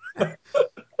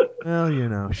 Well, you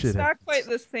know, shit. It's not happens. quite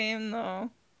the same though.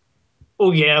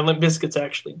 Oh yeah, Limp Bizkit's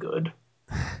actually good.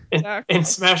 Exactly. And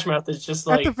Smash Mouth is just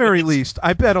At like the very it's- least,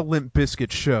 I bet a Limp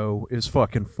Bizkit show is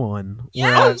fucking fun.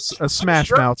 Yeah, Whereas a Smash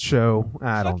sure. Mouth show,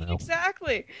 I don't Fucking know.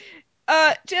 exactly.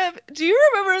 Jeff, do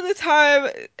you remember the time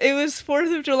it was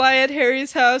 4th of July at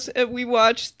Harry's house and we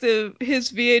watched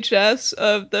his VHS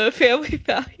of the Family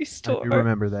Values I tour? do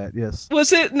remember that, yes.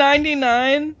 Was it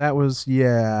 99? That was,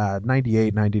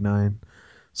 98, 99.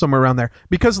 Somewhere around there.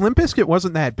 Because Limp Bizkit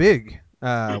wasn't that big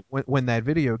when that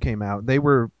video came out.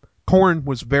 Korn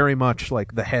was very much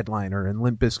like the headliner, and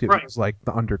Limp Bizkit Right. was like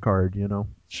the undercard, you know?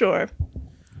 Sure.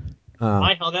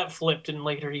 my how that flipped in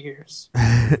later years.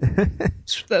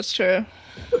 That's true.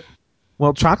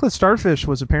 Well, Chocolate Starfish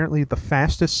was apparently the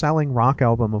fastest selling rock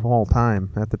album of all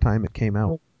time at the time it came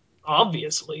out.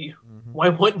 Obviously. Why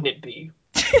wouldn't it be?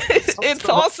 It's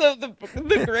also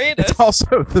the greatest. It's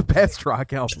also the best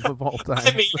rock album of all time.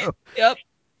 I mean, so, Yep.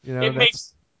 you know, it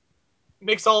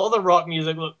makes all other rock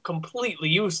music look completely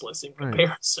useless in Right.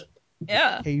 comparison.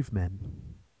 Yeah. cavemen.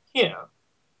 Yeah.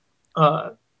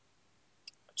 But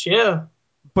yeah.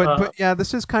 But yeah,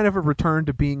 this is kind of a return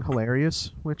to being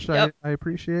hilarious, which Yep. I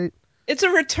appreciate. It's a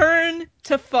return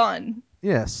to fun.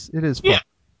 Yes, it is fun. Yeah.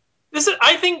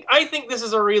 I think this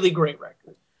is a really great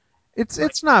record.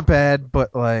 It's not bad,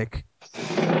 but like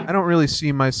I don't really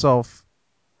see myself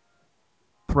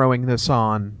throwing this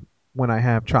on when I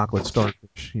have Chocolate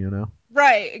Starfish, you know?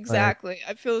 Right, exactly.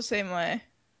 I feel the same way.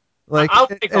 Like I'll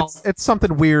take all. it's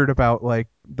something weird about like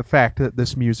the fact that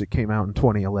this music came out in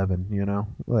 2011, you know?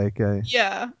 Like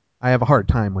Yeah. I have a hard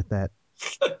time with that.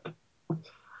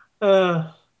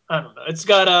 I don't know. It's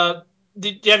got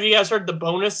have you guys heard the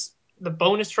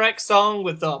bonus track song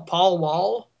with Paul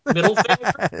Wall, Middle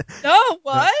Finger? No,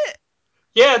 what?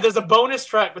 Yeah, there's a bonus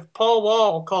track with Paul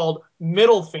Wall called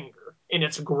Middle Finger, and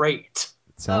it's great.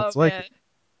 It sounds Oh, like man.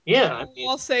 Yeah, I mean,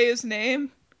 I'll say his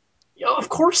name. yeah, of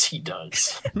course he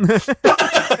does.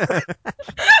 it.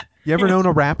 You ever known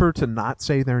a rapper to not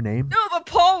say their name? No, but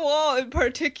Paul Wall in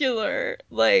particular,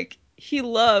 like, he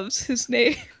loves his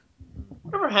name.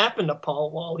 Whatever happened to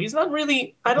Paul Wall? He's not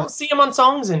really. I don't see him on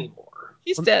songs anymore.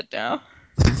 He's dead now.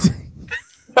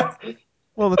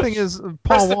 Well, the thing is, Rest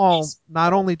Paul in Wall peace.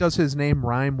 not only does his name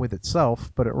rhyme with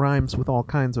itself, but it rhymes with all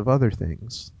kinds of other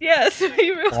things. Yes,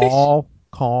 he really. Ball,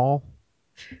 call,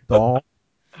 doll.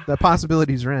 The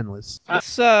possibilities are endless.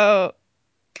 So,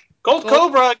 Gold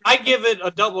Cobra, I give it a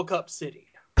double cup city.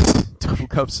 Double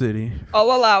Cup City.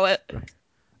 I'll allow it.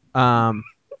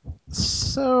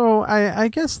 So I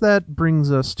guess that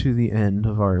brings us to the end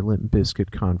of our Limp Bizkit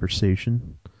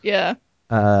conversation. Yeah.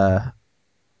 A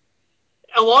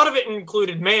lot of it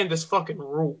included, man, this fucking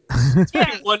rules.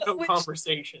 Yeah, One no which-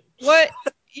 conversation. What?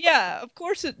 Yeah, of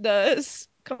course it does.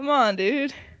 Come on,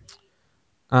 dude.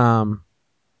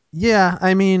 Yeah,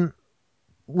 I mean,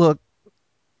 look,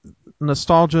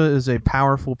 nostalgia is a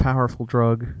powerful, powerful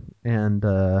drug, and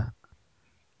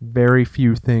very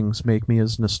few things make me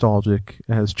as nostalgic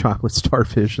as chocolate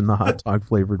starfish and the hot dog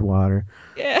flavored water.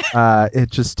 Yeah.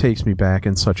 It just takes me back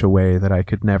in such a way that I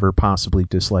could never possibly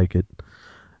dislike it.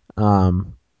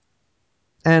 And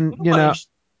you know,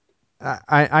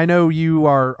 I know you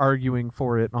are arguing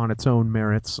for it on its own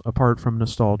merits, apart from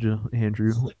nostalgia,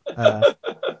 Andrew.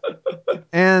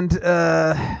 And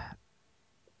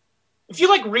if you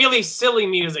like really silly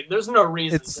music, there's no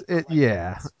reason. But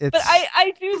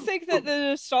I do think that the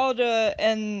nostalgia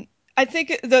and I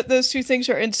think that those two things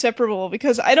are inseparable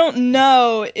because I don't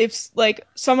know if like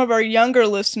some of our younger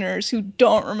listeners who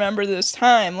don't remember this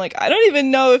time, like I don't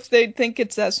even know if they think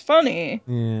it's as funny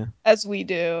as we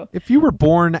do. If you were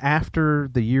born after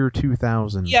the year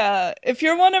 2000, yeah, if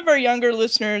you're one of our younger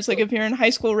listeners, like if you're in high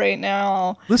school right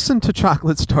now, listen to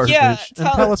Chocolate Starfish and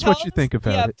tell us what you think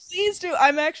about it. Please do.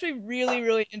 I'm actually really,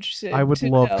 really interested. I would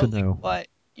love to know what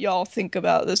y'all think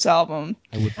about this album.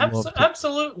 I would love to.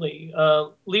 Absolutely.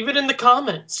 Leave it in the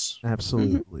comments.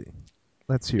 Absolutely.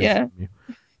 Let's hear from you.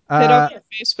 Hit up our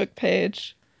Facebook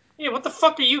page. Yeah, what the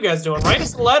fuck are you guys doing? Write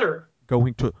us a letter.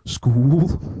 Going to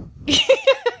school?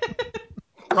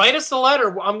 Write us a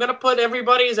letter. I'm going to put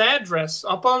everybody's address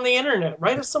up on the internet.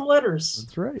 Write us some letters.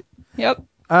 That's right. Yep.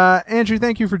 Andrew,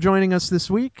 thank you for joining us this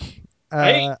week.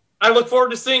 Hey, I look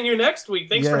forward to seeing you next week.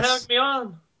 Thanks for having me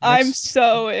on. I'm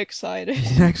so excited.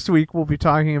 Next week we'll be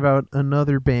talking about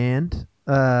another band.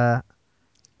 Nu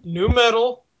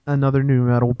metal. Another nu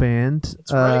metal band.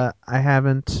 That's right.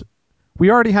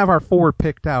 We already have our 4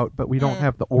 picked out, but we don't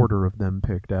have the order of them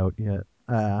picked out yet.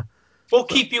 We'll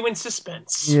keep you in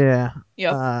suspense. Yeah.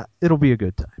 Yep. It'll be a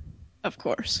good time. Of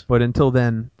course. But until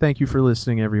then, thank you for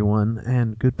listening, everyone,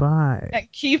 and goodbye.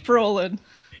 And keep rolling.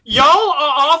 Y'all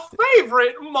are our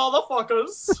favorite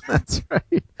motherfuckers. That's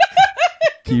right.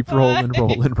 Keep rolling. Ha!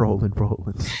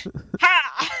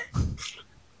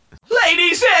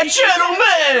 Ladies and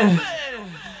gentlemen,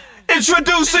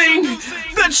 introducing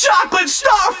the chocolate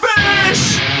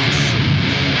starfish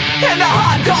and the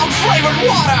hot dog flavored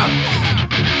water.